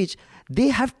information speech. They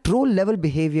have troll level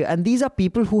behavior, and these are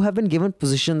people who have been given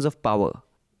positions of power.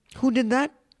 Who did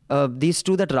that? These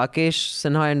two, that Rakesh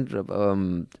Sinha and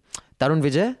Tarun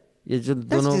Vijay.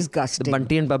 That's disgusting. The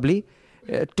Bunty and Bubbly.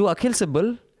 To Akhil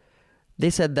Sibal, they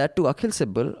said that to Akhil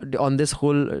Sibal on this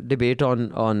whole debate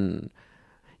on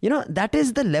that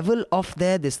is the level of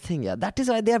this thing. Yeah, that is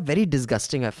why they are very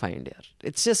disgusting, I find. Yeah,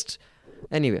 it's just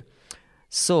anyway.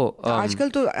 So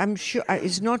Ajkal to, I'm sure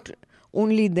it's not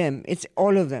only them; it's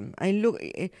all of them.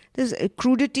 There's a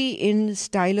crudity in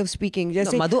style of speaking.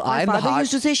 Just Madhu, my father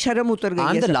used to say, "Sharam utar gayi."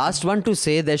 I'm the last one to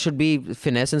say there should be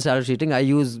finesse in style of treating. I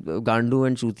use gandu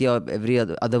and chutia or every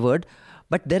other word.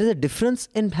 But there is a difference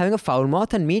in having a foul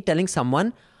mouth and me telling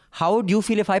someone, how would you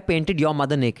feel if I painted your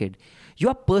mother naked? You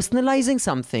are personalizing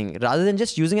something rather than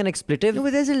just using an expletive. No,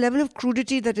 but there's a level of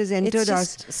crudity that has entered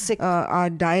our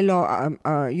dialogue,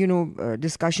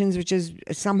 discussions, which is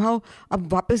somehow ab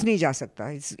wapas nahi ja sakta.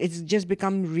 It's just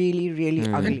become really, really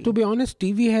ugly. And to be honest,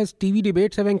 TV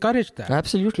debates have encouraged that.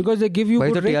 Absolutely. Because they give you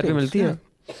good ratings. Yeah.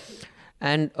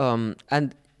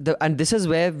 And this is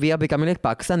where we are becoming like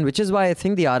Pakistan, which is why I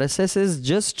think the RSS is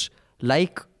just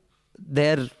like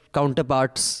their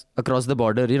counterparts across the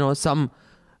border. Some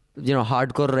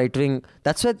hardcore right wing.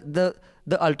 That's why the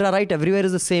ultra right everywhere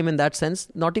is the same in that sense.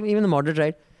 Not even the moderate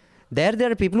right.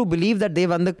 There are people who believe that they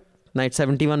won the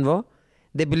 1971 war.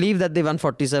 They believe that they won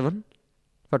 47,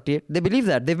 48. They believe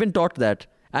that. They've been taught that.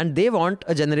 And they want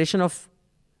a generation of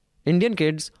Indian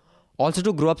kids also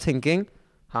to grow up thinking,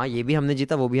 हाँ ये भी हमने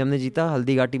जीता, वो भी हमने जीता,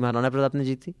 हल्दी घाटी महाराणा प्रताप ने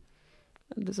जीती.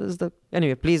 This is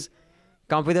anyway. Please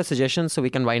come up with your suggestions so we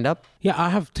can wind up. Yeah, I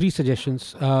have 3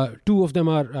 suggestions. 2 of them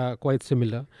are quite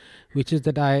similar, which is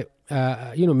that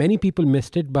many people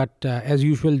missed it, but as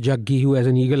usual, Jaggi, who has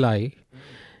an eagle eye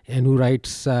and who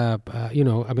writes,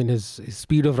 his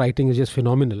speed of writing is just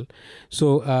phenomenal.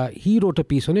 So he wrote a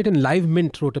piece on it, and Live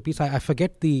Mint wrote a piece. I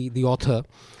forget the author.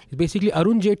 Basically,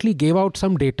 Arun Jaitley gave out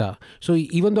some data. So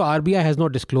even though RBI has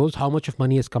not disclosed how much of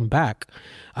money has come back,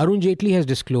 Arun Jaitley has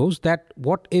disclosed that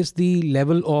what is the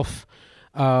level of,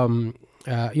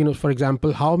 for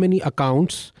example, how many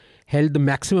accounts held the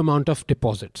maximum amount of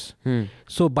deposits.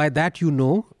 So by that, you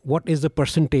know what is the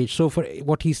percentage. So for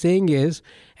what he's saying is,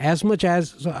 as much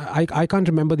as, so I can't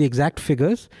remember the exact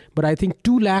figures, but I think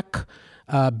 2 lakh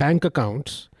bank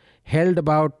accounts held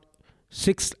about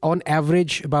on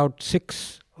average about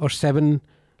 6 or 7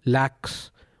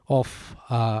 lakhs of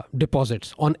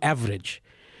deposits on average.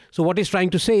 So what he's trying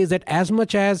to say is that as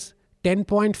much as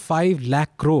 10.5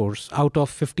 lakh crores out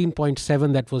of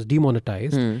 15.7 that was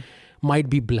demonetized might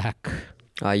be black.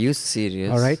 Are you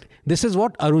serious? All right. This is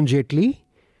what Arun Jaitley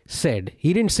said.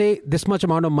 He didn't say this much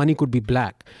amount of money could be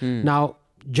black. Now,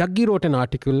 Jaggi wrote an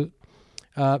article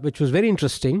which was very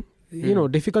interesting,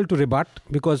 difficult to rebut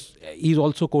because he's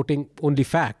also quoting only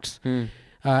facts.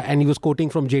 And he was quoting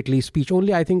from Jaitley's speech.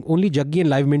 I think only Jaggi and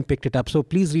Live Mint picked it up. So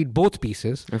please read both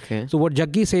pieces. Okay. So what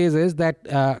Jaggi says is that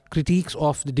critiques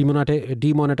of the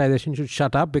demonetization should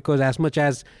shut up because as much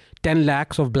as 10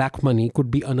 lakhs of black money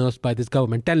could be unearthed by this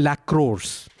government. 10 lakh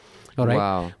crores. All right.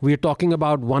 Wow. We're talking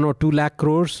about 1 or 2 lakh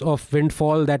crores of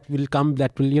windfall that will come,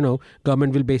 that will,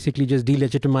 government will basically just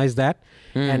delegitimize that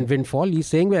and windfall. He's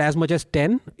saying that as much as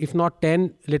 10, if not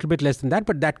 10, a little bit less than that,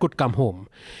 but that could come home.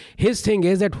 His thing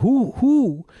is that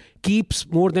who keeps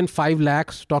more than 5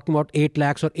 lakhs, talking about 8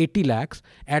 lakhs or 80 lakhs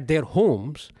at their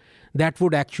homes, that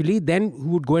would actually then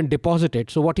would go and deposit it.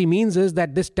 So what he means is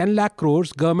that this 10 lakh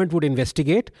crores, government would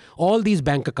investigate all these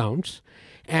bank accounts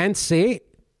and say,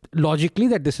 logically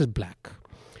that this is black.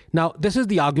 Now, this is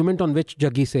the argument on which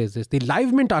Jaggi says this. The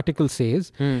Live Mint article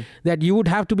says that you would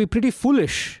have to be pretty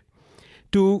foolish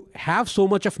to have so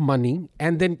much of money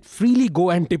and then freely go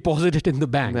and deposit it in the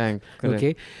bank.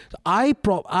 Okay. So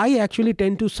I actually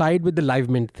tend to side with the Live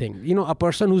Mint thing. A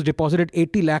person who's deposited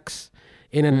 80 lakhs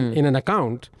in an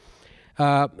account,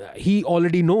 he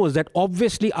already knows that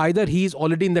obviously either he's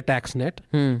already in the tax net.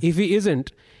 If he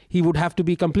isn't, he would have to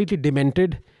be completely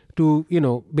demented to,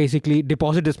 basically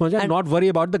deposit this much and not worry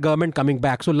about the government coming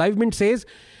back. So Live Mint says,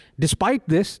 despite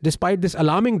this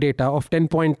alarming data of 10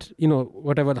 point,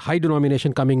 whatever high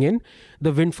denomination coming in,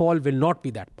 the windfall will not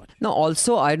be that much. Now,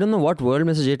 also, I don't know what world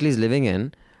Mr. Jaitley is living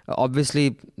in.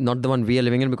 Obviously, not the one we are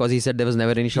living in because he said there was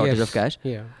never any shortage of cash.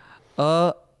 Yeah.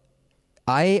 All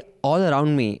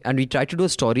around me, and we tried to do a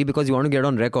story because you want to get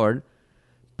on record,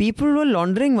 people were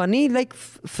laundering money like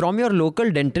from your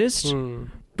local dentist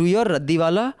to your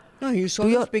Raddiwala. No, you saw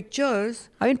those pictures.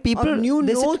 I mean, people, of new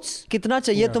they said, notes. Kitna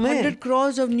chahiye tumhe? 100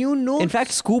 crores of new notes. In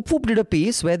fact, Scoop Whoop did a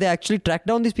piece where they actually tracked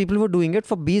down these people who were doing it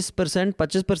for 20%,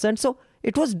 25%. So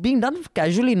it was being done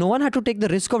casually. No one had to take the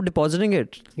risk of depositing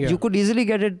it. Yeah. You could easily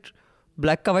get it.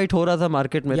 Black ka white ho raha tha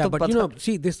market mein. Yeah, but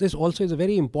see, this also is a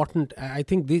very important, I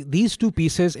think these two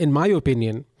pieces, in my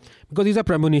opinion, because these are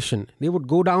premonition, they would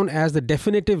go down as the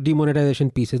definitive demonetization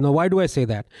pieces. Now, why do I say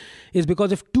that? Is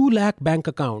because if 2 lakh bank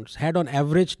accounts had on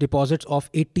average deposits of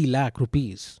 80 lakh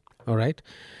rupees, all right,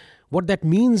 what that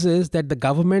means is that the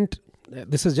government,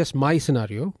 this is just my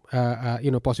scenario,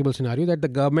 possible scenario, that the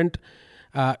government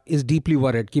is deeply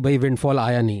worried कि भाई windfall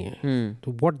आया नहीं है.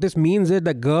 So what this means is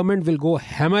the government will go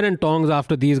hammer and tongs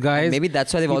after these guys. Maybe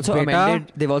that's why they've also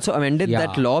amended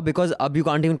that law because ab you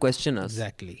can't even question us.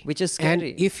 Exactly. Which is scary.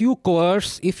 And if you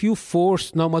coerce, if you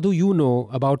force, now Madhu, you know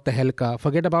about the Helka.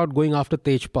 Forget about going after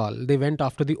Tejpal. They went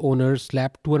after the owners,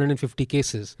 slapped 250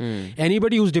 cases.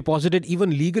 Anybody who's deposited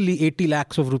even legally 80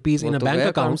 lakhs of rupees in a bank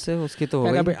account,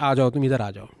 aa jao, tum idhar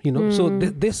aa jao. So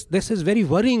this is very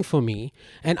worrying for me,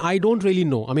 and I don't really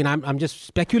know. I mean, I'm just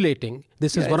speculating.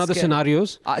 This is one of the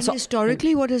scenarios. So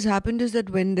historically, what has happened is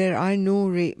that when there are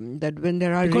raids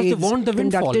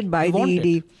conducted by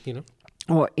the ED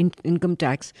or income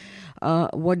tax,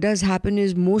 what does happen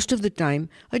is most of the time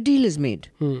a deal is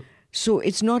made. So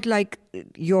it's not like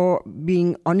you're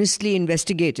being honestly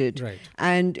investigated. Right.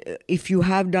 And if you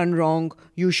have done wrong,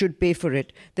 you should pay for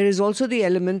it. There is also the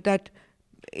element that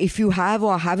if you have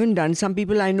or haven't done, some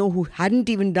people I know who hadn't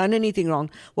even done anything wrong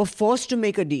were forced to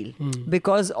make a deal.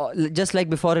 Because just like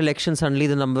before election, suddenly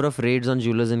the number of raids on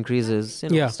jewelers increases.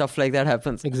 Stuff like that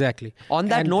happens. Exactly. On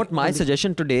that note, my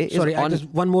suggestion today is... Sorry, just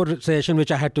one more suggestion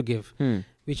which I had to give,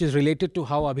 which is related to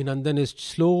how Abhinandan is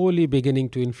slowly beginning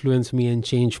to influence me and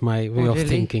change my way of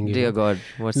thinking. Dear God,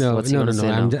 what's he going to say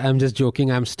now? I'm just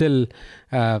joking. I'm still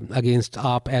against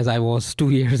AAP as I was 2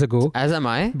 years ago. As am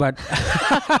I. But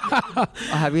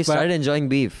have you started enjoying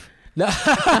beef?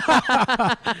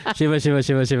 Shiva.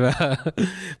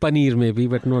 Paneer maybe,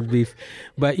 but not beef.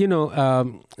 But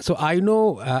so I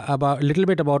know about a little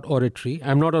bit about oratory.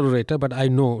 I'm not an orator, but I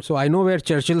know. So I know where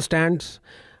Churchill stands.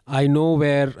 I know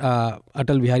where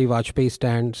Atal Bihari Vajpayee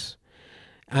stands.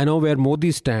 I know where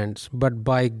Modi stands. But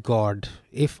by God,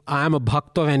 if I am a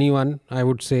bhakt of anyone, I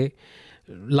would say,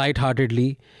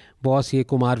 lightheartedly, boss ये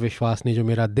कुमार विश्वास ने जो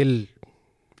मेरा दिल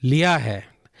लिया है.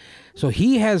 So he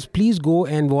has, please go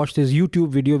and watch this YouTube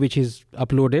video which is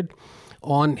uploaded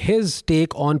on his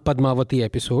take on Padmavati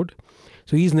episode.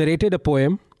 So he's narrated a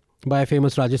poem by a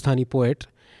famous Rajasthani poet,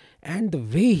 and the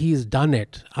way he's done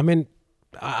it, I mean,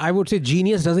 I would say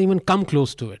genius doesn't even come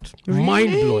close to it. Really?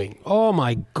 Mind blowing. Oh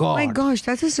my God. My gosh,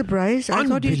 that's a surprise. I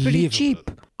thought he was pretty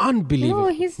cheap. Unbelievable. No,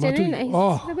 he's genuine. He's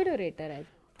a good orator.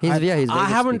 He's very I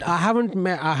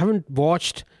haven't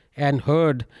watched and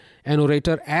heard an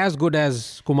orator as good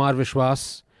as Kumar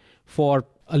Vishwas for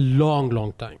a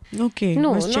long time. Okay,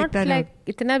 No, must check not that like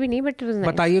itna bhi nahi, but it was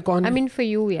nice. बताइए कौन? I mean, for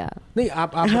you, yeah. नहीं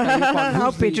आप बताइए कौन? How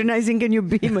Who's the- patronizing can you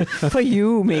be? For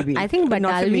you, maybe. I think but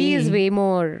not for Batalvi me. is way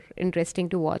more interesting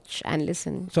to watch and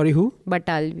listen. Sorry, who?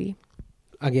 Batalvi.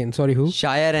 Again, sorry, who?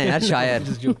 शायर हैं यार शायर.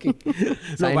 Just joking.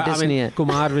 Scientist नहीं है.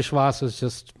 Kumar Vishwas is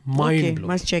just mind Okay, blowing.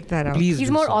 must check that out. Please He's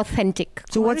do more so. authentic.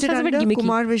 So what's it Kumar Vishwas is a bit under? gimmicky.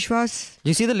 Kumar Vishwas?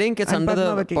 You see the link? It's And under the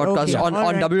Padmavati. podcast Okay, on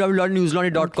all right.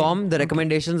 www.newslaundry.com. The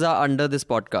recommendations are under this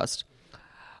podcast.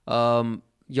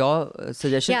 Your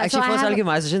suggestion. Yeah, so Actually, I first I'll have- give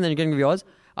my suggestion, then you can give yours.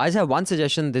 I just have one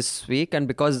suggestion this week, and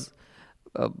because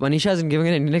Manisha hasn't given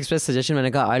an Indian Express suggestion,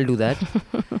 मैंने कहा I'll do that.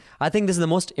 I think this is the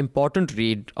most important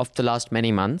read of the last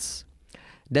many months.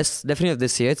 Definitely of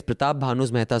this year. It's Pratap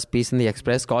Bhanu's Mehta's piece in the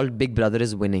Express called Big Brother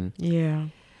is Winning. Yeah.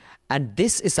 And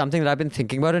this is something that I've been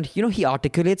thinking about. And, you know, he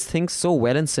articulates things so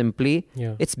well and simply.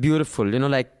 Yeah. It's beautiful. You know,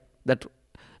 like that,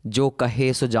 jo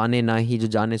kahe so jane nahi, jo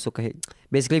jane so kahe.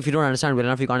 Basically, if you don't understand well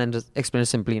enough, you can't explain it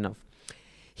simply enough.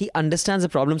 He understands the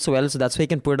problem so well, so that's why he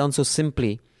can put it down so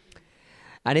simply.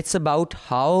 And it's about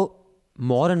how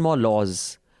more and more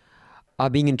laws are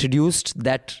being introduced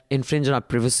that infringe on our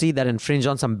privacy, that infringe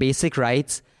on some basic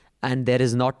rights, and there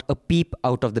is not a peep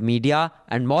out of the media,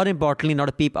 and more importantly, not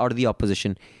a peep out of the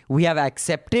opposition. We have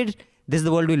accepted this is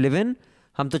the world we live in.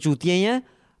 हम तो चूतिए ही हैं.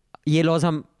 ये laws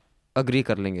हम agree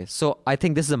कर लेंगे. So I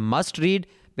think this is a must read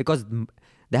because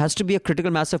there has to be a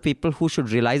critical mass of people who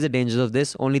should realize the dangers of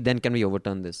this. Only then can we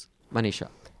overturn this. Manisha.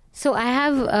 So I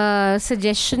have a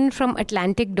suggestion from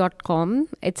Atlantic.com.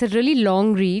 It's a really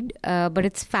long read, but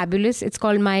it's fabulous. It's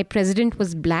called My President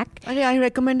Was Black. I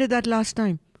recommended that last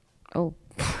time. Oh.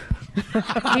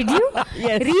 Did you?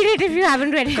 Yes. Read it if you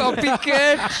haven't read it.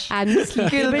 Copycat. I'm just sleepy.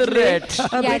 Kill the rat.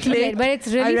 Yeah, it's late, but it's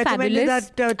I really recommended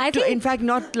fabulous. that, in fact,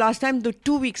 not last time, the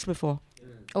 2 weeks before.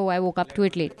 Oh, I woke up to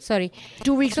it late. Sorry.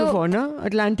 2 weeks So, before, no?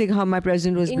 Atlantic, How My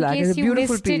President Was in Black. case It's a you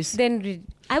beautiful missed piece. it, then read.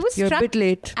 I was You're a struck bit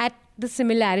late. at the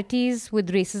similarities with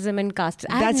racism and caste.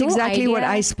 I had That's no exactly what idea.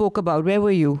 I spoke about. Where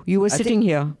were you? You were sitting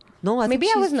here. No, I Maybe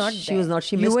think I was she's- not She there. was not.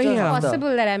 She You missed were her here. half the-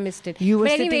 Possible that I missed it. You were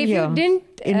but anyway, sitting if here, you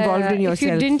didn't involved in if you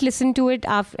yourself. didn't listen to it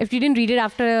if you didn't read it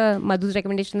after Madhu's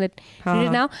recommendation that read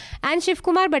it now, and Shiv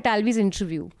Kumar Batalvi's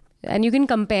interview, and you can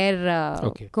compare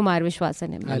Okay. Kumar Vishwas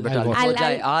and him. I'll But watch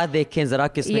I'll it. देखें जरा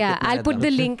किसने Yeah, कितना I'll है put दम.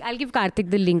 the link. I'll give Karthik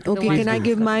the link. the Okay, one- can I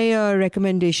give my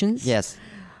recommendations? Yes.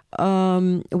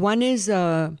 One is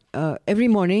every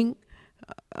morning,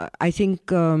 I think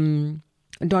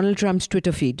Donald Trump's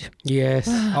Twitter feed Yes.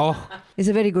 Oh, is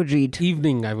a very good read.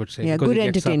 evening, I would say. Yeah, because good he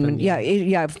gets up entertainment. and-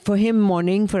 Yeah, for him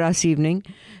morning, for us evening,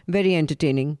 very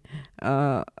entertaining.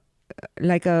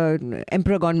 Like a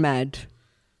emperor gone mad,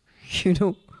 you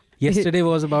know. Yesterday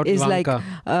was about Is Ivanka.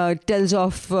 like tells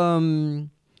of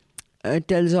Everyone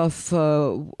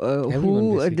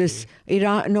who basically. this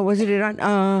Iran. No, was it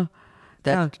Iran?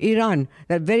 Iran.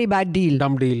 That very bad deal.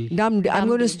 Dumb deal. I'm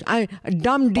going to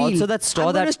dumb deal. Also that store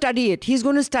I'm going to that- study it. He's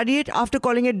going to study it after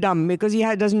calling it dumb because he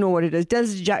doesn't know what it is. It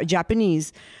tells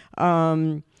Japanese.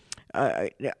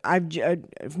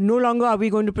 No longer are we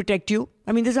going to protect you.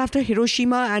 I mean, this is after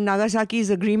Hiroshima and Nagasaki's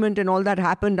agreement and all that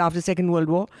happened after Second World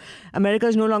War. America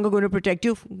is no longer going to protect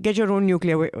you. Get your own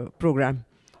nuclear program.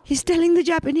 He's telling the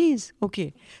Japanese.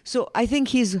 Okay. So I think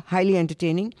he's highly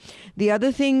entertaining. The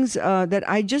other things that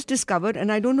I just discovered,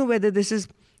 and I don't know whether this is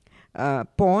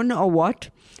porn or what.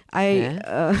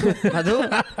 मधु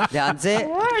ध्यान से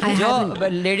जो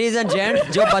ladies and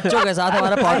gents जो बच्चों के साथ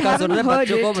हमारा podcast सुन रहे हैं heard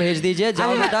बच्चों को it. भेज दीजिए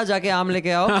जाओ बेटा जाके आम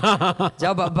लेके आओ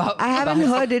जाओ I haven't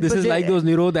heard it. This but is like those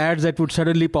Nirod ads that would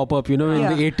suddenly pop up, you know, in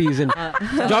the 80s. And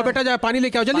जाओ बेटा जाओ पानी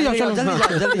लेके आओ जल्दी जाओ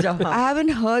चलो. जल्दी जाओ I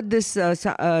haven't heard this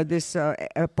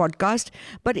podcast,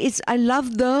 but I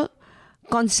love the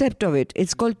concept of it.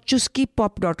 It's called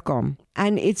chuskipop.com,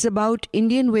 and it's about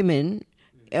Indian women,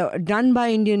 done by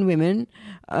Indian women,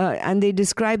 and they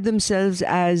describe themselves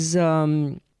as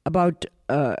about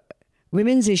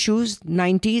women's issues,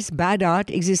 90s, bad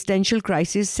art, existential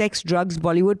crisis, sex, drugs,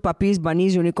 Bollywood, puppies,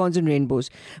 bunnies, unicorns, and rainbows.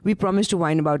 We promise to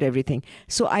whine about everything.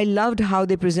 So I loved how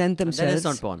they present Then themselves. it's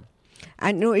not porn.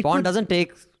 And no, it Porn could- doesn't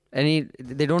take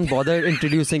they don't bother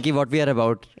introducing what we are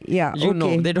about. Yeah, You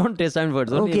know, they don't taste time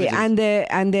words. Only Okay, images.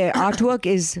 and their artwork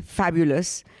is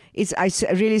fabulous.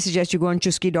 Really suggest you go on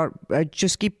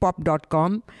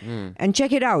chuskipop.com and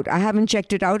check it out. I haven't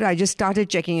checked it out. I just started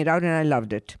checking it out and I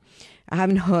loved it. I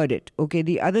haven't heard it. Okay,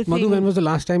 the other thing... Madhu, when was the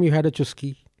last time you had a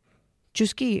chuski?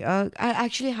 Chuski. I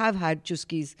actually have had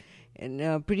chuskis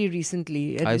pretty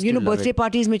recently. I used to love birthday it.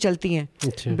 parties mein chalti hain.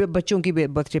 Bachon ki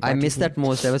birthday I parties. miss that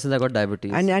most ever since I got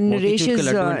diabetes. And Motichur Naresh's, ke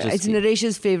laddu and it's chuski.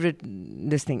 Naresh's favorite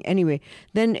this thing. Anyway,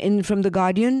 then from The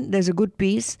Guardian, there's a good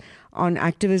piece on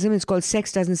activism. It's called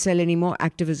Sex Doesn't Sell Anymore,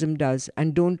 Activism Does.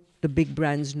 And don't the big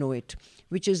brands know it?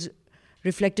 Which is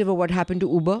reflective of what happened to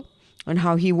Uber and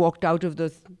how he walked out of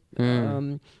the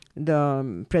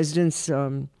president's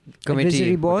Committee,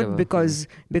 advisory board whatever.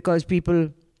 because people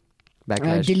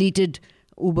Backlash. deleted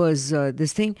Uber's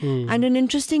this thing. And an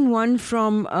interesting one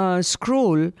from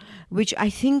Scroll, which I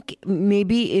think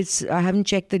maybe I haven't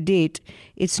checked the date.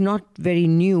 It's not very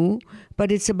new,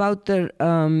 but it's about the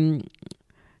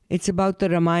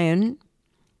Ramayana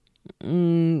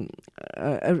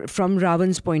from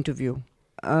Ravan's point of view,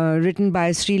 written by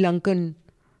a Sri Lankan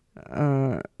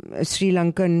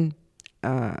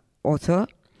author,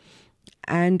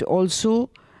 and also.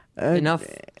 Enough.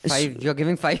 5. You're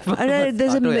giving 5.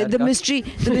 There's the mystery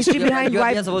behind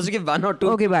why. You're supposed to give 1 or 2.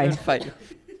 Okay, bye. 5.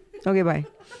 Okay, bye.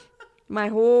 My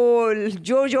whole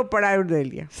जो पढ़ा है दे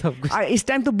लिया. इस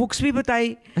time तो books भी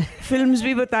बताई, films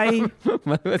भी बताई.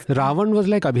 Ravan was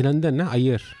like Abhinandan, na?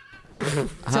 Iyer.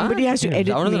 Somebody has to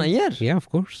edit Ravan was an me. Iyer? Yeah,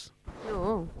 of course.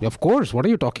 No. Of course. What are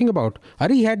you talking about?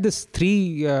 He had this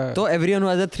 3... So everyone who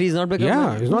has a 3 is not become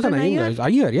yeah, he's not an Iyer. It's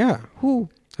Iyer, yeah. Who?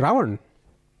 Ravan.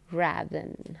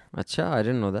 Ravan. Acha, I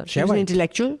didn't know that. She was an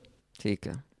intellectual. ठीक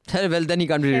है. Well, then he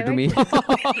can't read it to me.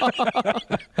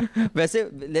 वैसे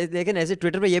लेकिन ऐसे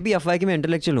Twitter पे ये भी अफवाह है कि मैं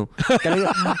इंटेलेक्चुअल हूँ.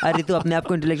 अरे तू अपने आप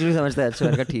को इंटेलेक्चुअल समझता है. अच्छा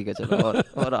मैंने कहा ठीक है चलो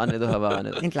और आने दो हवा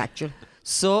आने दो. Intellectual.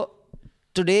 So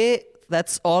today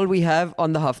that's all we have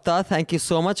on the Hafta. Thank you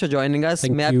so much for joining us.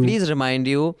 Thank May you. I please remind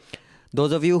you,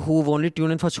 those of you who've only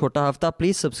tuned in for Chota Hafta,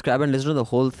 please subscribe and listen to the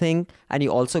whole thing. And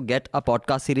you also get a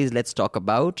podcast series, Let's Talk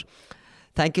About.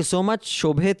 Thank you so much,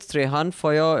 Shobhit Trehan,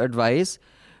 for your advice.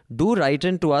 Do write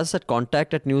in to us at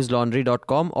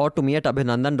contact@newslaundry.com or to me at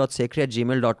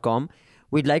abhinandan.sekri@gmail.com.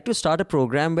 We'd like to start a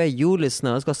program where you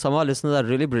listeners, because some of our listeners are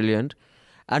really brilliant,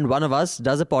 and one of us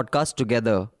does a podcast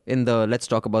together in the Let's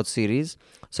Talk About series.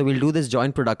 So we'll do this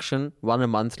joint production, 1 a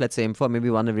month, let's aim for maybe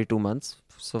 1 every 2 months,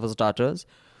 so for starters.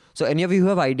 So any of you who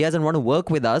have ideas and want to work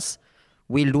with us,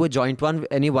 we'll do a joint one.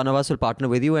 Any one of us will partner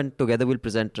with you and together we'll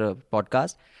present a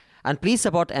podcast. And please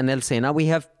support NL Sena. We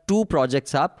have 2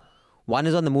 projects up. One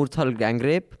is on the Murthal gang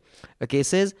rape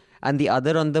cases and the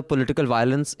other on the political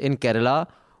violence in Kerala,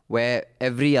 where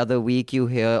every other week you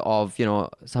hear of,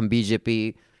 some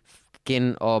BJP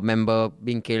kin or member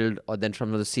being killed, or then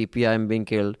from the CPIM being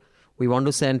killed. We want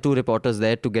to send 2 reporters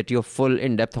there to get you a full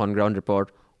in-depth on-ground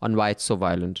report on why it's so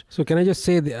violent. So can I just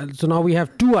say, so now we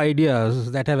have 2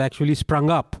 ideas that have actually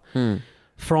sprung up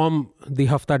from the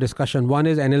Hafta discussion. One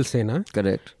is NL Sena.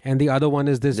 Correct. And the other one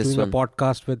is this doing one. a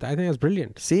podcast with, I think it's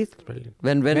brilliant. See? It's brilliant.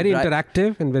 When very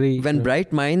interactive and very... When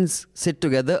bright minds sit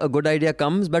together, a good idea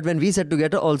comes. But when we sit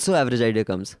together, also average idea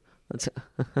comes.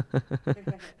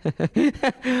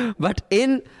 But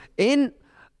in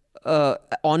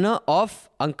honor of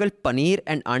Uncle Paneer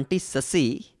and Auntie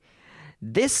Sasi,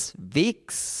 this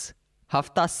week's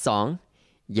Hafta song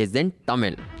is in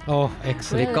Tamil. Oh,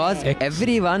 excellent. Because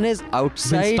everyone is Been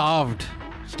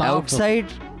outside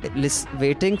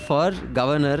waiting for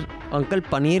governor. Uncle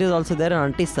Paneer is also there and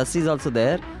Auntie Sasi is also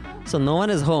there. So no one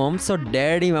is home. So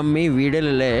daddy, mummy,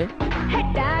 வீடில்லே.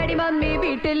 Daddy, mummy,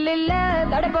 வீட்டில் இல்ல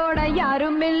தடபோட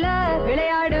யாரும் இல்ல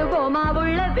விளையாடுவோமா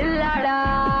உள்ள வில்லாடா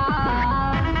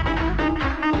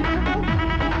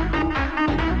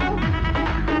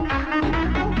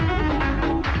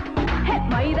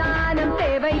மைதானம்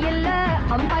தேவையில்ல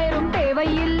அம்பயரும்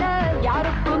தேவையில்ல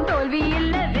யாருக்கும் தோல்வி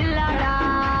இல்ல வில்லாடா.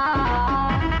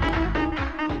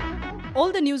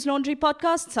 All the News Laundry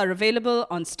podcasts are available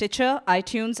on Stitcher,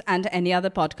 iTunes, and any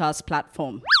other podcast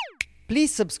platform.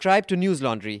 Please subscribe to News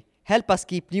Laundry. Help us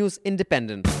keep news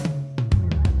independent.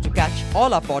 To catch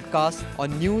all our podcasts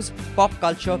on news, pop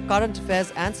culture, current affairs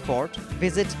and sport,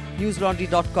 visit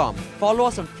newslaundry.com. Follow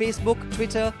us on Facebook,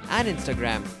 Twitter and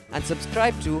Instagram and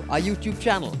subscribe to our YouTube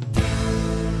channel.